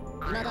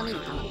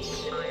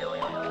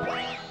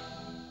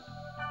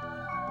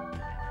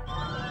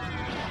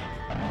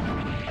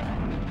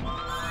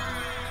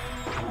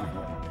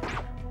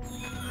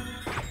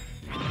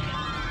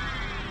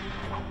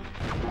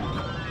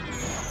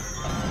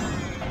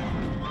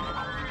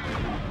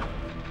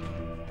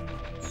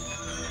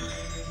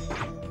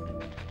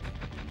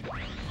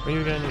 Are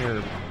you again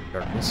your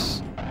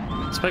darkness?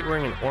 Despite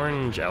wearing an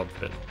orange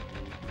outfit.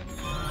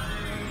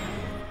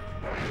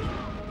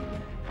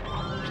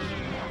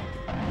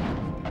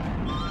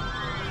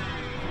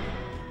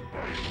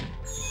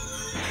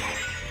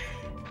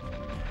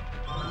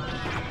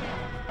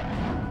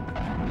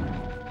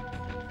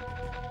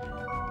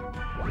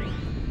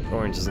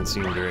 Orange doesn't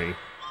seem very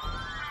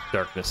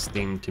darkness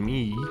themed to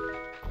me.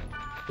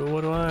 But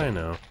what do I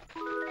know?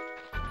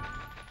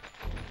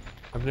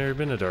 I've never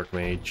been a dark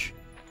mage.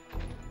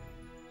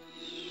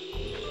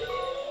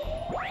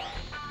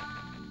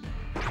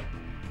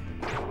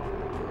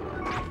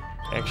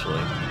 Actually,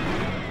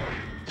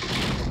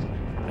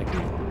 I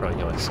can probably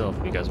heal myself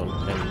if you guys want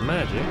to end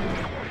magic.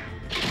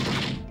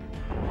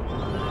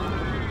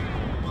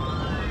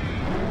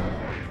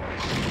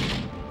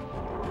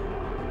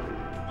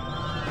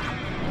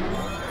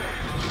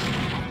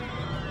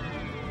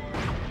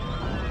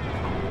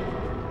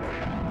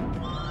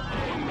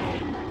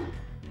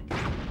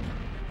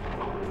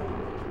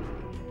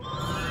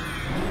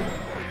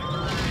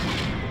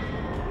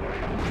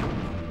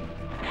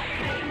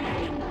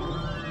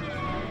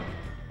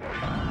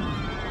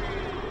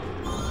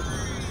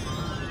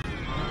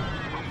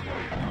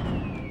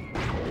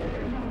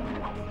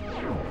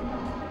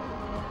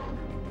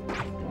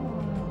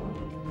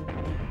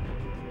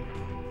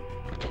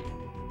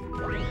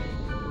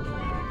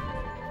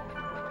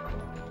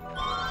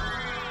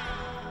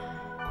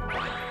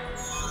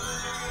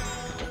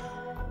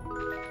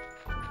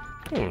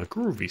 Oh, a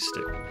groovy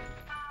stick.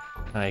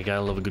 I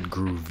gotta love a good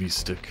groovy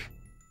stick.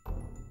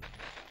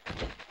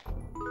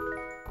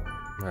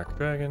 Mark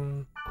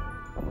Dragon.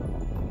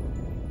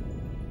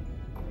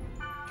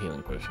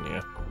 Healing potion,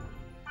 yeah.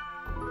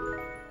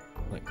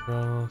 Light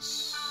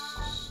cross.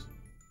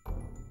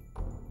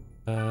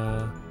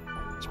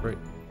 Sprite.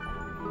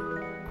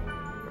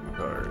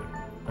 Card.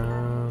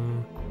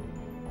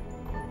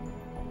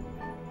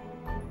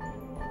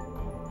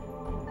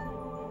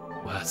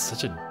 Wow, that's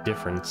such a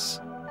difference.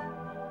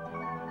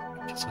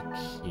 I guess I'll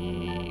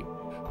keep...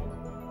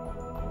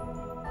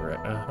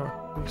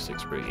 Right,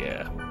 6 sprite,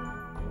 yeah.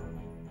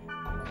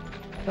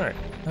 Alright,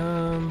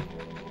 a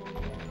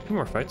few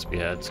more fights to be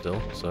had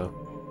still, so...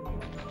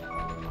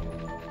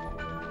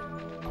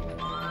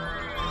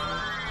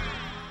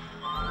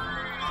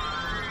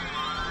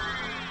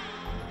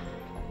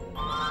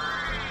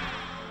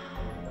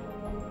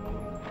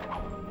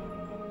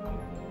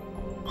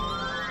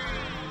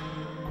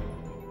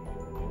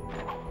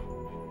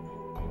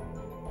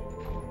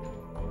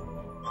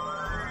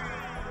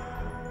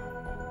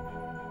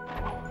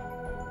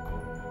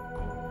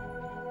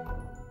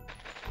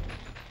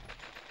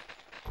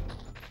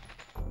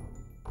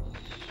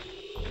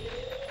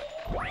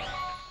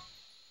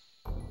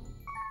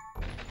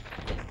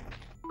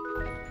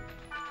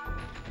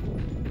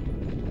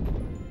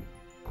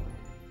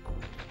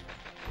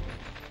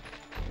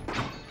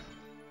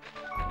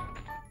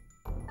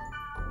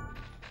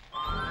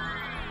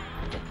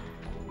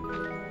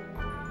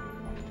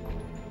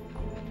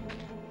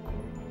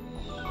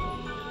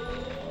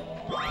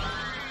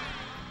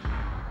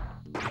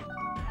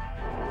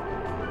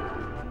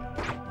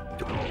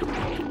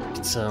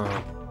 So,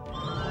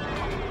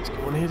 let's go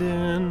and hit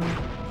in.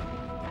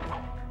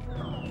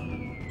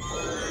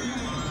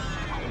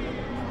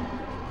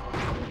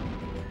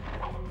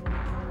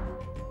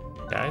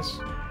 Guys?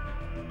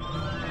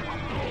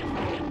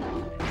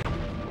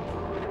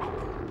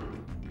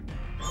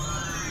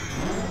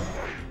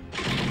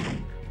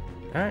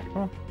 Alright,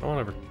 well,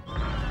 whatever.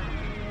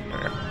 There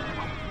we go.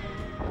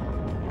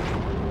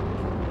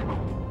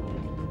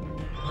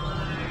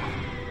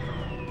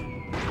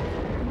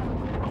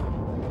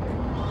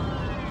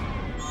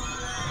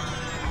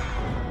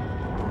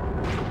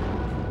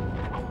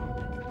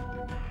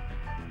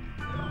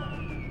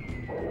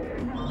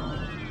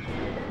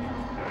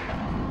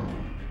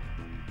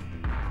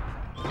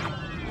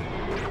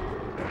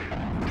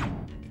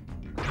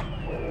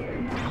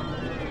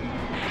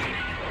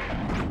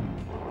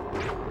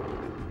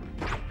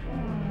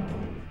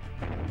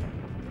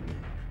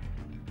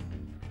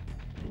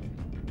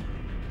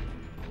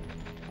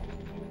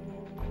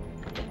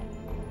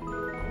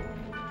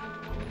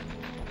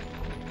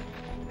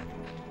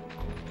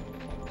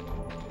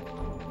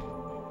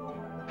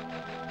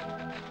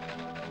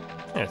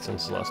 Yeah,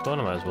 since the last one,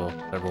 I might as well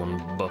have everyone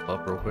buff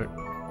up real quick.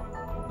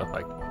 If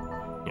I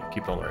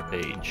keep it on the right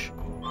page.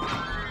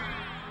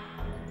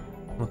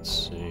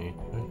 Let's see.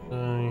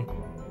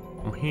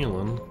 I'm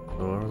healing,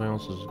 so everything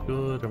else is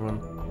good. Everyone,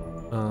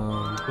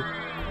 boop.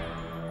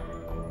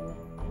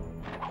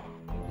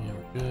 Yeah,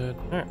 we're good.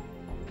 Alright.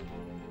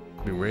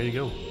 Be ready to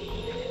go.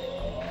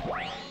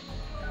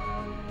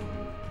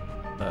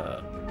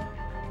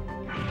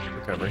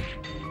 Recovery.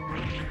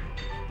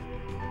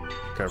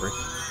 Recovery.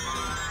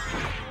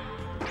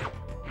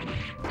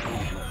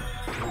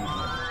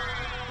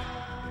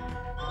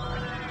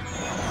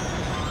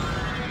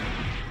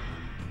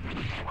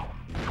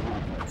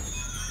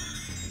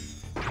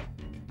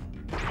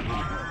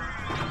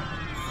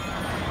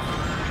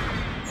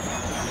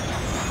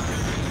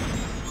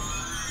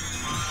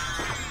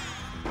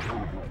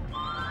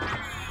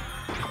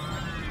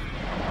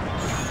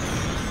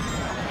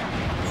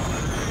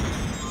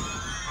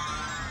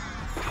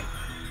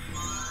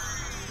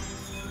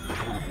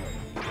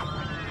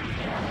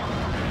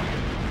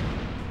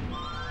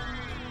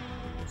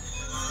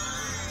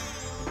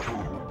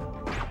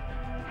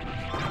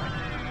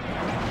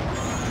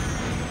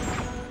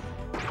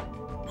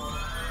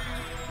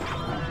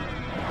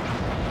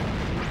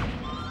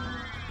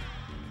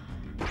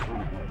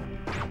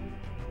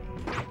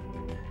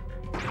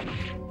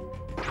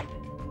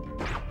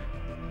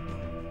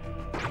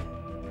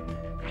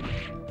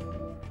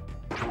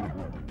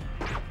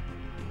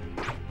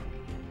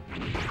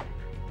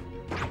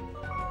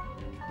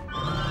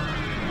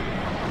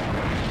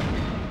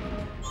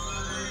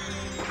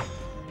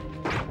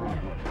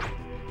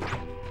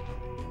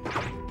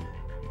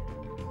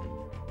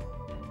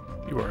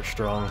 You are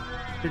strong.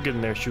 You're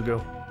getting there,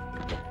 Shugo.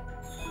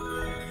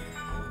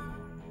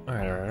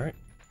 Alright, alright,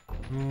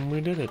 alright.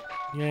 We did it.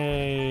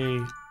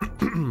 Yay.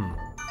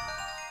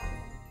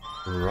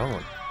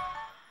 Rolling.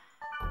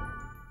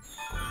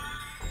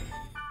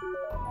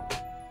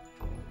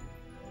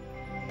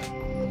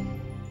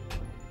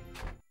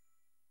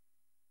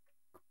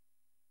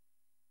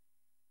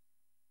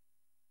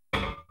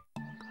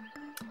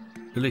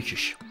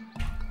 Delicious.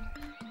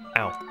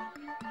 Ow.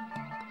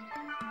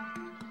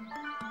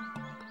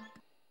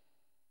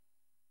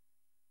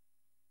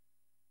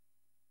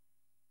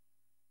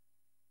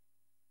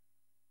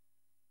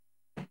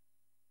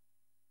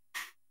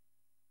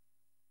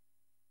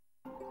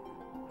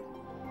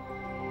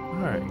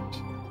 Alright.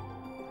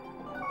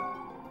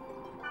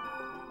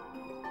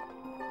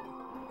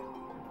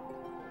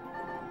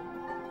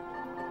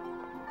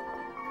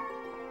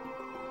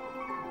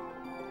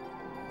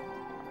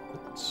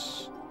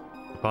 Let's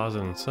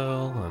deposit and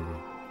sell and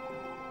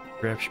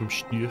grab some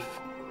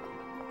stuff.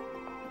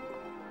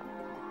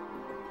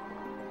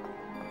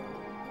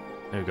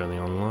 I've got the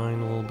online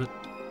a little bit.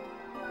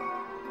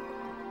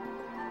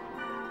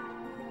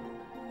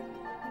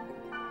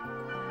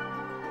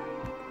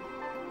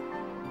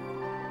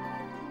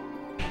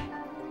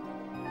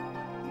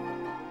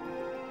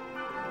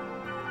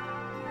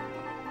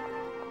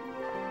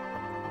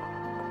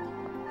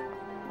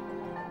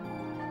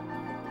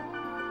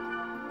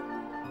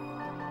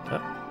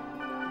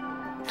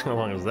 How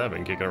long has that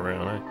been kicking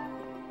around, eh?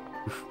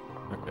 Oof.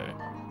 Okay.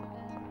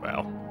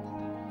 Wow.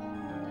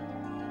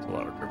 That's a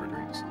lot of recovery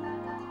drinks.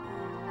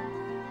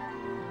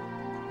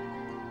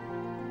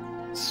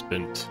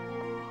 Spent.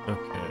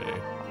 Okay.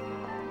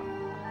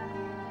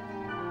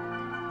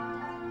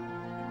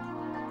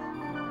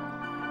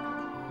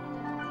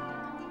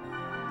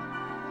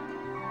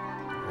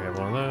 I have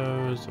one of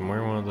those. I'm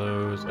wearing one of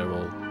those. I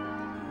will.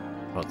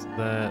 What's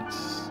that?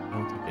 I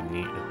don't think I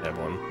need to have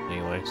one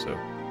anyway, so.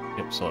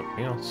 Yep, so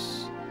everything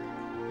else.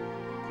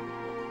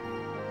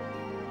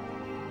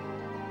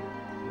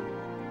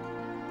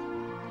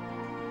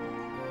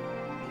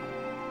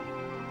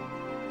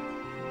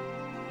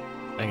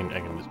 I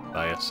can just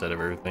buy a set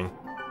of everything.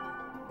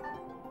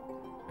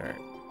 Alright.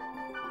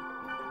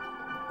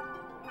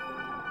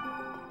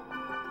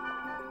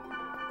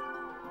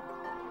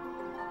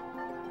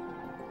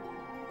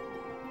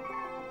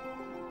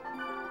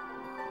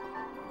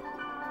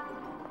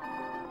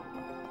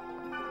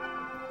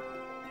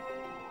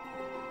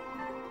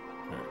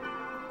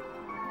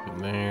 In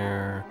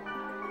there.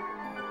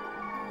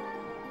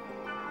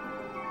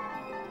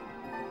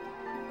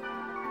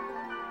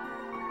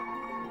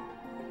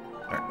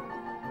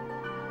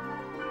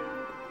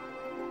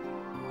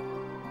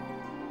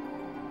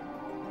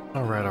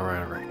 Alright,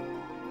 alright, alright.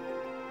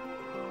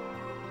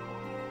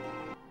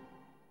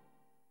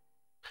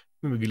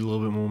 Maybe get a little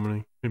bit more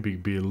money. Maybe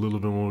be a little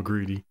bit more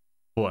greedy.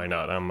 Why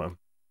not?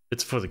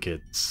 It's for the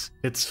kids.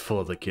 It's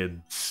for the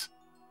kids.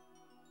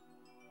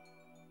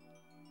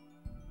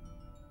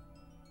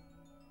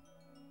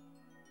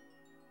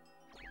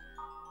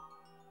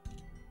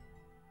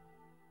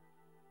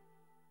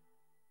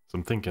 So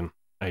I'm thinking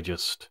I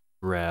just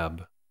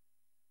grab.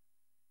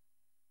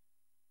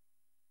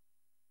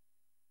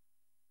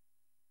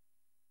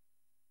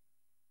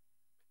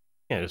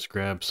 Yeah, just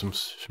grab some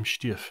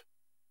stuff.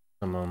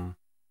 Some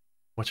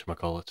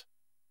whatchamacallit.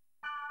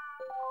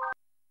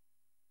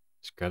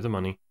 Just grab the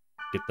money,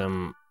 get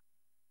them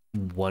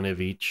one of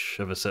each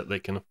of a set they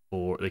can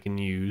afford, they can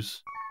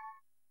use.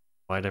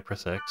 Why'd I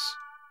press X?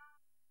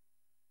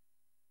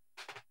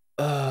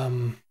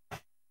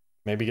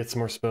 Maybe get some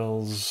more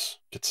spells,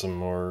 get some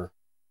more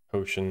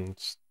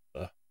potions,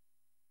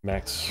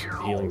 max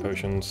healing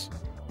potions,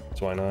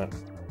 so why not?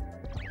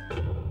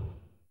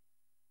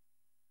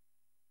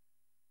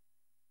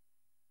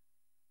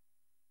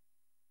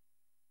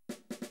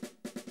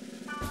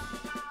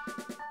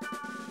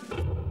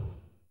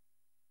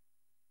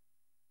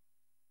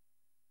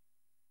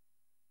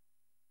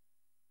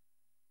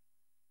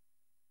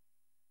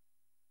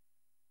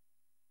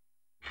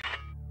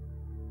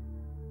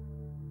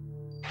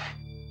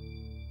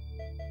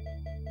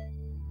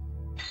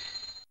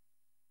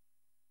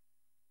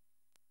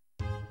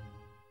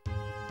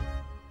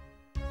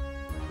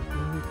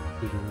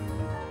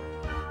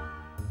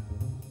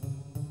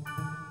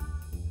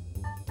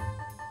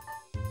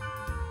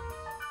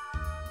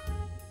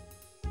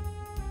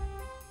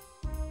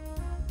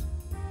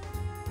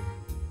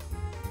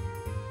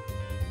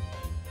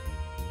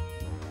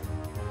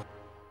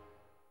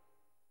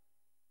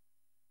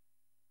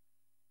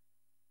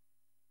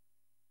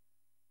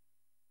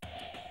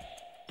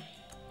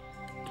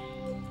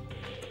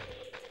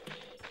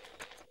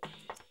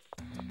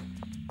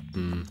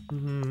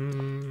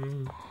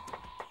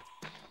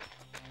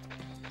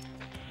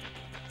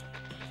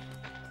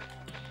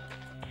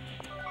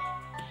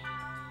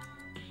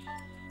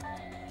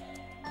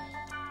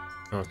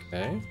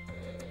 Okay.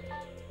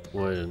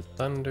 Wood and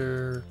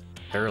thunder.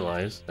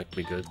 Paralyze, that could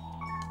be good.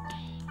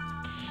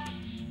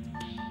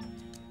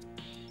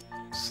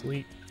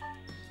 Sleep.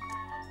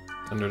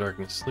 Thunder,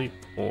 darkness, sleep,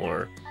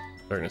 or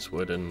darkness,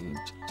 wood, and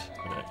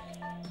tonic.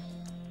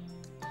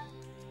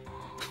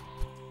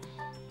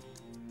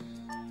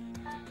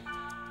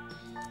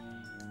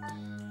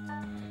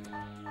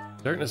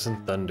 Darkness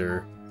and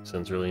thunder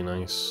sounds really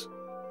nice.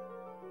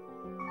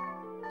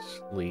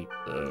 Sleep,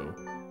 though.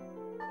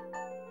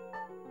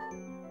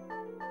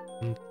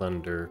 And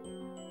thunder.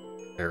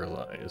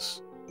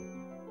 Paralyze.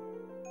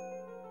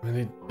 I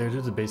mean, they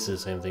do the basically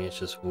the same thing, it's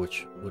just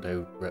which would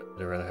I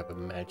rather have a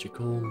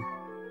magical?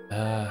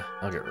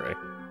 I'll get Ray.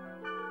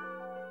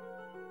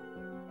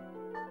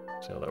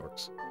 See how that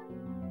works.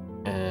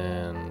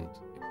 And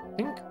I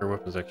think her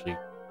weapon's actually...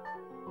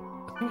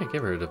 I think I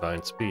gave her a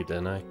divine speed,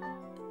 didn't I?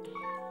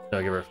 No,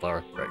 I gave her a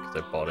flower, right,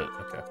 because I bought it.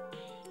 Okay.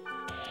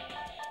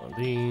 One of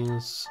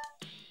these.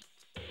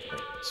 Oh,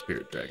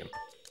 Spirit Dragon.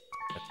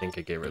 I think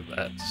I gave her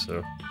that,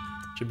 so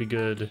should be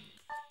good.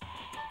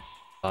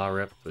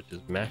 Rep, which is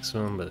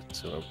maximum, but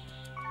it's gonna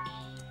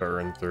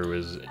burn through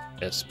his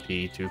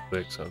SP too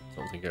quick, so I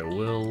don't think I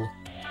will.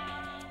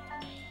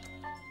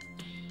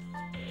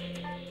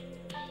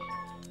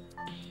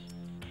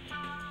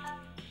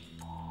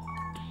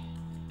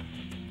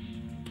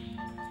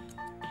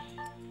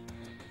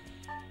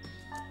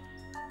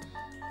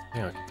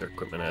 Yeah, I'll keep their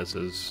equipment as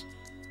is.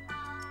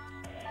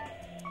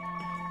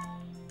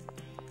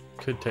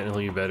 Could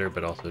technically be better,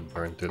 but also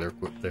burn through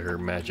their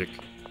magic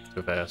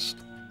so fast.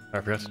 I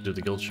forgot to do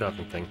the guild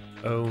shopping thing.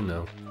 Oh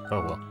no.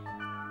 Oh well.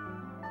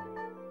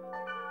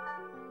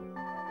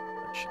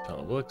 A shit ton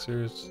of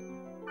elixirs.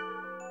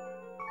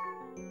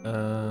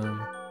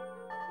 How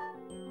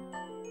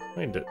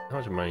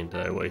much money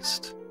did I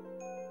waste?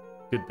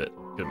 Good bit.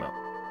 Good amount.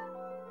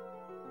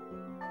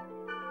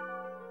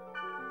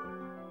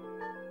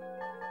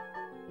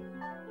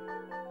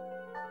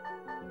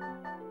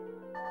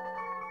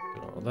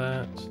 Did all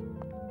that.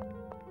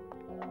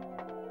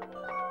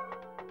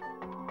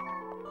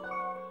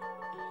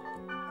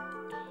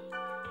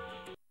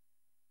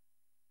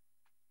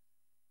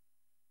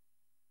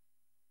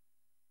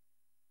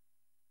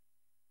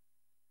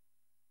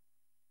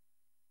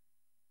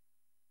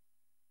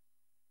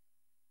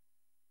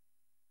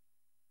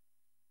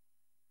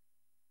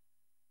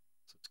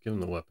 So let's give him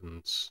the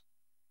weapons.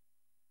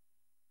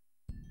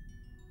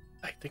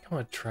 I think I'm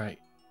gonna try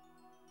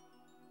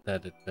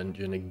that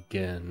dungeon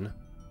again.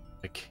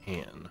 I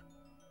can.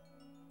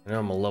 I know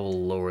I'm a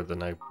level lower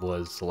than I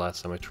was the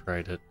last time I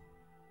tried it.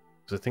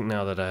 Because I think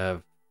now that I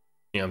have,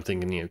 I'm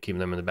thinking, keeping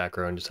them in the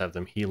background, just have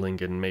them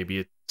healing and maybe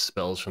it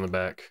spells from the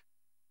back.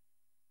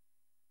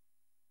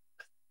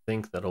 I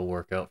think that'll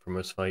work out for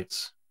most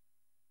fights.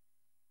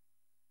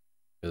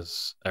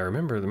 Because I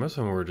remember the most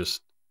of them were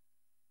just,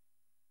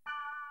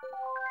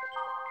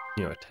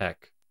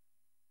 attack.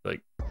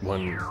 Like,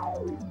 one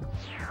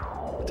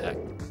attack.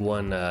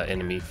 One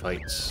enemy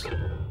fights.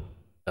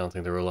 I don't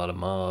think there were a lot of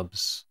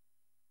mobs.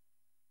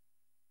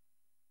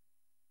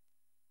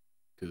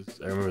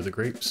 Because I remember the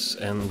grapes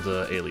and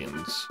the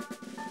aliens.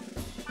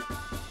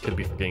 Could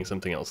be forgetting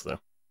something else, though.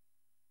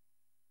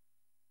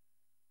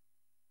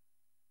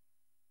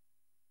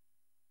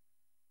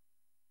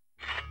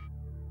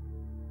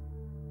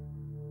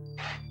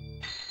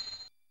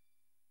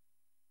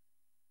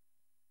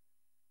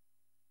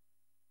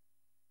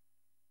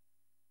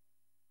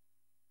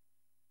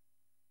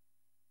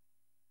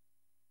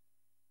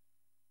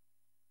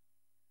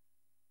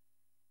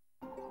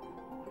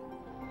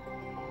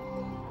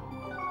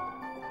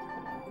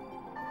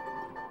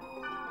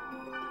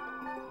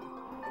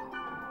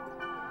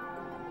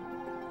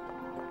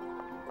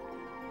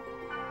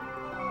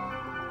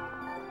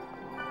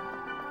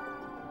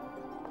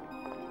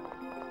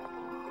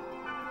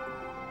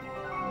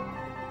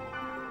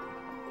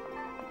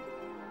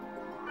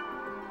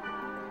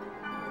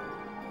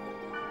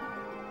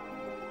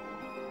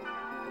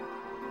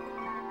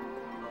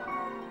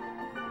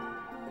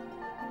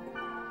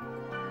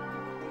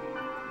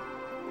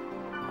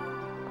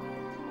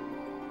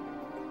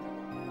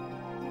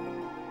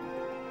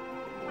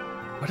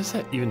 What does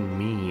that even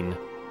mean?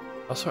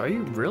 Also, are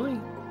you really?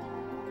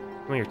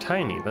 I mean, you're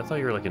tiny, but I thought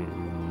you were like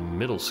in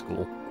middle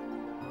school.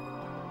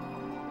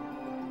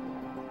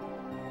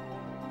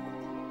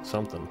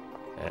 Something.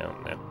 I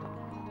don't know.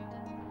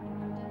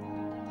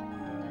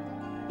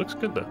 Looks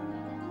good though.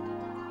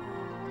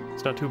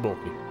 It's not too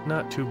bulky.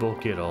 Not too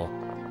bulky at all.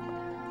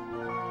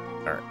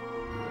 Alright.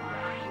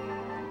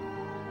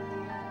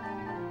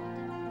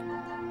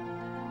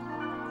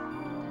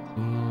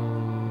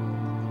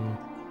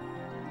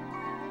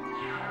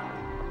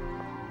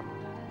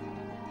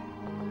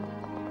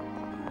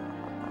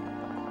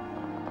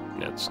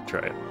 Let's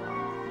try it.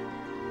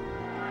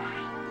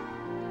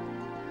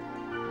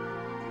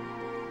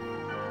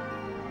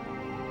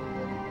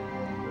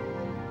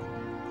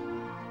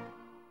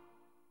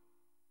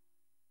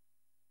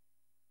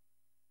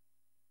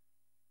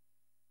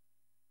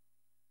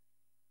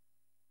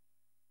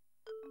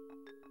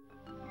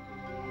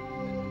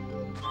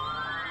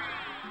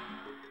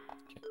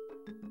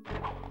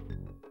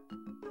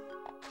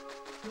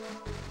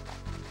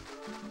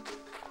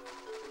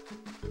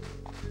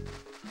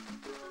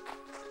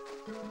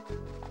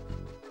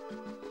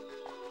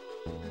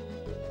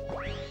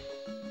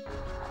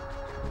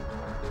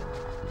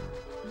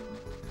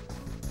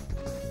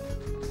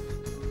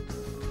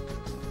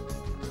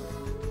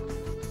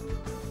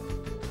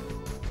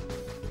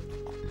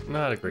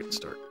 Not a great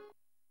start.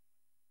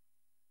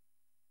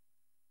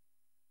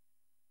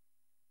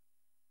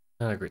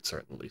 Not a great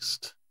start, at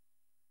least.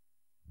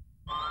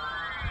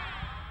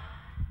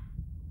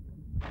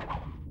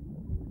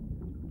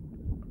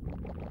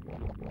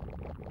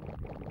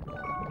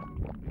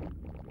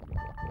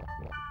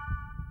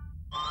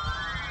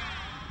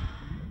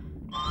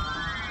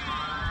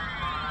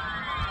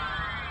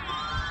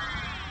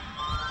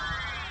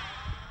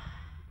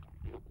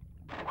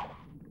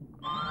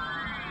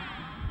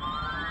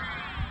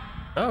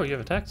 Oh, you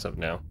have attacks up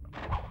now.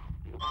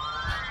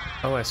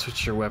 Oh, I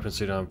switched your weapon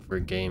so you don't have for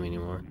a game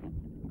anymore.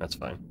 That's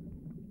fine.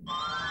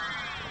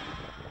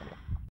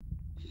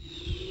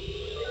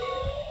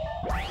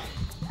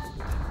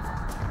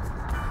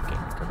 Okay,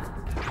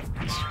 recovery.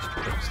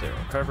 Stay on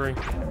recovery.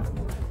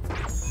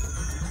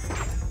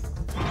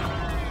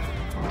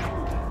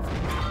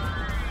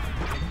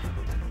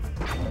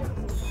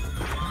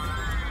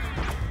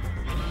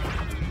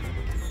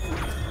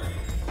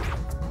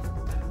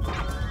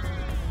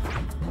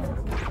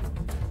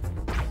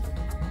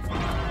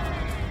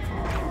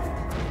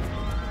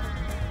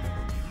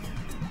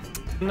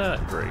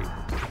 Not great.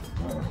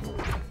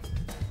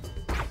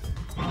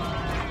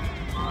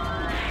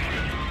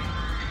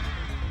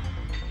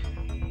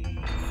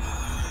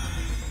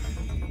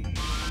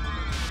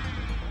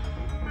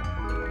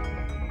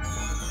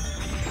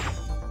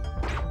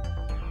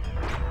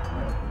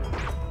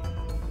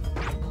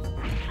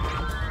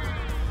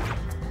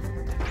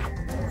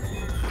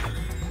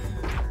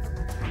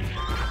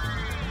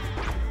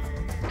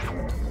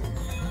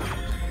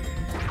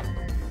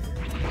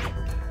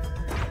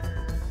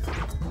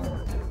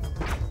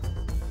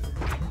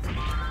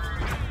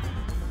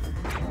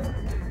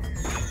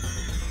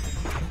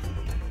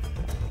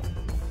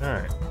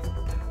 Alright.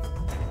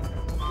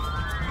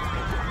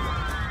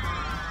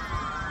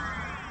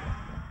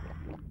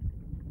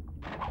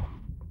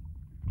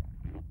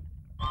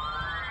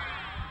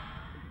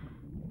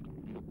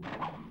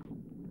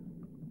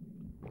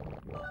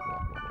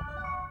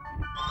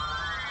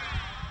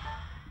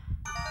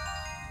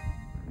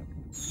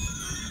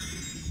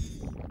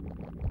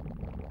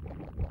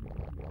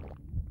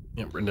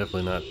 Yep, we're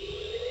definitely not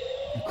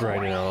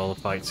grinding out all the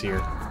fights here.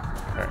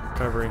 Alright,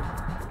 recovery.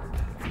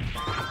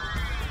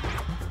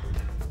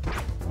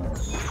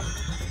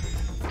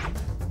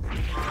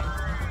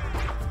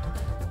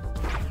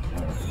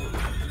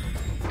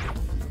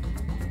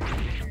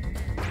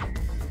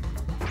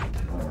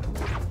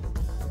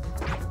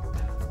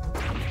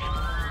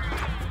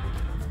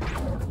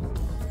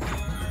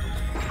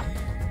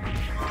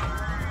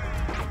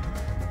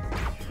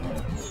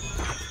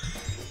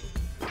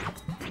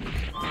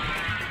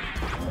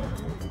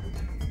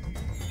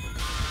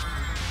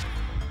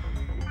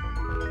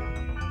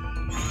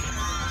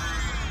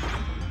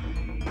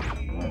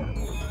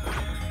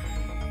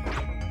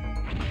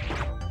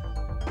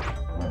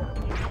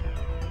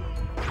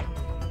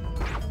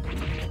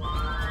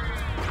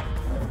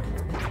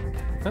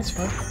 That's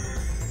fine.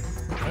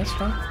 That's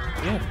fine.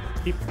 Yeah,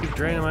 keep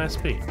draining my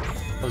SP.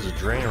 I'll just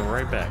drain her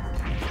right back.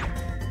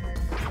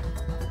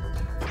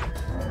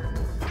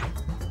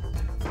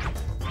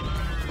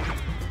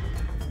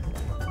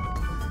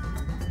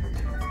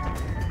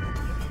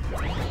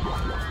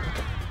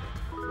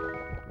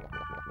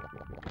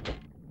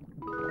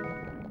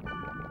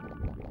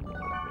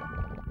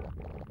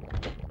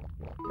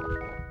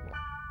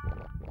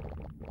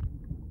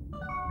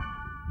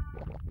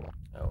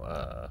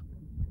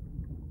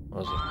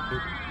 What was it?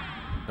 Oop.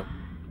 Nope.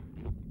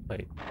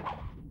 Wait.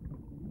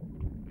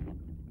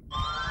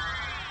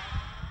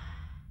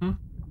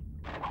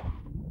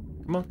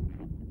 Come on.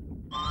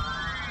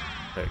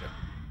 There you go.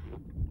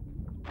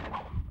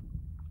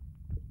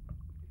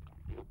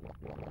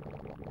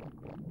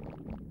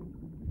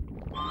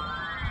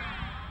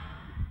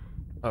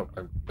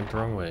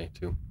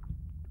 too.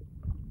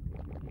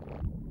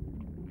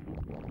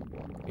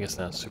 I guess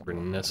not super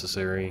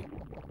necessary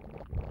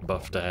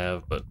buff to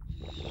have, but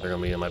they're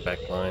gonna be in my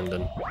back line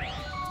then.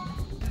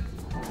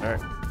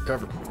 Alright,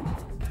 cover.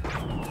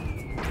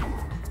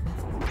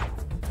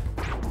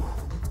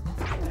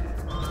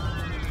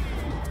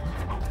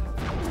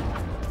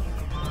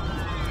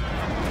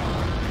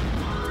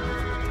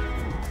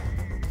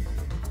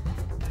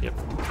 Yep.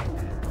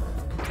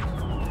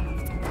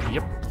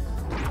 Yep.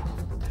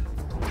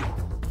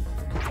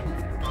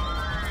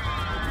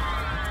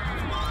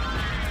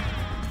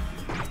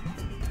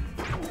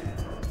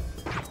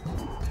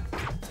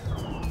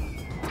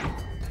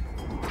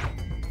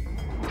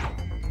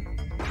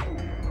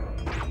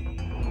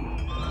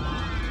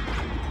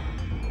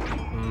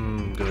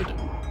 Good.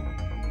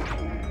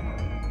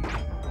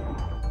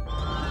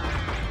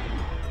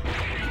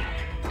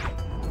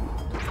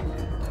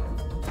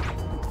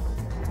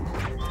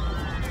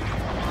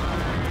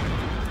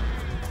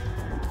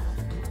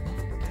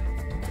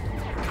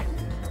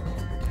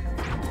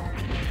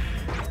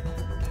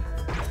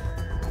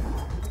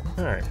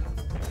 All right.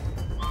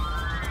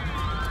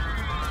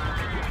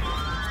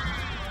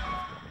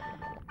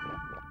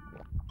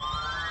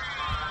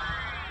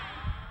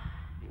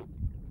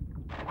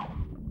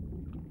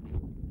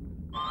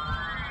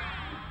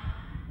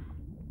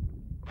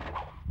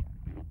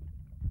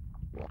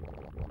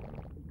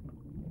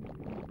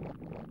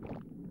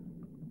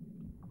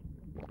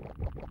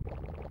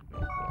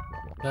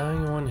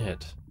 Dying in one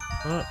hit.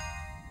 I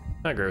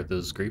agree with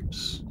those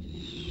creeps.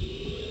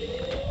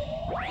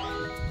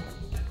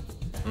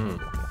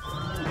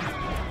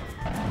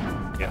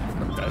 Yeah,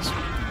 recover, guys.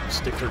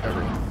 Stick to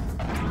recovery.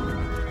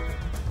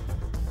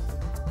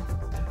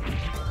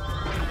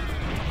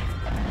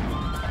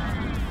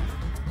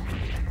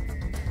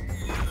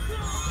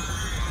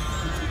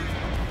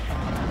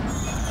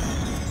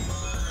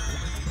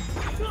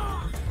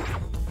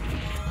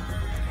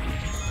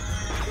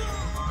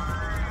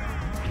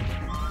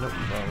 Nope,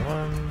 wrong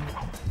one.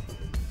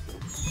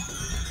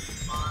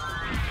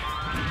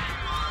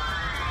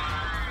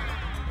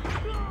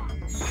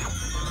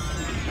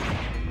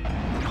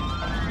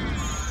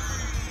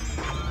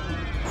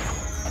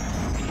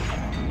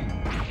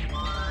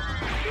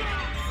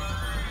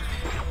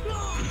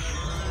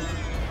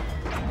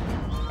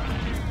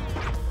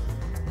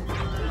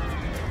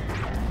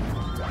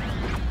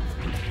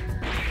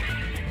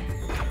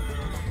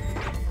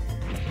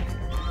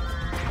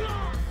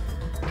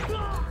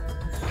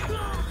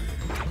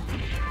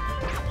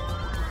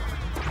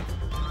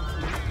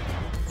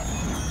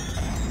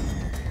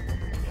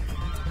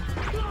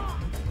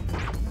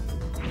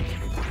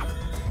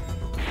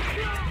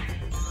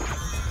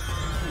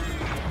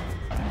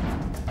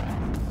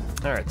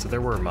 Alright, so there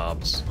were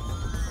mobs.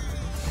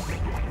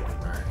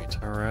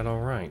 Alright, alright,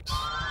 alright.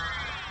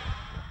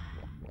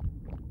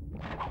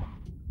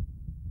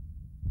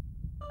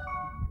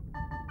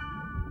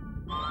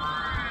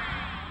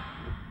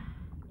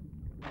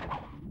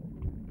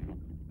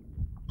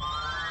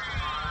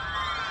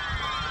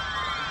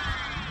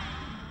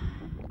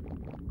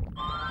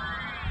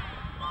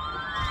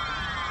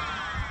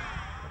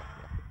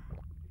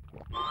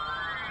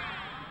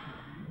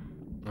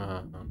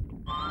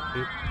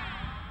 Boop.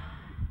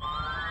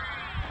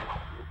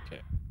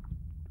 Okay.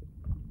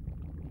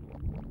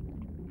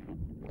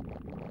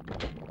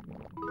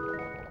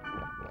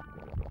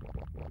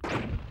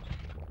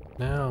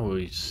 Now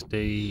we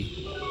stay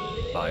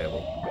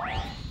viable.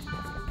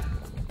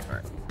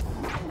 Alright.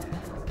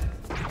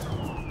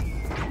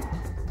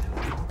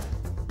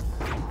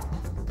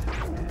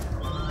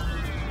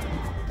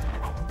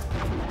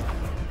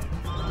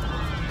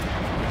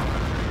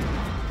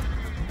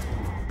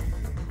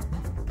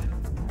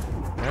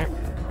 Alright.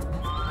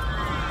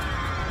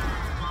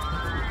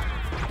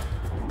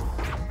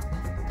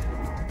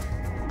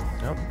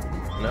 Nope.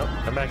 Nope.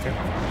 Come back here.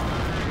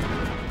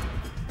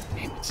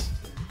 Damn it.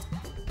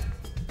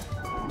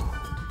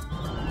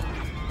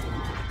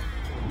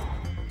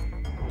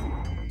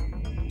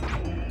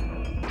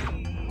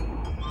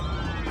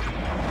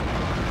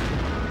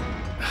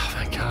 Oh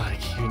my god, I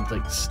can't even,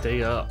 like,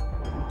 stay up.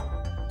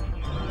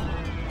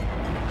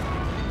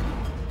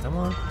 Come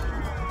on.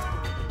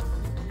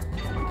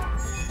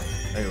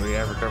 Hey, we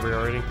have recovery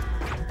already?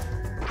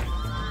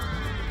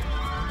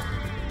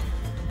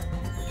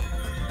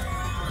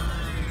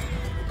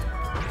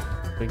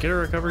 Can we get a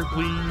recovery,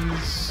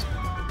 please?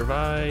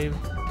 Revive.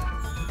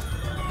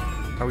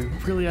 Are we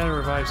really out of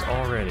revives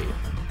already?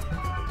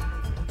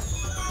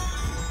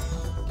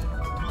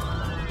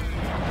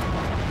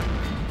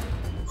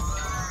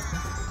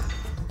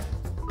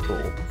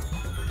 Cool.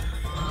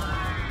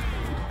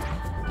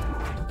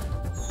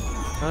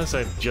 Unless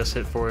I just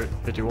hit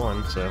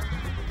 451, so.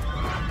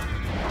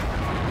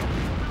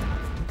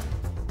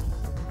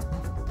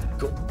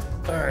 Cool.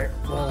 Alright,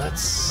 well that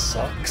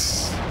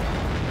sucks.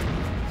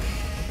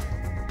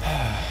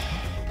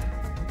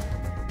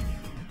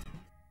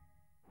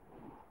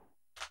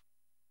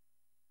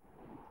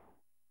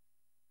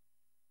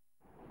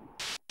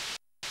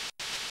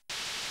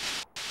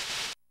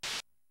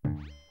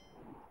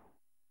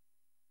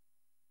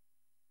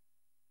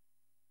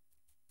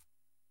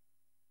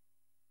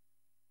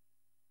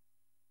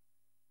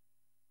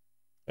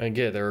 I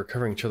get they're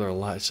recovering each other a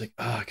lot. It's like,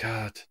 oh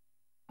god.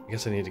 I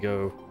guess I need to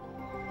go.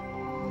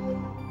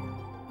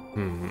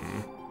 Hmm.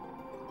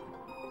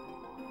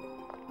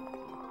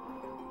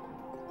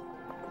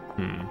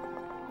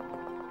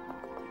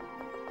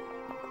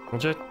 I'll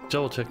just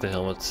double check the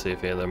helmets to see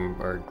if any of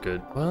them are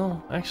good.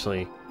 Well,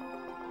 actually.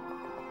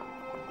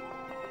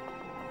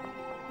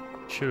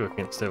 Shoot, I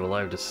can't stay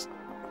alive to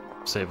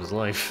save his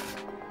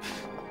life.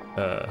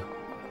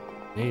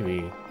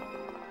 Maybe.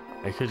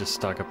 I could just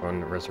stock up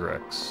on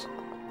resurrects.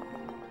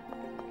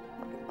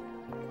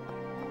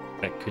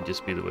 That could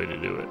just be the way to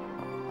do it.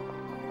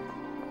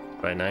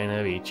 Buy 9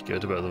 of each, go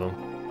to both of them.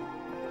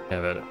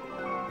 Have at it.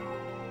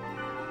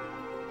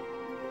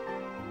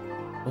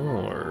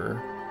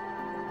 Or...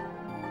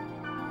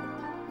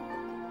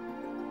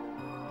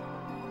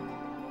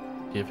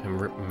 give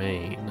him Rip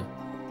Main.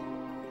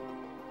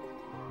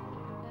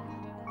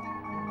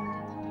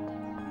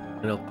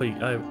 And he'll play...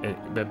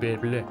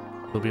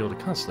 he'll be able to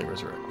constantly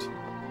resurrect.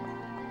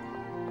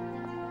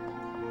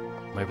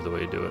 Might be the way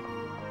to do it.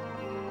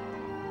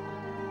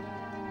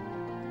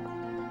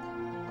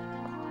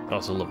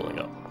 Also leveling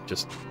up.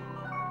 Just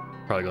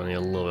probably gonna need a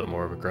little bit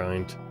more of a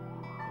grind.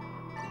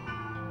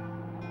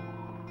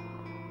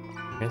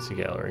 Fancy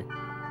gallery.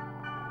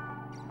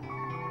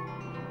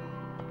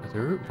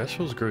 Do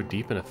vegetables grow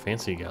deep in a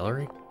fancy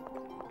gallery?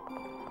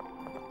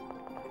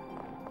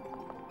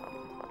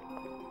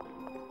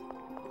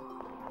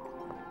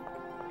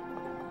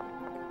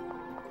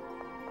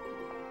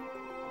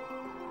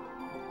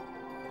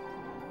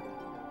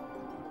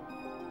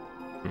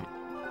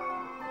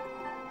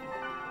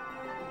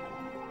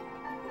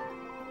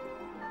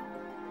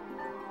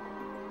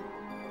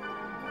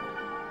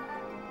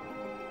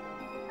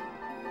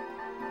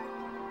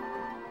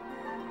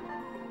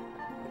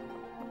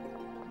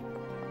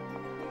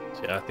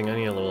 Yeah, I think I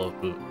need a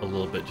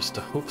little bit just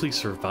to hopefully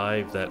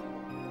survive that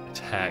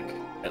attack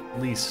at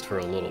least for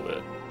a little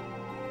bit.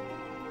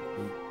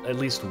 At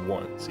least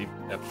once,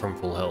 even from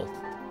full health.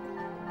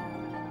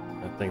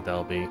 I think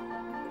that'll be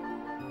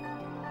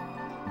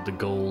the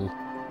goal.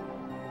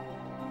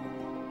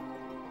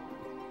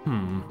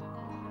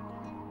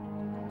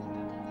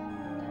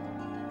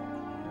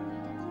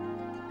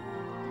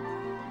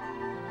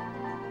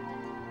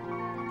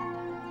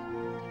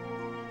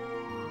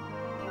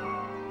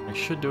 I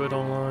should do it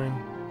online.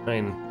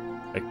 I mean,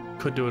 I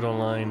could do it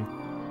online,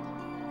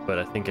 but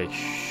I think I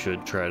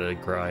should try to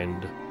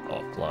grind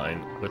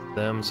offline with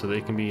them so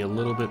they can be a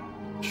little bit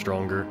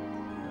stronger.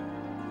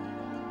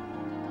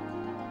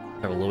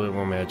 Have a little bit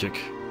more magic.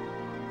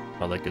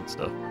 All that good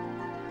stuff.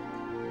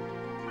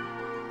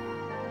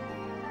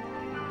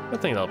 I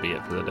think that'll be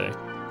it for the day.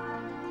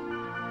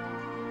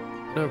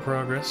 No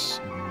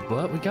progress,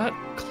 but we got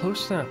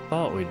closer than I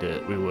thought we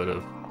would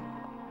have.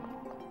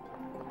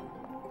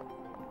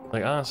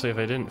 Like, honestly, if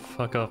I didn't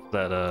fuck up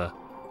that,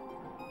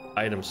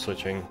 item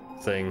switching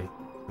thing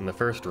in the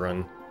first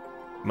run,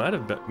 might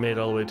have made it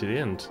all the way to the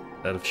end,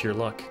 out of sheer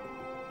luck.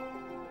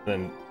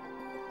 Then,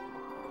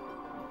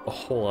 a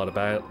whole lot of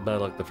bad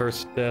luck. The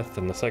first death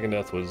and the second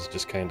death was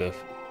just kind of...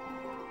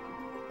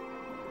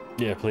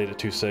 yeah, played it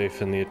too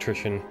safe, and the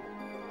attrition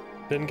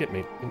didn't get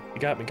me.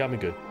 It got me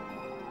good.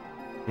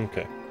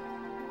 Okay.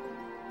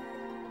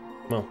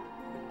 Well,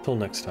 till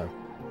next time.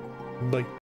 Bye.